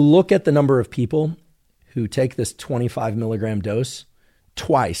if you look at the number of people who take this 25 milligram dose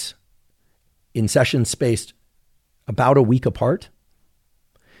twice in sessions spaced about a week apart,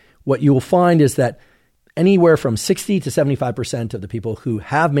 what you will find is that anywhere from 60 to 75% of the people who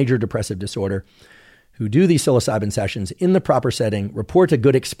have major depressive disorder who do these psilocybin sessions in the proper setting report a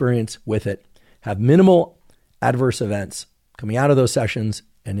good experience with it, have minimal adverse events coming out of those sessions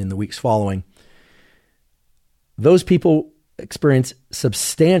and in the weeks following. Those people experience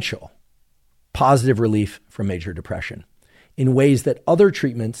substantial positive relief from major depression in ways that other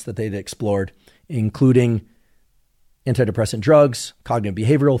treatments that they'd explored, including antidepressant drugs, cognitive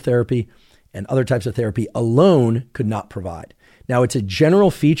behavioral therapy, and other types of therapy alone could not provide. Now, it's a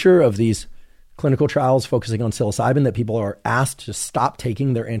general feature of these clinical trials focusing on psilocybin that people are asked to stop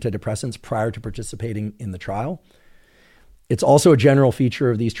taking their antidepressants prior to participating in the trial. It's also a general feature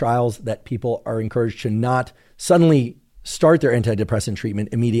of these trials that people are encouraged to not suddenly start their antidepressant treatment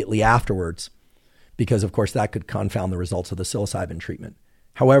immediately afterwards, because of course that could confound the results of the psilocybin treatment.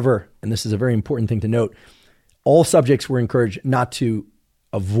 However, and this is a very important thing to note, all subjects were encouraged not to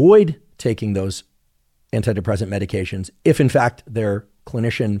avoid taking those antidepressant medications if in fact their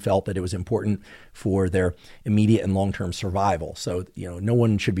clinician felt that it was important for their immediate and long-term survival. So, no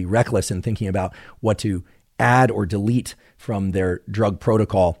one should be reckless in thinking about what to add or delete from their drug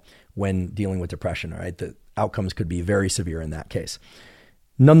protocol when dealing with depression, all right? The outcomes could be very severe in that case.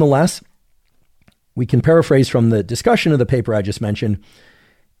 Nonetheless, we can paraphrase from the discussion of the paper I just mentioned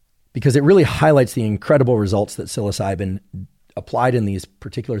because it really highlights the incredible results that psilocybin applied in these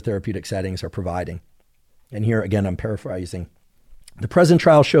particular therapeutic settings are providing. And here, again, I'm paraphrasing The present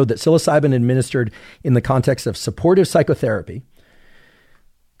trial showed that psilocybin administered in the context of supportive psychotherapy,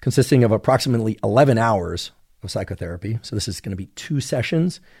 consisting of approximately 11 hours of psychotherapy. So this is going to be 2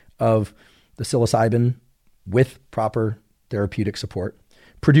 sessions of the psilocybin with proper therapeutic support,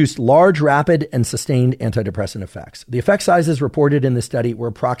 produced large, rapid, and sustained antidepressant effects. The effect sizes reported in this study were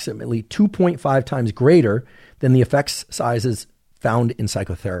approximately 2.5 times greater than the effect sizes found in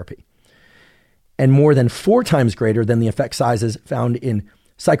psychotherapy, and more than 4 times greater than the effect sizes found in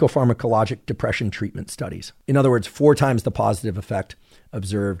psychopharmacologic depression treatment studies. In other words, 4 times the positive effect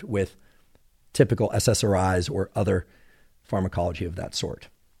observed with typical SSRIs or other pharmacology of that sort.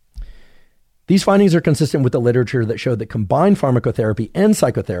 These findings are consistent with the literature that showed that combined pharmacotherapy and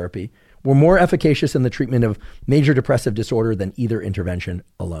psychotherapy were more efficacious in the treatment of major depressive disorder than either intervention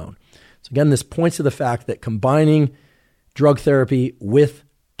alone. So again, this points to the fact that combining drug therapy with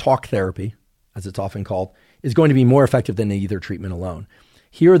talk therapy, as it's often called, is going to be more effective than either treatment alone.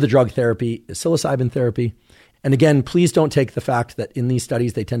 Here, the drug therapy is psilocybin therapy. And again, please don't take the fact that in these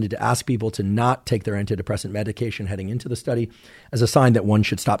studies, they tended to ask people to not take their antidepressant medication heading into the study as a sign that one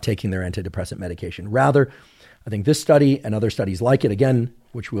should stop taking their antidepressant medication. Rather, I think this study and other studies like it, again,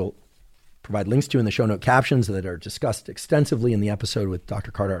 which we'll provide links to in the show note captions that are discussed extensively in the episode with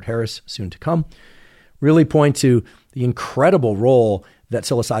Dr. Carteret Harris soon to come, really point to the incredible role that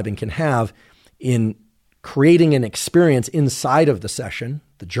psilocybin can have in creating an experience inside of the session,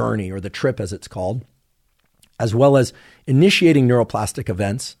 the journey or the trip as it's called, as well as initiating neuroplastic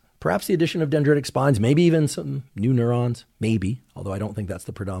events, perhaps the addition of dendritic spines, maybe even some new neurons, maybe, although I don't think that's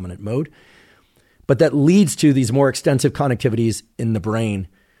the predominant mode. But that leads to these more extensive connectivities in the brain,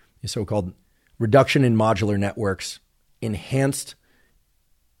 the so-called reduction in modular networks, enhanced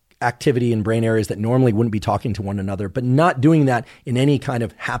activity in brain areas that normally wouldn't be talking to one another, but not doing that in any kind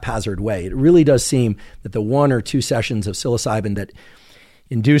of haphazard way. It really does seem that the 1 or 2 sessions of psilocybin that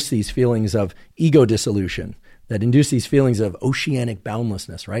induce these feelings of ego dissolution, that induce these feelings of oceanic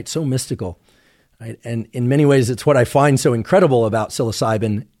boundlessness, right? So mystical, right? And in many ways, it's what I find so incredible about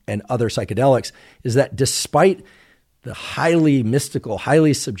psilocybin and other psychedelics is that despite the highly mystical,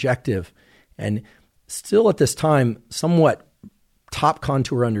 highly subjective, and still at this time, somewhat top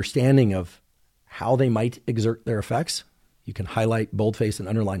contour understanding of how they might exert their effects. You can highlight, boldface, and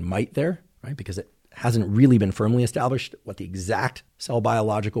underline might there, right? Because it hasn't really been firmly established what the exact cell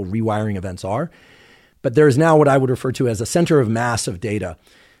biological rewiring events are. But there is now what I would refer to as a center of mass of data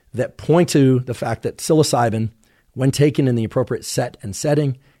that point to the fact that psilocybin, when taken in the appropriate set and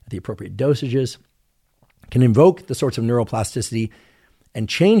setting, at the appropriate dosages, can invoke the sorts of neuroplasticity and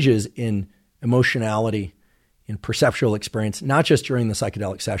changes in emotionality, in perceptual experience, not just during the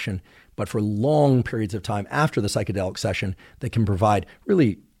psychedelic session, but for long periods of time after the psychedelic session that can provide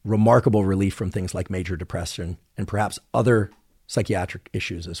really remarkable relief from things like major depression and perhaps other psychiatric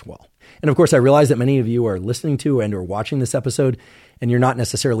issues as well. And of course, I realize that many of you are listening to and or watching this episode, and you're not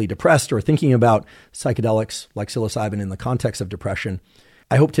necessarily depressed or thinking about psychedelics like psilocybin in the context of depression.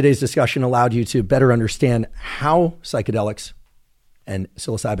 I hope today's discussion allowed you to better understand how psychedelics, and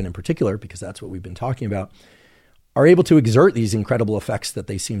psilocybin in particular, because that's what we've been talking about, are able to exert these incredible effects that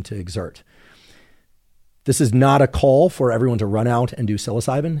they seem to exert. This is not a call for everyone to run out and do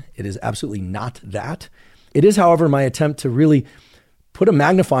psilocybin. It is absolutely not that. It is, however, my attempt to really put a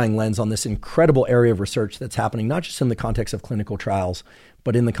magnifying lens on this incredible area of research that's happening, not just in the context of clinical trials,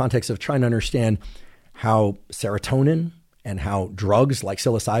 but in the context of trying to understand how serotonin and how drugs like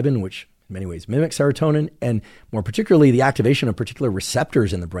psilocybin, which in many ways mimic serotonin, and more particularly the activation of particular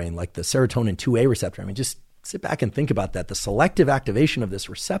receptors in the brain, like the serotonin 2A receptor. I mean, just sit back and think about that. The selective activation of this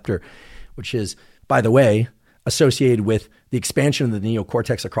receptor, which is, by the way, associated with the expansion of the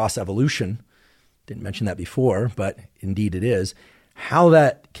neocortex across evolution. Didn't mention that before, but indeed it is. How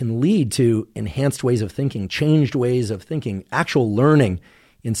that can lead to enhanced ways of thinking, changed ways of thinking, actual learning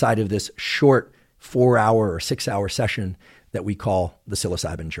inside of this short 4-hour or 6-hour session that we call the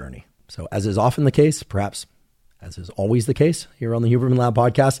psilocybin journey. So as is often the case, perhaps as is always the case here on the Huberman Lab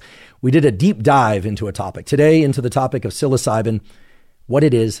podcast, we did a deep dive into a topic. Today, into the topic of psilocybin, what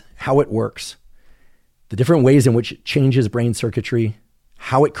it is, how it works, the different ways in which it changes brain circuitry,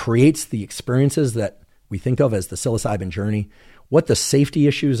 how it creates the experiences that we think of as the psilocybin journey, what the safety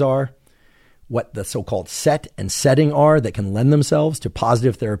issues are, what the so-called set and setting are that can lend themselves to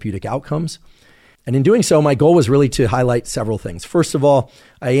positive therapeutic outcomes. And in doing so, my goal was really to highlight several things. First of all,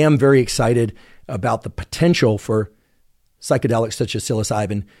 I am very excited about the potential for psychedelics such as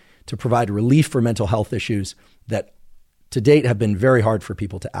psilocybin to provide relief for mental health issues that to date have been very hard for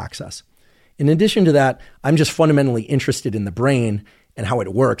people to access. In addition to that, I'm just fundamentally interested in the brain and how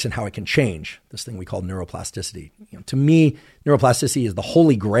it works and how it can change, this thing we call neuroplasticity. To me, neuroplasticity is the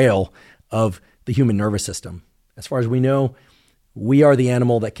holy grail of the human nervous system. As far as we know, we are the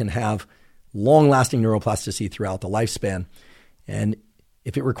animal that can have long-lasting neuroplasticity throughout the lifespan. And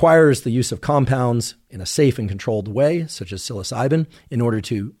if it requires the use of compounds in a safe and controlled way, such as psilocybin, in order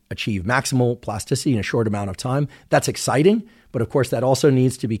to achieve maximal plasticity in a short amount of time, that's exciting. But of course, that also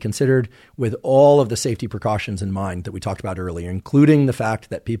needs to be considered with all of the safety precautions in mind that we talked about earlier, including the fact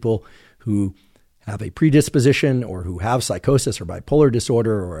that people who have a predisposition or who have psychosis or bipolar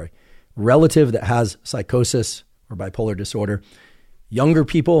disorder, or a relative that has psychosis or bipolar disorder, younger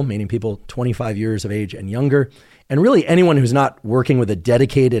people, meaning people 25 years of age and younger, and really anyone who's not working with a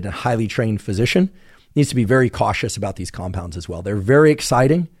dedicated and highly trained physician, needs to be very cautious about these compounds as well. They're very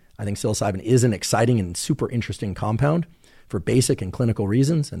exciting. I think psilocybin is an exciting and super interesting compound for basic and clinical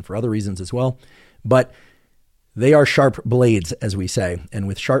reasons and for other reasons as well. But they are sharp blades, as we say. And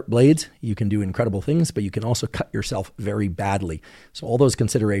with sharp blades, you can do incredible things, but you can also cut yourself very badly. So all those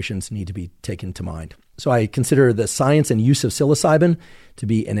considerations need to be taken to mind. So I consider the science and use of psilocybin to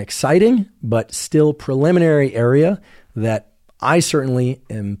be an exciting but still preliminary area that I certainly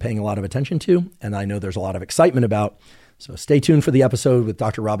am paying a lot of attention to, and I know there's a lot of excitement about. So stay tuned for the episode with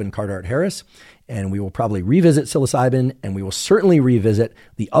Dr. Robin Cartart-Harris, and we will probably revisit psilocybin, and we will certainly revisit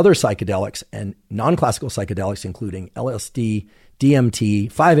the other psychedelics and non-classical psychedelics, including LSD,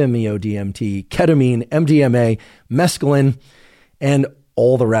 DMT, 5-MeO-DMT, ketamine, MDMA, mescaline, and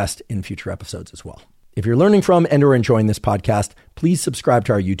all the rest in future episodes as well. If you're learning from and or enjoying this podcast, please subscribe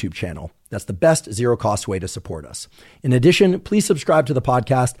to our YouTube channel. That's the best zero-cost way to support us. In addition, please subscribe to the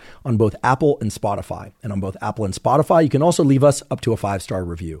podcast on both Apple and Spotify. And on both Apple and Spotify, you can also leave us up to a 5-star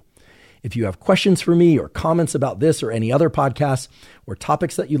review. If you have questions for me or comments about this or any other podcasts or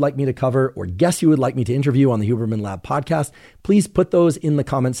topics that you'd like me to cover or guests you would like me to interview on the Huberman Lab podcast, please put those in the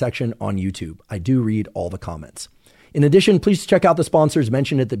comment section on YouTube. I do read all the comments. In addition, please check out the sponsors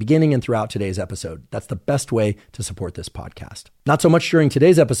mentioned at the beginning and throughout today's episode. That's the best way to support this podcast. Not so much during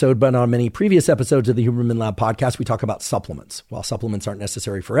today's episode, but on many previous episodes of the Huberman Lab podcast, we talk about supplements. While supplements aren't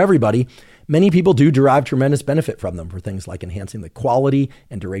necessary for everybody, many people do derive tremendous benefit from them for things like enhancing the quality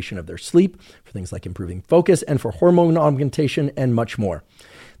and duration of their sleep, for things like improving focus, and for hormone augmentation, and much more.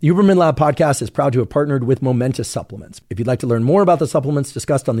 The Huberman Lab podcast is proud to have partnered with Momentous Supplements. If you'd like to learn more about the supplements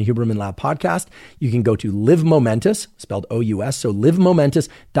discussed on the Huberman Lab podcast, you can go to Live Momentous, spelled O-U-S, so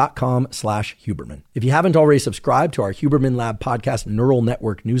livemomentous.com/Huberman. If you haven't already subscribed to our Huberman Lab podcast Neural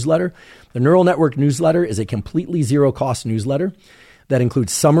Network newsletter, the Neural Network newsletter is a completely zero-cost newsletter that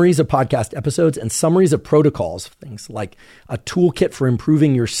includes summaries of podcast episodes and summaries of protocols, things like a toolkit for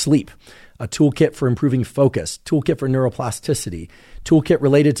improving your sleep, a toolkit for improving focus, toolkit for neuroplasticity, toolkit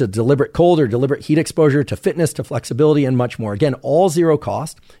related to deliberate cold or deliberate heat exposure, to fitness, to flexibility, and much more. Again, all zero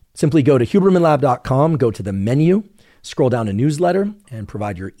cost. Simply go to hubermanlab.com, go to the menu, scroll down to newsletter, and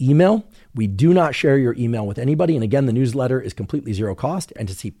provide your email. We do not share your email with anybody. And again, the newsletter is completely zero cost. And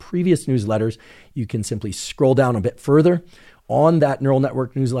to see previous newsletters, you can simply scroll down a bit further on that Neural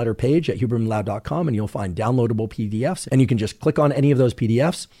Network newsletter page at hubermanlab.com, and you'll find downloadable PDFs. And you can just click on any of those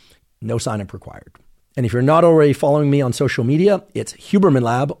PDFs. No sign-up required. And if you're not already following me on social media, it's Huberman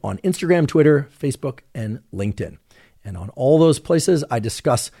Lab on Instagram, Twitter, Facebook, and LinkedIn. And on all those places, I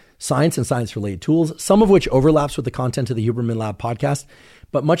discuss science and science-related tools, some of which overlaps with the content of the Huberman Lab podcast,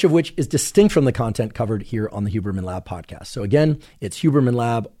 but much of which is distinct from the content covered here on the Huberman Lab podcast. So again, it's Huberman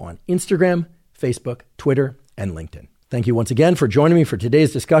Lab on Instagram, Facebook, Twitter, and LinkedIn. Thank you once again for joining me for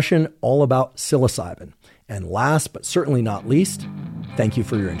today's discussion all about psilocybin. And last but certainly not least, thank you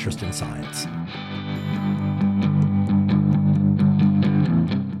for your interest in science.